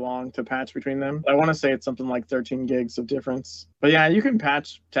me very long to patch between them. I want to say it's something like 13 gigs of difference. But yeah, you can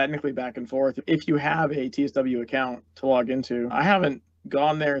patch technically back and forth if you have a TSW account to log into. I haven't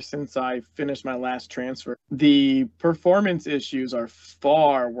gone there since I finished my last transfer. The performance issues are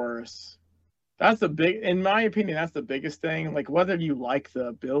far worse. That's the in my opinion, that's the biggest thing. Like, whether you like the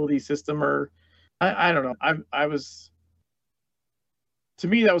ability system or, I don't know. To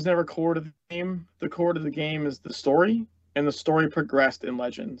me, that was never core to the game. The core to the game is the story, and the story progressed in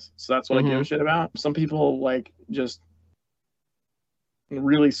Legends. So that's what I give a shit about. Some people like just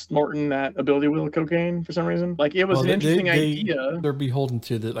really snorting that ability wheel of cocaine for some reason. Like, it was an interesting idea. They're beholden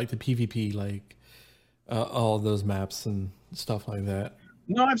to the PvP, like all those maps and stuff like that.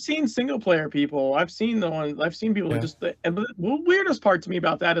 No, I've seen single player people. I've seen people who just. And the weirdest part to me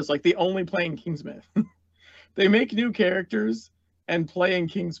about that is like they only play in Kingsmith. They make new characters and play in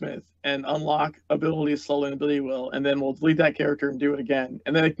Kingsmith and unlock abilities slowly in ability wheel, and then we'll delete that character and do it again.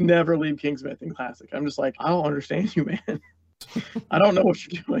 And then they never leave Kingsmith in Classic. I'm just like, I don't understand you, man. I don't know what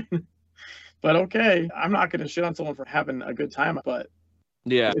you're doing. But okay, I'm not going to shit on someone for having a good time, but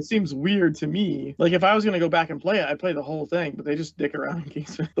yeah, it seems weird to me. Like, if I was going to go back and play it, I'd play the whole thing, but they just dick around in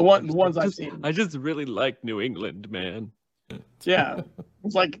Kingsmith. The ones I've seen. I just really like New England, man. Yeah.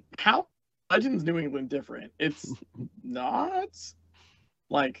 It's like, how Legends New England different? It's not.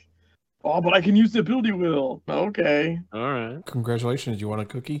 Like, oh, but I can use the ability wheel. Okay. All right. Congratulations. You want a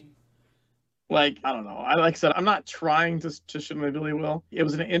cookie? Like, I don't know. Like I said, I'm not trying to shit on the ability wheel. It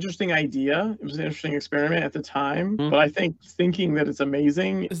was an interesting idea. It was an interesting experiment at the time. But I think thinking that it's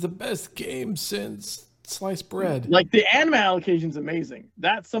amazing is the best game since sliced bread. Like, the anime allocation is amazing.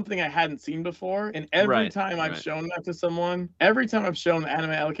 That's something I hadn't seen before. And every time I've shown that to someone, every time I've shown the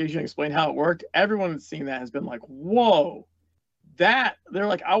anime allocation and explained how it worked, everyone that's seen that has been like, whoa. That, they're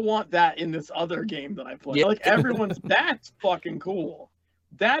like, I want that in this other game that I play. Yeah. Like, everyone's, that's fucking cool.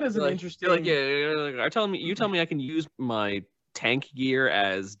 That is an interesting. You tell me I can use my tank gear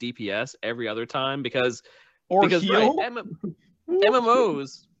as DPS every other time because heal?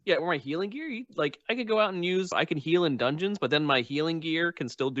 MMOs, or my healing gear. Like, I could go out and I can heal in dungeons, but then my healing gear can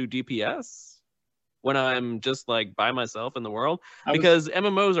still do DPS when I'm just like by myself in the world. Because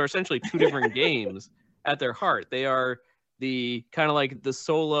MMOs are essentially two different games at their heart. They are the kind of like the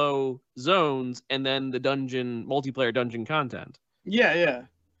solo zones and then the multiplayer dungeon content. Yeah.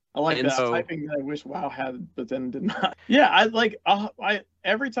 I like that. Typing that I wish WoW had, but then did not. Yeah, I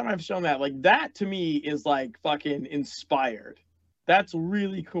every time I've shown that, like, that to me is like fucking inspired. That's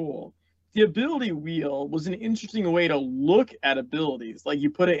really cool. The ability wheel was an interesting way to look at abilities. Like, you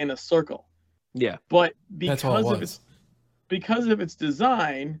put it in a circle. Yeah. But because of its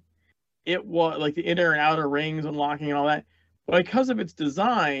design, it was like the inner and outer rings unlocking and all that. But because of its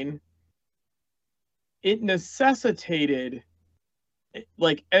design, it necessitated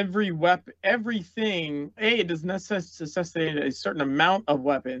like everything. It does necessitate a certain amount of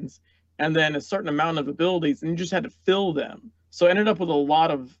weapons and then a certain amount of abilities, and you just had to fill them. So I ended up with a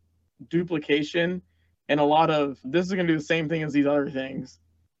lot of duplication and a lot of, this is going to do the same thing as these other things.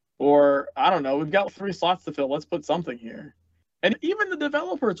 Or, I don't know, we've got 3 slots to fill. Let's put something here. And even the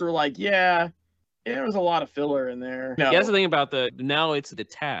developers were like, yeah, there was a lot of filler in there. No. Yeah, that's the thing about now it's the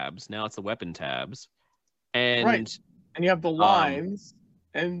tabs. Now it's the weapon tabs. And and you have the lines.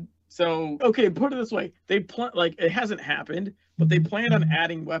 And so, okay, put it this way. It hasn't happened, but they plan on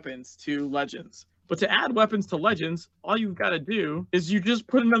adding weapons to Legends. But to add weapons to Legends, all you've got to do is you just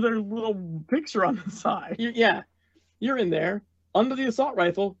put another little picture on the side. You're in there. Under the assault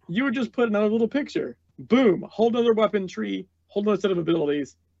rifle, you would just put another little picture. Boom, whole other weapon tree, whole other set of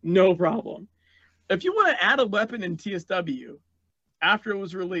abilities, no problem. If you want to add a weapon in TSW after it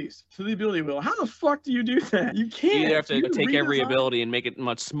was released to the ability wheel, how the fuck do you do that? You can't. You have to take every ability and make it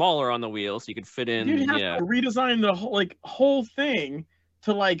much smaller on the wheel so you could fit in. You'd have to redesign the whole thing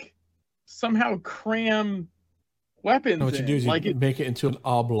to somehow cram weapons. No, what you do is you make it into an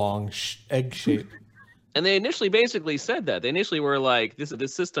oblong egg shape. And they initially basically said that. They initially were like,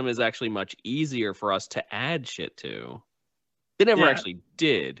 this system is actually much easier for us to add shit to. They never actually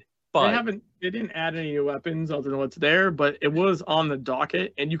did. But they didn't add any new weapons other than what's there, but it was on the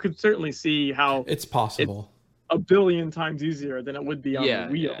docket, and you could certainly see how it's possible. It's 1 billion times easier than it would be on the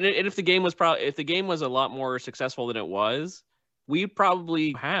wheel. And if the game was a lot more successful than it was, we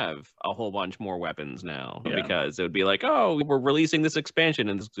probably have a whole bunch more weapons now because it would be like, oh, we're releasing this expansion,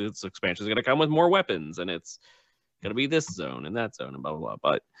 and this expansion is going to come with more weapons, and it's going to be this zone and that zone and blah, blah, blah.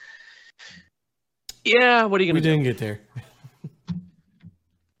 But yeah, what are you going to do? We didn't get there.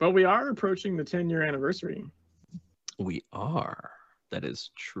 But we are approaching the 10-year anniversary. We are. That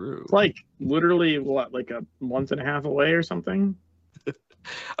is true. It's like literally what, like a month and a half away or something.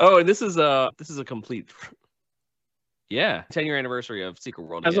 Oh, and this is a complete 10-year anniversary of Secret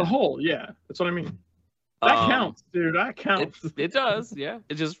World As again. a whole, yeah. That's what I mean. That counts, dude. That counts. It does, yeah.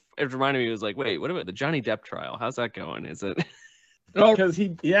 It reminded me, it was like, wait, what about the Johnny Depp trial? How's that going? Is it Oh, because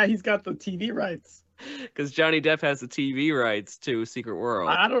he's got the TV rights. because Johnny Depp has the TV rights to Secret World?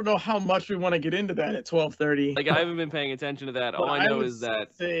 I don't know how much we want to get into that at 12:30. Like, I haven't been paying attention to that. All I know is that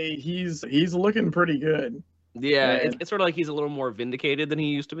he's looking pretty good. yeah, Man. it's sort of like he's a little more vindicated than he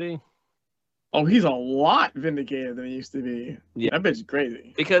used to be. Oh, he's a lot vindicated than he used to be. Yeah. That bitch is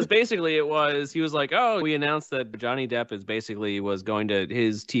crazy. Because basically he was like, oh, we announced that Johnny Depp was going to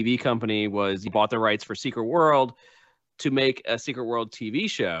his TV company he bought the rights for Secret World to make a Secret World TV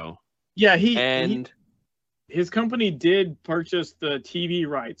show. Yeah, his company did purchase the TV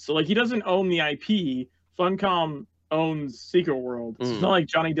rights. So like he doesn't own the IP. Funcom owns Secret World. So it's not like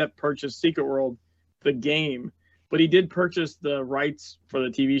Johnny Depp purchased Secret World, the game. But he did purchase the rights for the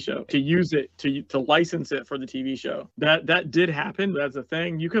TV show to use it to license it for the TV show. That did happen. That's a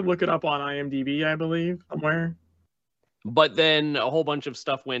thing. You could look it up on IMDb, I believe, somewhere. But then a whole bunch of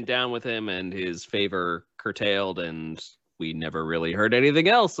stuff went down with him and his favor curtailed, and we never really heard anything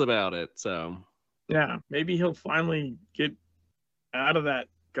else about it. So Yeah, maybe he'll finally get out of that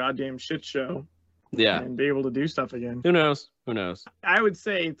goddamn shit show. Yeah. And be able to do stuff again. Who knows? Who knows? I would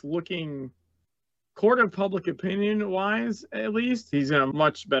say it's looking, court of public opinion wise, at least, he's in a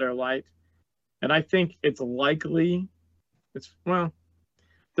much better light. And I think it's likely,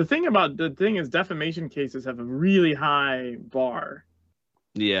 the thing is defamation cases have a really high bar.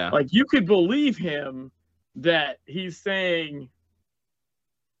 Yeah. Like, you could believe him that he's saying,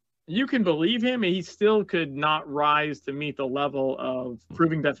 you can believe him, and he still could not rise to meet the level of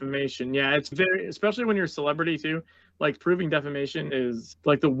proving defamation. Yeah, it's very, especially when you're a celebrity too, like proving defamation is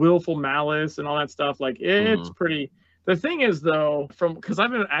like the willful malice and all that stuff. Like it's pretty. The thing is though, because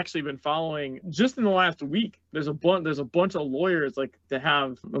I've been following just in the last week, there's a bunch of lawyers like to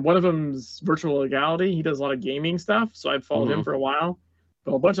have, one of them's virtual legality. He does a lot of gaming stuff. So I've followed him for a while,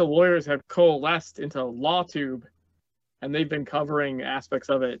 but a bunch of lawyers have coalesced into LawTube, and they've been covering aspects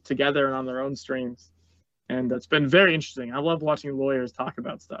of it together and on their own streams. And it's been very interesting. I love watching lawyers talk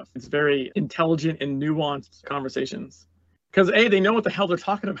about stuff. It's very intelligent and nuanced conversations. Because, they know what the hell they're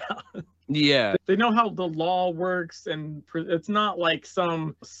talking about. Yeah. They know how the law works, and it's not like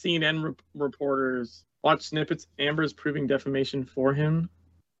some CNN reporters watch snippets. Amber's proving defamation for him.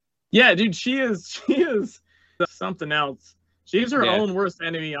 Yeah, dude, she is something else. She's her own worst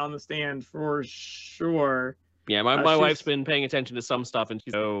enemy on the stand for sure. Yeah, my wife's been paying attention to some stuff, and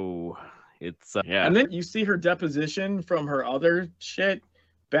she's it's yeah. And then you see her deposition from her other shit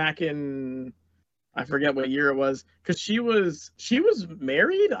back in, I forget what year it was, because she was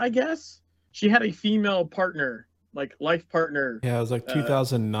married, I guess. She had a female partner, like life partner. Yeah, it was like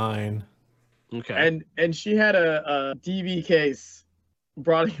 2009. Okay. And she had a DV case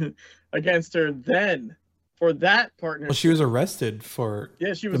brought against her then for that partner. Well, she was arrested for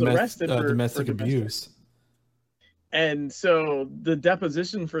she was arrested for domestic abuse. And so the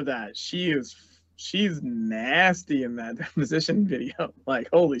deposition for that, she's nasty in that deposition video. Like,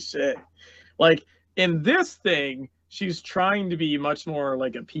 holy shit. Like, in this thing, she's trying to be much more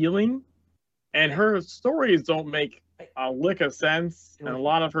like appealing, and her stories don't make a lick of sense, and a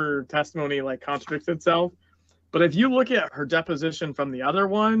lot of her testimony like contradicts itself. But if you look at her deposition from the other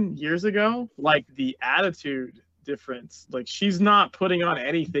one years ago, like the attitude difference, like she's not putting on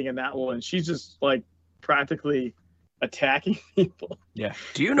anything in that one. She's just like practically attacking people. Yeah.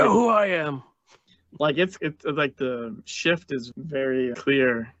 Do you know who I am? Like it's like the shift is very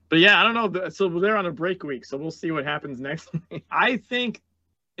clear. But yeah, I don't know. So they're on a break week, so we'll see what happens next week. I think,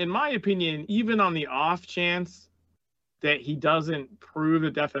 in my opinion, even on the off chance that he doesn't prove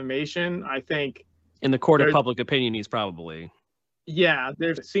the defamation, I think in the court of public opinion, he's probably. Yeah,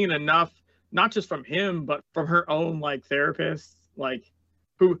 they've seen enough, not just from him, but from her own like therapist, like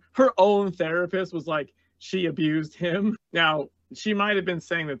her own therapist was like, she abused him. Now, she might have been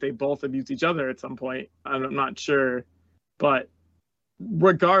saying that they both abused each other at some point. I'm not sure. But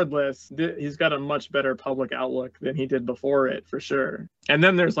regardless, he's got a much better public outlook than he did before it, for sure. And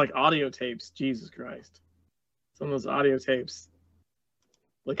then there's like audio tapes. Jesus Christ. Some of those audio tapes.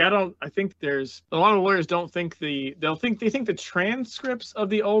 Like, I think there's a lot of lawyers think the transcripts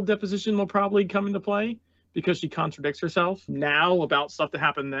of the old deposition will probably come into play, because she contradicts herself now about stuff that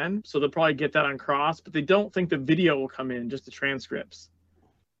happened then. So they'll probably get that on cross, but they don't think the video will come in, just the transcripts.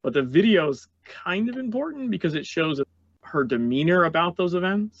 But the video's kind of important because it shows her demeanor about those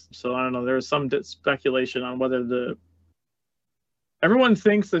events. So I don't know, there's some speculation on whether everyone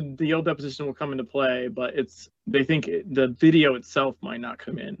thinks that the yield deposition will come into play, but they think the video itself might not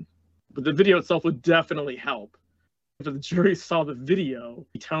come in. But the video itself would definitely help. If the jury saw the video,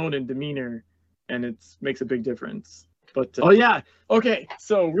 tone and demeanor, and it makes a big difference. But oh yeah, okay.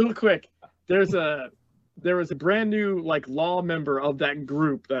 So real quick, there was a brand new like law member of that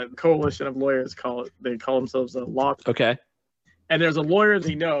group, that coalition of lawyers they call themselves a law. Okay. And there's a lawyer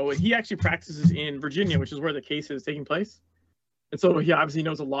they know, and he actually practices in Virginia, which is where the case is taking place. And so he obviously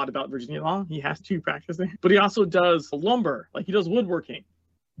knows a lot about Virginia law. He has to practice it, but he also does lumber, like he does woodworking.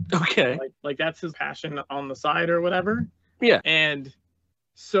 Okay. Like that's his passion on the side or whatever. Yeah. And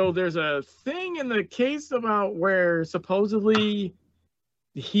so there's a thing in the case about where supposedly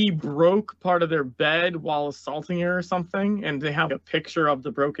he broke part of their bed while assaulting her or something, and they have a picture of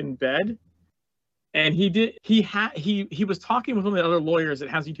the broken bed. And he was talking with one of the other lawyers that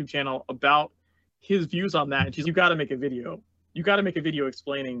has a YouTube channel about his views on that. And she's, you got to make a video. You got to make a video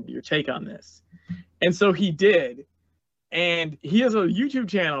explaining your take on this. And so he did. And he has a YouTube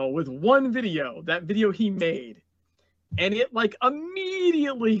channel with one video, that video he made. And it like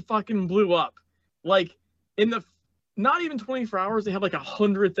immediately fucking blew up. Like in the not even 24 hours, they had like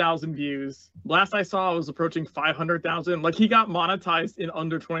 100,000 views. Last I saw, it was approaching 500,000. Like he got monetized in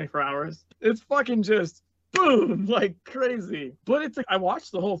under 24 hours. It's fucking just boom, like crazy. But it's like, I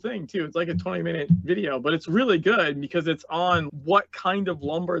watched the whole thing too. It's like a 20-minute video, but it's really good because it's on what kind of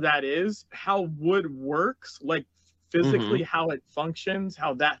lumber that is, how wood works, like physically how it functions,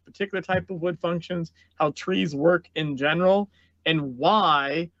 how that particular type of wood functions, how trees work in general, and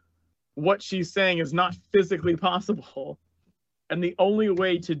why what she's saying is not physically possible. And the only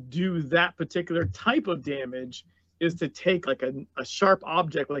way to do that particular type of damage is to take like a sharp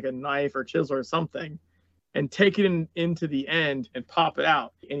object like a knife or chisel or something and take it into the end and pop it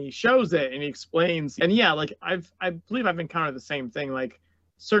out. And he shows it and he explains. And yeah, like I believe I've encountered the same thing. Like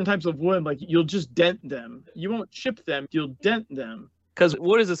certain types of wood, like you'll just dent them. You won't chip them, you'll dent them. Because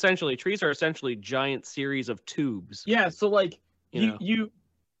wood is essentially, trees are essentially giant series of tubes. Yeah, so like you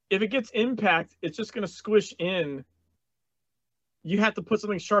if it gets impact, it's just gonna squish in. You have to put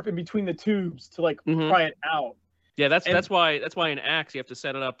something sharp in between the tubes to like pry it out. Yeah, that's why an axe, you have to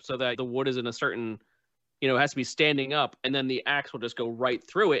set it up so that the wood is in a certain, it has to be standing up, and then the axe will just go right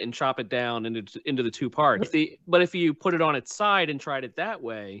through it and chop it down into the two parts. But if you put it on its side and tried it that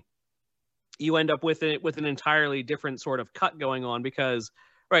way, you end up with an entirely different sort of cut going on because,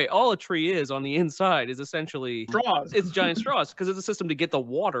 right, all a tree is on the inside is essentially straws. It's giant straws because it's a system to get the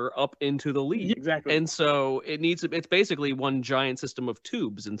water up into the leaf. Exactly. And so it's basically one giant system of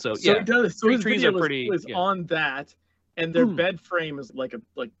tubes. And so it does. So his trees video are pretty was on that, and their bed frame is like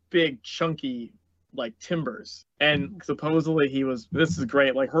big chunky like timbers. And supposedly this is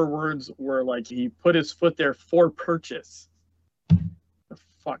great, like her words were like he put his foot there for purchase. The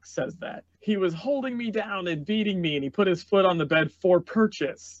fuck says that? He was holding me down and beating me, and he put his foot on the bed for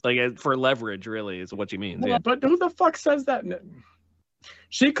purchase. Like for leverage, really, is what she means. Yeah. But who the fuck says that?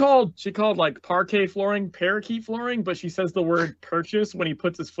 She called like parquet flooring parakeet flooring, but she says the word purchase when he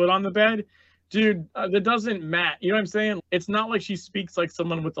puts his foot on the bed. Dude, that doesn't match. You know what I'm saying? It's not like she speaks like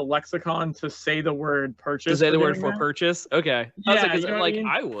someone with a lexicon to say the word purchase. To say the word for purchase? Okay. Yeah,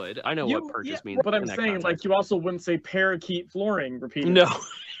 I would. I know what purchase means. But I'm saying, context. Like, you also wouldn't say parakeet flooring repeatedly. No.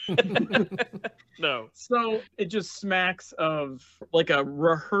 No. So it just smacks of like a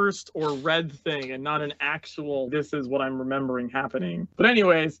rehearsed or read thing and not an actual, this is what I'm remembering happening. But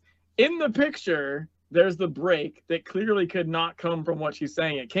anyways, in the picture, there's the break that clearly could not come from what she's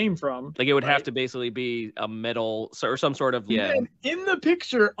saying it came from. Like it would have to basically be a metal or some sort of, yeah. And in the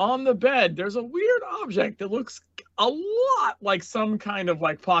picture on the bed, there's a weird object that looks a lot like some kind of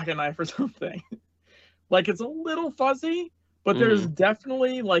like pocket knife or something. Like it's a little fuzzy, but there's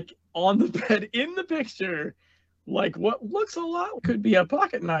definitely like on the bed in the picture, like what looks a lot could be a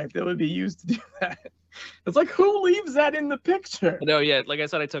pocket knife that would be used to do that. It's like, who leaves that in the picture? No, yeah, like I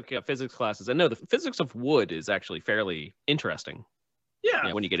said, I took physics classes, and no, the physics of wood is actually fairly interesting.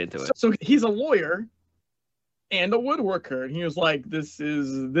 Yeah, when you get into it. So he's a lawyer and a woodworker, and he was like, this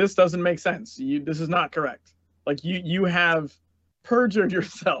doesn't make sense. This is not correct. Like you have perjured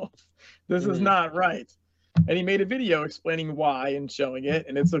yourself. This is not right. And he made a video explaining why and showing it,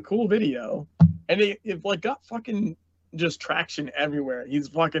 and it's a cool video. And it like got fucking just traction everywhere. He's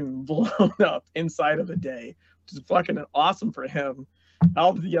fucking blown up inside of a day, which is fucking awesome for him.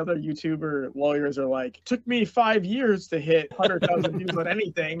 All the other YouTuber lawyers are like, took me 5 years to hit 100,000 views on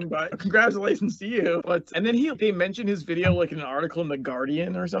anything, but congratulations to you. And then they mentioned his video like in an article in The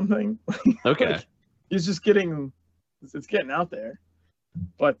Guardian or something. Okay. Like, he's just it's getting out there.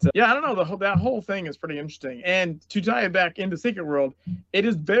 But yeah, I don't know. That whole thing is pretty interesting. And to tie it back into Secret World, it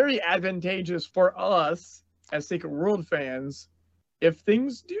is very advantageous for us as Secret World fans if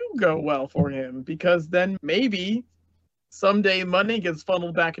things do go well for him, because then maybe someday money gets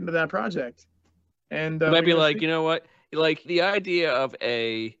funneled back into that project. And it might be like, you know what? Like the idea of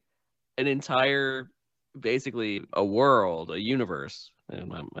an entire, basically a world, a universe. I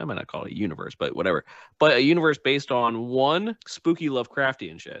might not call it a universe, but whatever. But a universe based on one, spooky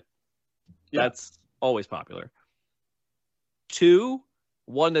Lovecraftian shit. Yeah. That's always popular. 2,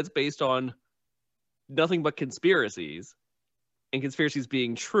 one that's based on nothing but conspiracies, and conspiracies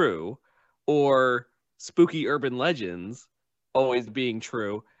being true, or spooky urban legends always being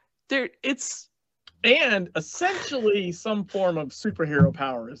true. And essentially some form of superhero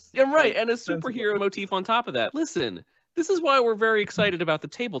powers. Yeah, right. And a superhero motif on top of that. Listen, this is why we're very excited about the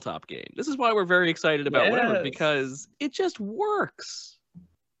tabletop game. This is why we're very excited about whatever, because it just works.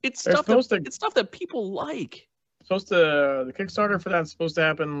 It's stuff that people like. The Kickstarter for that's supposed to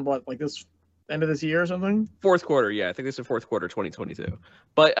happen, this end of this year or something? Fourth quarter, yeah. I think this is fourth quarter 2022.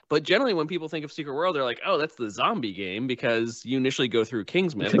 But generally when people think of Secret World, they're like, oh, that's the zombie game, because you initially go through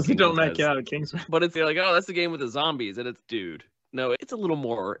Kingsman. Because you don't make it out of Kingsman. But they're like, oh, that's the game with the zombies, and it's dude. No, it's a little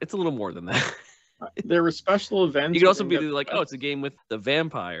more than that. There were special events. You could also be like, oh, it's a game with the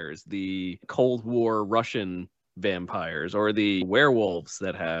vampires, the Cold War Russian vampires, or the werewolves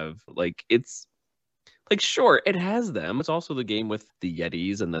that have, it's like, sure, it has them. It's also the game with the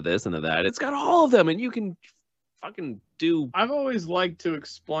Yetis and the this and the that. It's got all of them, and you can fucking do. I've always liked to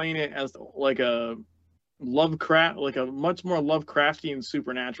explain it as like a Lovecraft, like a much more Lovecraftian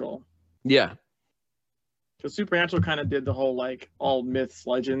supernatural. Yeah. Because Supernatural kind of did the whole all myths,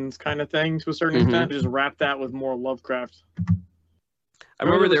 legends kind of thing to a certain extent. Just wrap that with more Lovecraft. I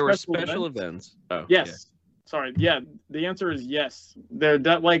remember there were special events. Oh, yes. Yeah. Sorry. Yeah. The answer is yes.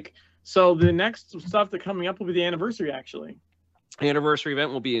 So the next stuff that's coming up will be the anniversary, actually. The anniversary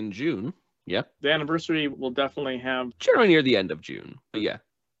event will be in June. Yep. The anniversary will definitely have... generally near the end of June. But yeah.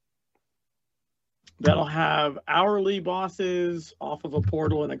 That'll have hourly bosses off of a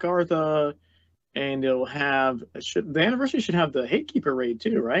portal in Agartha. And it'll have... the anniversary should have the Hatekeeper raid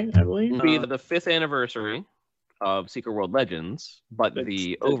too, right? I believe. It'll be the 5th anniversary of Secret World Legends. But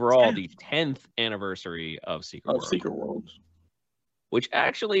the 10th anniversary of Secret World. Which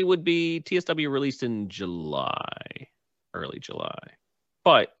actually would be TSW released in early July.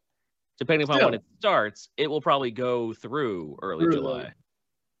 But depending upon when it starts, it will probably go through early July.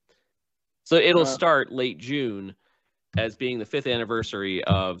 So it'll start late June as being the 5th anniversary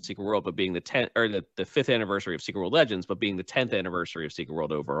of Secret World, but being the 10th, or the 5th anniversary of Secret World Legends, but being the 10th anniversary of Secret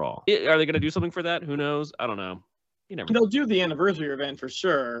World overall. Are they going to do something for that? Who knows? I don't know. They'll do the anniversary event for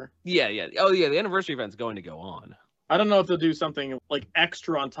sure. Yeah. Oh yeah, the anniversary event's going to go on. I don't know if they'll do something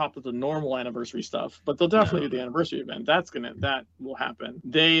extra on top of the normal anniversary stuff, but they'll definitely do the anniversary event. That will happen.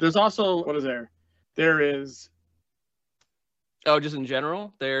 There's also, what is there? There is. Oh, just in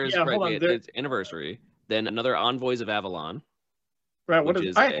general? There's it's anniversary. Then another Envoys of Avalon. Right. What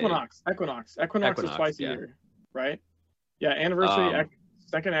is Equinox? Equinox is twice a year, right? Yeah. Anniversary,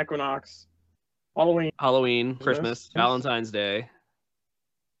 second Equinox, Halloween, Christmas, Valentine's Day,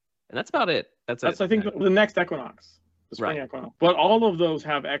 and that's about it. That's I think the next Equinox. The spring Equinox. But all of those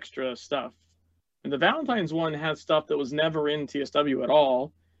have extra stuff. And the Valentine's one has stuff that was never in TSW at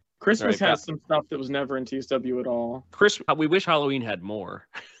all. Christmas has some stuff that was never in TSW at all. We wish Halloween had more.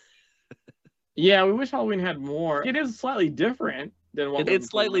 Yeah, we wish Halloween had more. It is slightly different than what it's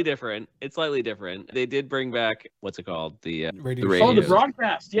slightly different. It's slightly different. They did bring back, what's it called? The radio. Oh, the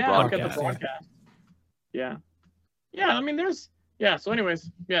broadcast. Yeah, look at the broadcast. Yeah. Yeah, I mean, so anyways,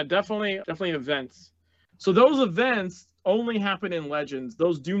 definitely events. So those events only happen in Legends.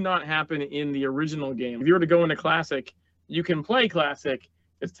 Those do not happen in the original game. If you were to go into Classic, you can play Classic.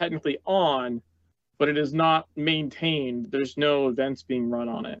 It's technically on, but it is not maintained. There's no events being run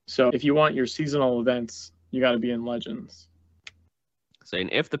on it. So if you want your seasonal events, you got to be in Legends. Saying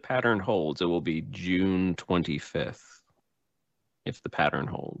if the pattern holds, it will be June 25th. If the pattern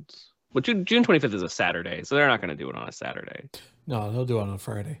holds. Well, June 25th is a Saturday, so they're not going to do it on a Saturday. No, they'll do it on a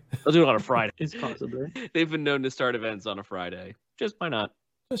Friday. They'll do it on a Friday. It's possible. They've been known to start events on a Friday. Just why not?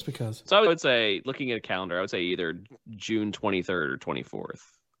 Just because. So I would say, looking at a calendar, I would say either June 23rd or 24th.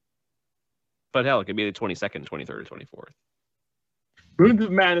 But hell, it could be the 22nd, 23rd, or 24th. Runes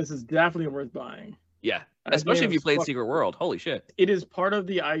of Madness is definitely worth buying. Yeah, especially if you played Secret World. Holy shit. It is part of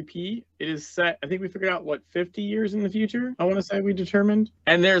the IP. It is set, I think we figured out, 50 years in the future? I want to say we determined.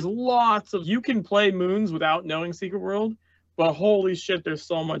 And there's lots of, you can play Moons without knowing Secret World, but holy shit, there's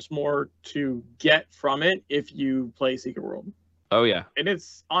so much more to get from it if you play Secret World. Oh yeah. And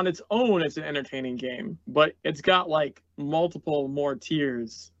it's on its own, it's an entertaining game, but it's got like multiple more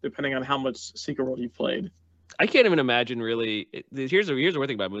tiers depending on how much Secret World you've played. I can't even imagine really. Here's the weird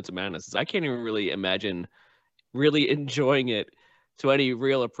thing about Moons of Madness is I can't even really imagine really enjoying it to any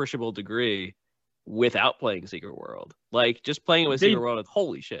real appreciable degree without playing Secret World. Like just playing it with Secret World,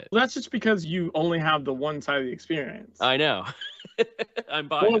 holy shit. Well, that's just because you only have the one side of the experience. I know. I'm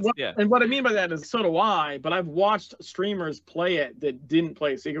biased. Yeah. And what I mean by that is so do I, but I've watched streamers play it that didn't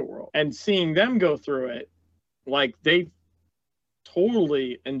play Secret World, and seeing them go through it, like they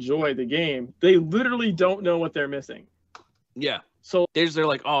totally enjoy the game. They literally don't know what they're missing. Yeah. So they're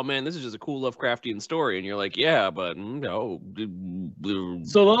like, oh man, this is just a cool Lovecraftian story, and you're like, yeah, but no.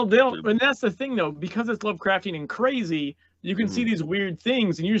 So they'll and that's the thing though, because it's Lovecraftian and crazy, you can see these weird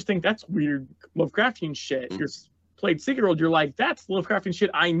things, and you just think that's weird Lovecraftian shit. You're played Secret World, you're like, that's Lovecraftian shit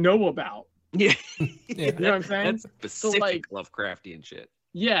I know about. Yeah. You know what I'm saying? That's specific Lovecraftian shit.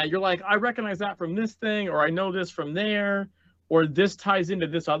 Yeah, you're like, I recognize that from this thing, or I know this from there, or this ties into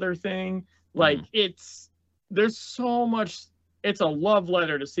this other thing. Like there's so much. It's a love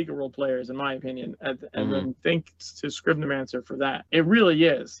letter to Secret World players, in my opinion, and then thanks to Scrivenermancer for that. It really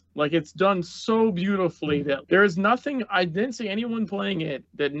is. Like, it's done so beautifully that there is nothing. I didn't see anyone playing it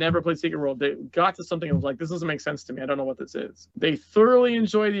that never played Secret World that got to something and was like, this doesn't make sense to me. I don't know what this is. They thoroughly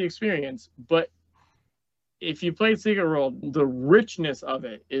enjoy the experience, but if you played Secret World, the richness of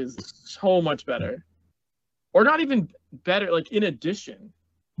it is so much better. Or not even better, like in addition.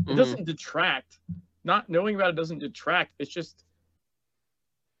 It doesn't detract. Not knowing about it doesn't detract.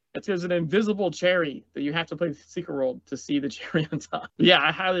 There's an invisible cherry that you have to play Secret World to see the cherry on top. Yeah, I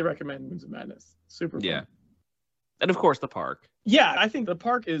highly recommend Moons of Madness. Super fun. Yeah. And of course the park. Yeah, I think the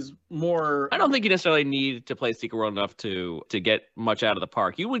park is more... I don't think you necessarily need to play Secret World enough to get much out of the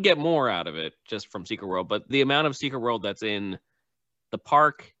park. You would get more out of it just from Secret World, but the amount of Secret World that's in the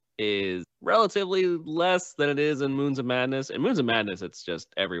park is relatively less than it is in Moons of Madness. In Moons of Madness, it's just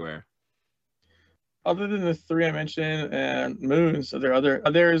everywhere. Other than the three I mentioned and Moons,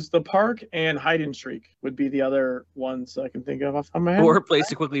 there's the park and Hide and Shriek would be the other ones I can think of off the top of my head. Or a place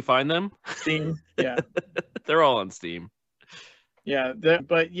to quickly find them. Steam, yeah. They're all on Steam. Yeah,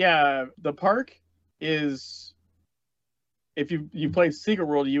 the park is, if you played Secret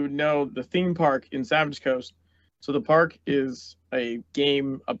World, you would know the theme park in Savage Coast. So the park is a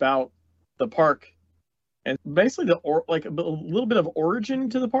game about the park, and basically a little bit of origin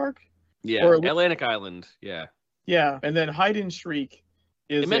to the park. Yeah, or Atlantic Island. Yeah. Yeah, and then Hide and Shriek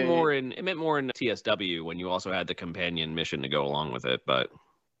is. It meant more in TSW when you also had the companion mission to go along with it, but.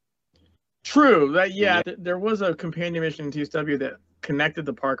 True. There was a companion mission in TSW that connected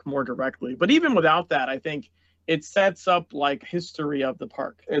the park more directly, but even without that, I think it sets up like history of the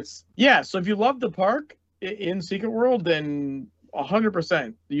park. So if you love the park in Secret World, then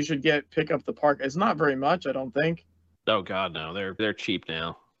 100% you should pick up the park. It's not very much, I don't think. Oh God, no! They're cheap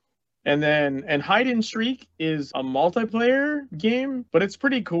now. And Hide and Shriek is a multiplayer game, but it's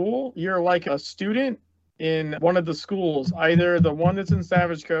pretty cool. You're like a student in one of the schools, either the one that's in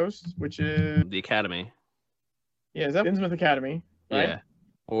Savage Coast, which is the Academy. Yeah, is that Innsmouth Academy? Right? Yeah.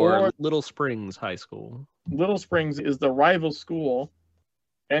 Or Little Springs High School. Little Springs is the rival school.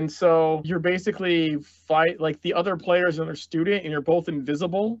 And so you're basically like the other players and their student, and you're both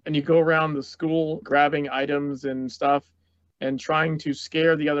invisible, and you go around the school grabbing items and stuff and trying to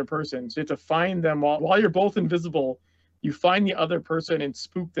scare the other person. So you have to find them while you're both invisible. You find the other person and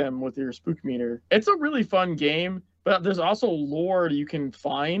spook them with your spook meter. It's a really fun game, but there's also lore you can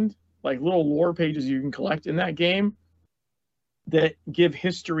find, like little lore pages you can collect in that game that give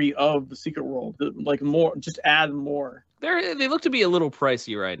history of the Secret World, like more, just add more. They look to be a little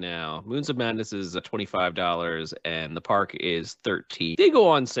pricey right now. Moons of Madness is $25 and the park is $13. They go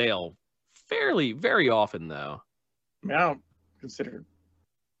on sale very often though. I mean, I don't consider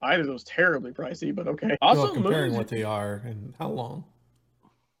either of those terribly pricey, but okay. Also, comparing what they are and how long.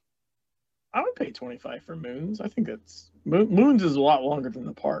 I would pay $25 for Moons. I think that's Moons is a lot longer than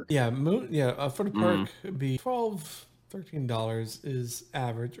the park. Yeah, for the park, it'd be $13 is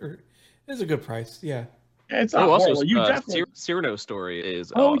average, or is a good price. Yeah. It's not also definitely... Cyrano Story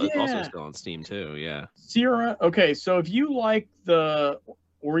is also still on Steam too. Yeah. Cyrano. Okay, so if you like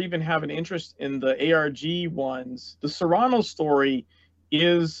or even have an interest in the ARG ones, the Cyrano Story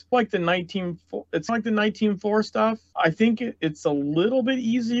is like the 1904 stuff. I think it's a little bit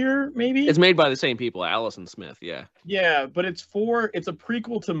easier, maybe. It's made by the same people, Allison Smith, yeah. Yeah, but it's a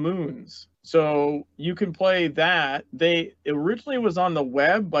prequel to Moons. So you can play that. It originally was on the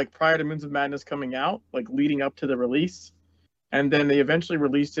web, like prior to Moons of Madness coming out, like leading up to the release. And then they eventually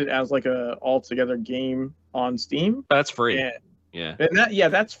released it as like a all-together game on Steam. That's free. Yeah.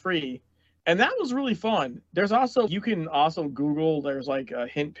 And that's free. And that was really fun. There's also, you can also Google, there's like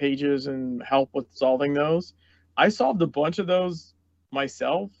hint pages and help with solving those. I solved a bunch of those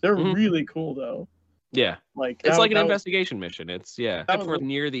myself. They're really cool though. Yeah. Like it's like an investigation mission. It's except for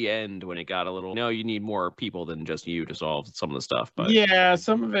near the end when it got a little, you need more people than just you to solve some of the stuff. But yeah,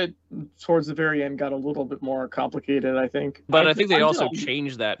 some of it towards the very end got a little bit more complicated, I think. But I think they also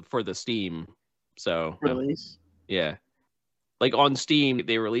changed that for the Steam. So release. Yeah. Like on Steam,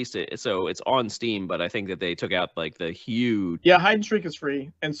 they released it, so it's on Steam. But I think that they took out like the huge. Yeah, Hide and Shriek is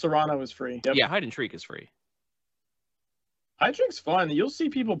free, and Serrano is free. Yep. Yeah, Hide and Shriek is free. Hide and Shriek's fun. You'll see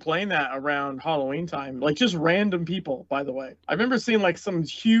people playing that around Halloween time, like just random people. By the way, I remember seeing like some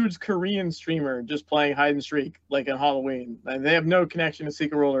huge Korean streamer just playing Hide and Shriek like in Halloween, and they have no connection to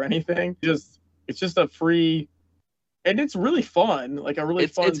Secret World or anything. It's just a free, and it's really fun. Like a really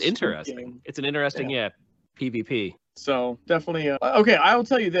fun. It's interesting. Game. It's an interesting PvP. So definitely, okay. I will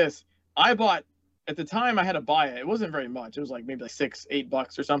tell you this: I bought at the time. I had to buy it. It wasn't very much. It was like maybe like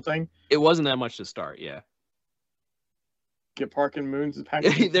 $6-8 or something. It wasn't that much to start. Yeah. Get Park and Moons of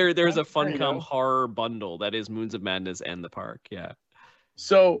package. There's a Funcom horror bundle that is Moons of Madness and the Park. Yeah.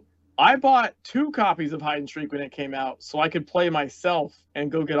 So I bought 2 copies of Hide and Shriek when it came out, so I could play myself and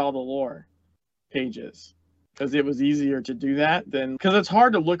go get all the lore pages. Because it was easier to do that than because it's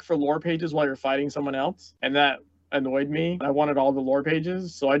hard to look for lore pages while you're fighting someone else, and that annoyed me. I wanted all the lore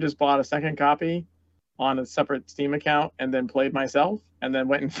pages, so I just bought a second copy on a separate Steam account and then played myself, and then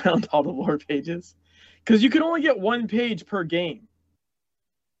went and found all the lore pages. Because you can only get 1 page per game,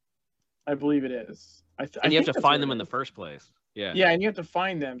 I believe it is. And you have to find them in the first place. Yeah. Yeah, and you have to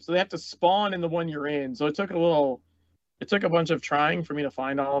find them, so they have to spawn in the one you're in. So it took a bunch of trying for me to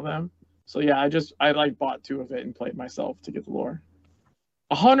find all of them. So yeah, I like bought 2 of it and played myself to get the lore.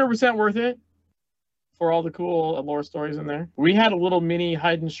 100% worth it for all the cool lore stories in there. We had a little mini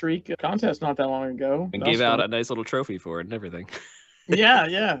Hide and Shriek contest not that long ago. And gave out a nice little trophy for it and everything.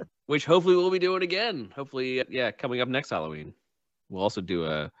 Yeah. Which hopefully we'll be doing again. Hopefully, coming up next Halloween. We'll also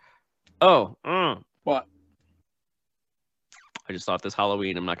do what? I just thought this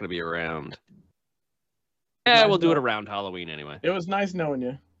Halloween I'm not going to be around. Yeah, we'll do it around Halloween anyway. It was nice knowing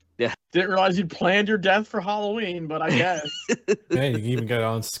you. Yeah. Didn't realize you'd planned your death for Halloween, but I guess. Hey, you even got it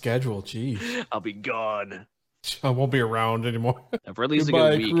on schedule. Jeez. I'll be gone. I won't be around anymore. For at least a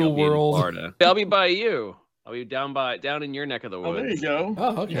good week, I'll be in Florida. I'll be by you. I'll be down in your neck of the woods. Oh, there you go.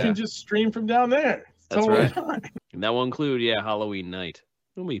 Oh, okay. You can just stream from down there. That's totally right. Fine. And that will include, Halloween night.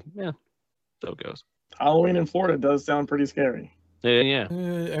 It'll be, so it goes. Halloween in Florida does sound pretty scary. Yeah.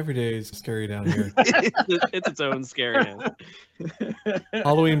 Every day is scary down here. It's its own scariness.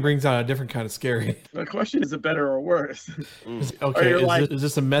 Halloween brings out a different kind of scary. The question is it better or worse? Okay, is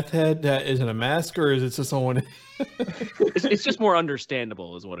this a meth head that isn't a mask, or is it just someone? It's just more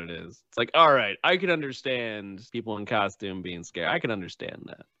understandable, is what it is. It's like, all right, I can understand people in costume being scared. I can understand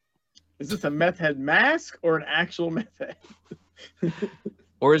that. Is this a meth head mask or an actual meth head?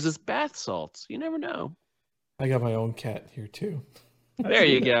 Or is this bath salts? You never know. I got my own cat here too. There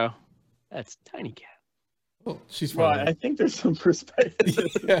you go. That's Tiny Cat. Oh, she's fine. fine. I think there's some perspective.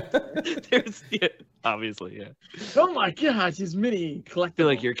 Obviously, yeah. Oh my gosh, his mini collectible. I feel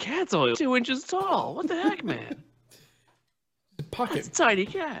like your cat's only 2 inches tall. What the heck, man? Pocket. It's a tiny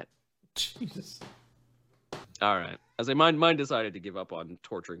cat. Jesus. All right. As mine decided to give up on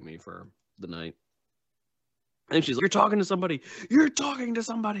torturing me for the night. And she's like, "You're talking to somebody. You're talking to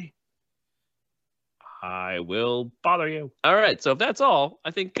somebody. I will bother you." All right. So if that's all, I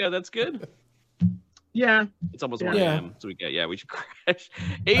think that's good. Yeah. It's almost 1 a.m. So we should crash.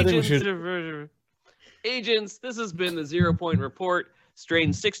 Agents, this has been the 0 Point Report,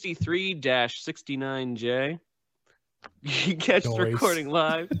 strain 63-69J. You can catch the recording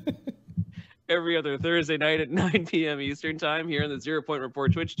live every other Thursday night at 9 p.m. Eastern Time here on the 0 Point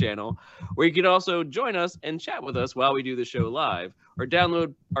Report Twitch channel, where you can also join us and chat with us while we do the show live, or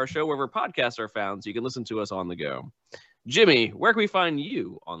download our show wherever podcasts are found so you can listen to us on the go. Jimmy, where can we find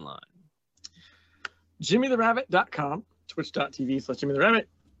you online? JimmyTheRabbit.com, twitch.tv/JimmyTheRabbit,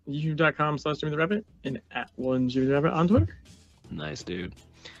 youtube.com/JimmyTheRabbit, and @1JimmyTheRabbit on Twitter. Nice, dude.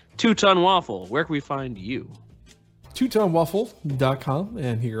 2 Ton Waffle, where can we find you? 2tonwaffle.com,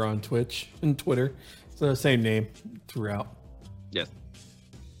 and here on Twitch and Twitter. It's the same name throughout. Yes.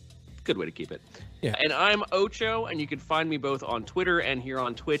 Good way to keep it. Yeah. And I'm Ocho, and you can find me both on Twitter and here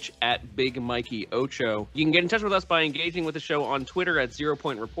on Twitch at Big Mikey Ocho. You can get in touch with us by engaging with the show on Twitter at 0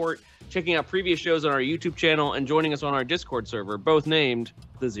 Point Report, checking out previous shows on our YouTube channel, and joining us on our Discord server, both named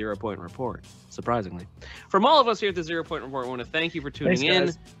the 0 Point Report, surprisingly. From all of us here at the 0 Point Report, I want to thank you for tuning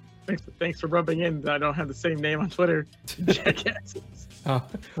in. Thanks for rubbing in that I don't have the same name on Twitter. Jackasses. You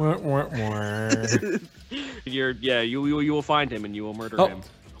will find him and you will murder Oh, him.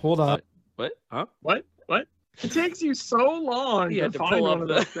 hold on. What? Huh? What? It takes you so long Yeah, to to find pull one up of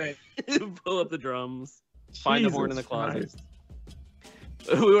those things. Pull up the drums. Find the horn in the Jesus closet.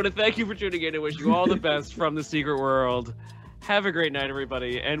 Christ. We want to thank you for tuning in and wish you all the best from the secret world. Have a great night,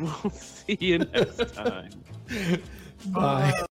 everybody, and we'll see you next time. Bye.